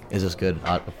 Is this good?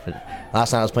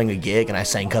 Last night I was playing a gig and I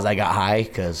sang "Cause I Got High"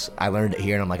 because I learned it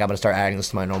here and I'm like, I'm gonna start adding this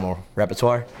to my normal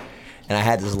repertoire. And I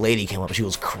had this lady came up, she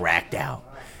was cracked out.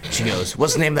 She goes,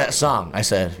 "What's the name of that song?" I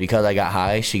said, "Because I Got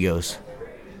High." She goes,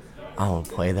 "I won't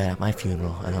play that at my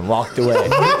funeral," and I walked away.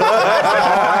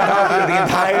 the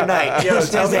entire night. Yo,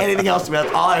 She didn't say anything else to me.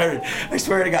 That's all I heard. I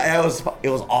swear to God, it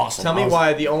was awesome. Tell me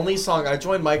why the only song I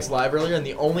joined Mike's live earlier, and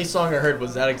the only song I heard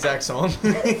was that exact song.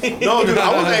 No, dude,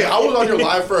 I was on your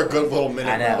live for a good little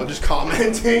minute, I know. bro, just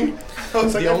commenting. I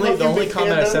was like, the only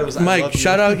comment I said was, I Mike, love you.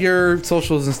 shout out your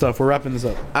socials and stuff. We're wrapping this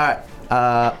up. All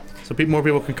right. So more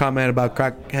people can comment about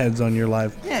crackheads on your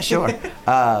live. Yeah, sure.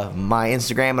 My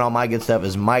Instagram and all my good stuff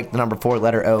is Mike, the number 4,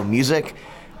 letter O, music.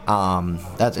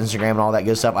 That's Instagram and all that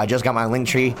good stuff. I just got my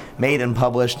Linktree made and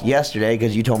published yesterday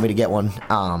because you told me to get one.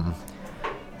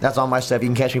 That's all my stuff. You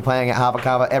can catch me playing at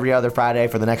Havakava every other Friday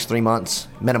for the next 3 months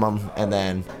minimum, and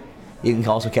then you can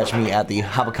also catch me at the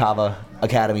Havakava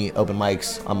Academy open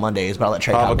mics on Mondays. But I'll let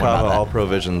Trey talk more about Avocado, that. all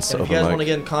provisions. And if you open guys want to mic.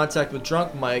 get in contact with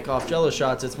Drunk Mike off Jello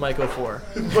Shots, it's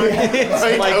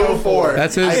Mike04. Mike 04.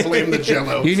 That's his. I blame the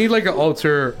Jello. You need like an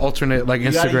alternate like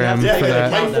Instagram yeah, for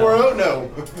that. Mike 40? No.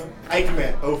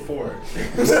 Eichmann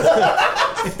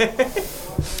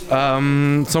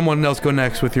 04. Someone else go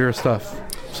next with your stuff,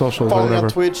 socials or Follow me whatever.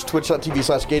 on Twitch,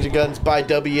 twitch.tv/GageandGuns. Buy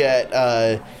W at,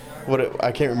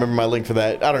 I can't remember my link for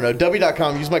that. I don't know.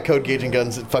 W.com. Use my code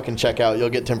GageandGuns at fucking checkout. You'll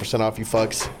get 10% off, you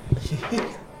fucks.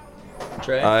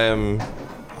 Trey? I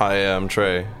am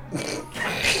Trey.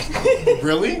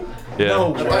 Really? Yeah.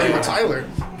 No. I thought you were Tyler.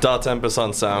 Tempest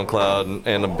on SoundCloud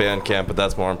and a Bandcamp, but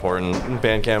that's more important.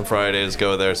 Bandcamp Fridays,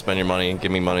 go there, spend your money,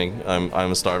 give me money. I'm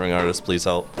a starving artist. Please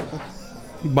help.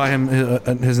 Buy him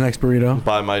his next burrito.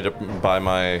 Buy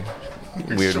my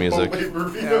weird music.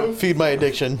 Feed my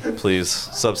addiction. Please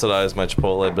subsidize my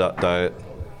Chipotle diet.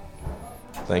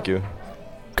 Thank you.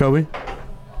 Kobe?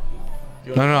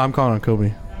 No, I'm calling on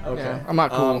Kobe. Okay. Yeah, I'm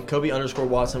not cool.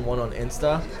 Kobe_Watson1 on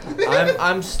Insta.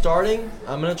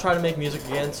 I'm gonna try to make music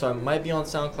again, so I might be on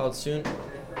SoundCloud soon,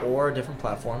 or a different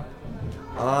platform.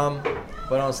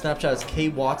 But on Snapchat it's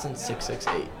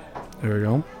KWatson668. There we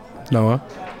go. Noah?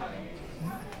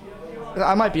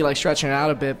 I might be like stretching it out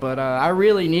a bit, but I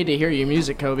really need to hear your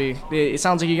music, Kobe. It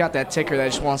sounds like you got that ticker that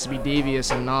just wants to be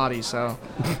devious and naughty. So,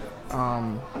 Dude,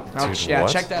 yeah,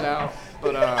 what? check that out.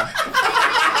 But I'm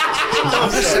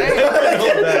just saying,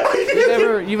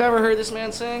 you've ever heard this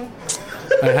man sing?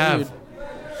 I have. Dude,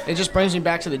 it just brings me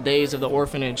back to the days of the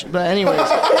orphanage. But anyways,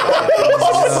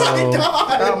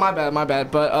 oh my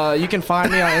bad. But you can find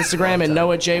me on Instagram at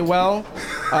Noah J. Well.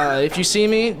 If you see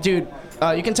me, dude.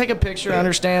 You can take a picture. I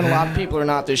understand a lot of people are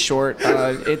not this short.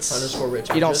 It's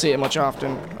 _Rich. you don't see it much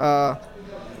often. Are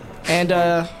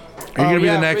you gonna be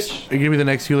the next? Are you gonna be the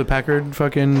next Hewlett Packard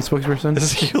fucking spokesperson? This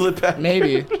is Hewlett Packard.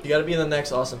 Maybe. You gotta be in the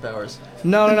next Austin Powers.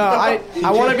 No. I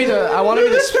want to be the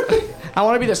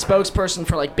spokesperson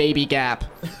for like Baby Gap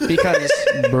because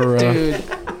dude,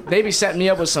 they be setting me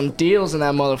up with some deals in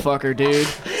that motherfucker, dude.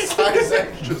 Size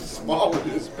extra small in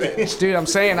this bitch. Dude, I'm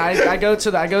saying I go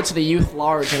to the youth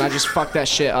large and I just fuck that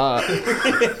shit up.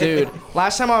 Dude,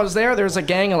 last time I was there was a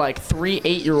gang of like 3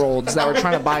 8-year-olds that were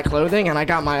trying to buy clothing and I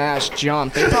got my ass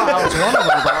jumped. They thought I was one of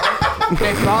them, bro.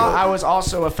 They thought I was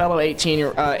also a fellow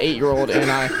 8-year-old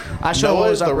and I showed what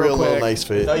was up the real real quick. Little Nice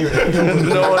Fit.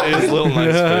 Noah is Little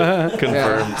Nice Fit.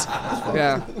 Confirmed.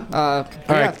 Yeah. All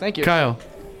Yeah, right, thank you. Kyle.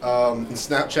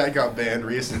 Snapchat got banned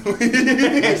recently.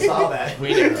 I saw that.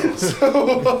 We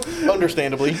know.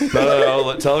 Understandably.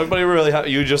 No. Tell everybody really how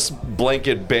you just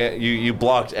blanket ban. You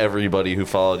blocked everybody who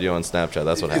followed you on Snapchat.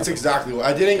 That's what It's happened. exactly what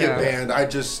I didn't get Yeah. banned. I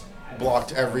just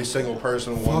blocked every single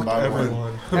person one by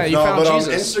one. Yeah, you No, found but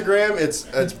Jesus. on Instagram it's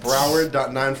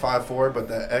Broward.954, but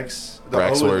the X, the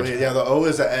Braxword. O is, the O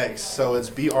is an X, so it's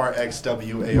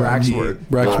BRXWARD.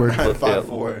 Braxword.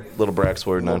 954. Little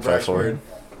Braxword 954.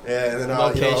 Yeah, and then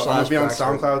Okay, I'm gonna be on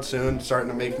Braxword. SoundCloud soon, starting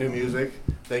to make new music.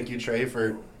 Thank you, Trey,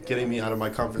 for getting me out of my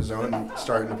comfort zone and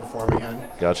starting to perform again.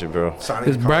 Got you, bro. Signing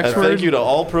Is contracts. And thank you to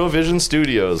All Provision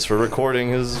Studios for recording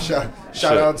his Shout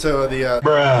out to the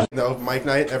open mic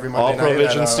night every Monday All night.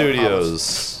 Provision at,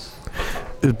 Studios.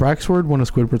 Is Braxword one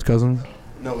of Squidward's cousins?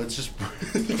 No, it's just.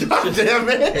 God damn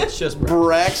it! It's just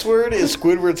Braxword is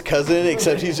Squidward's cousin,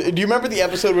 except he's. Do you remember the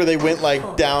episode where they went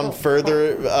like down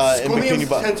further in Bikini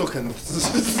Bottom?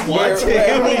 Tentacles. Where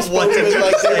everybody spoke with,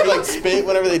 like, they would, like spit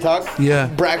whenever they talk? Yeah.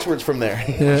 Braxword's from there.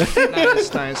 Yeah.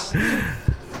 Nice.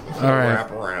 All right.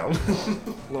 Wrap around.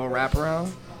 Little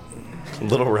wraparound.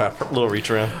 Little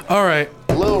reach around. All right.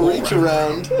 Little reach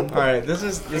around. All right, this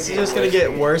is just gonna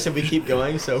get worse if we keep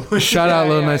going. So Shout out,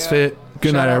 Little yeah, Nice yeah. Fit.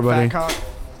 Good Shout night, out everybody. Fat Cock.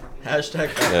 hashtag.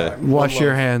 Yeah. Wash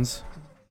your hands.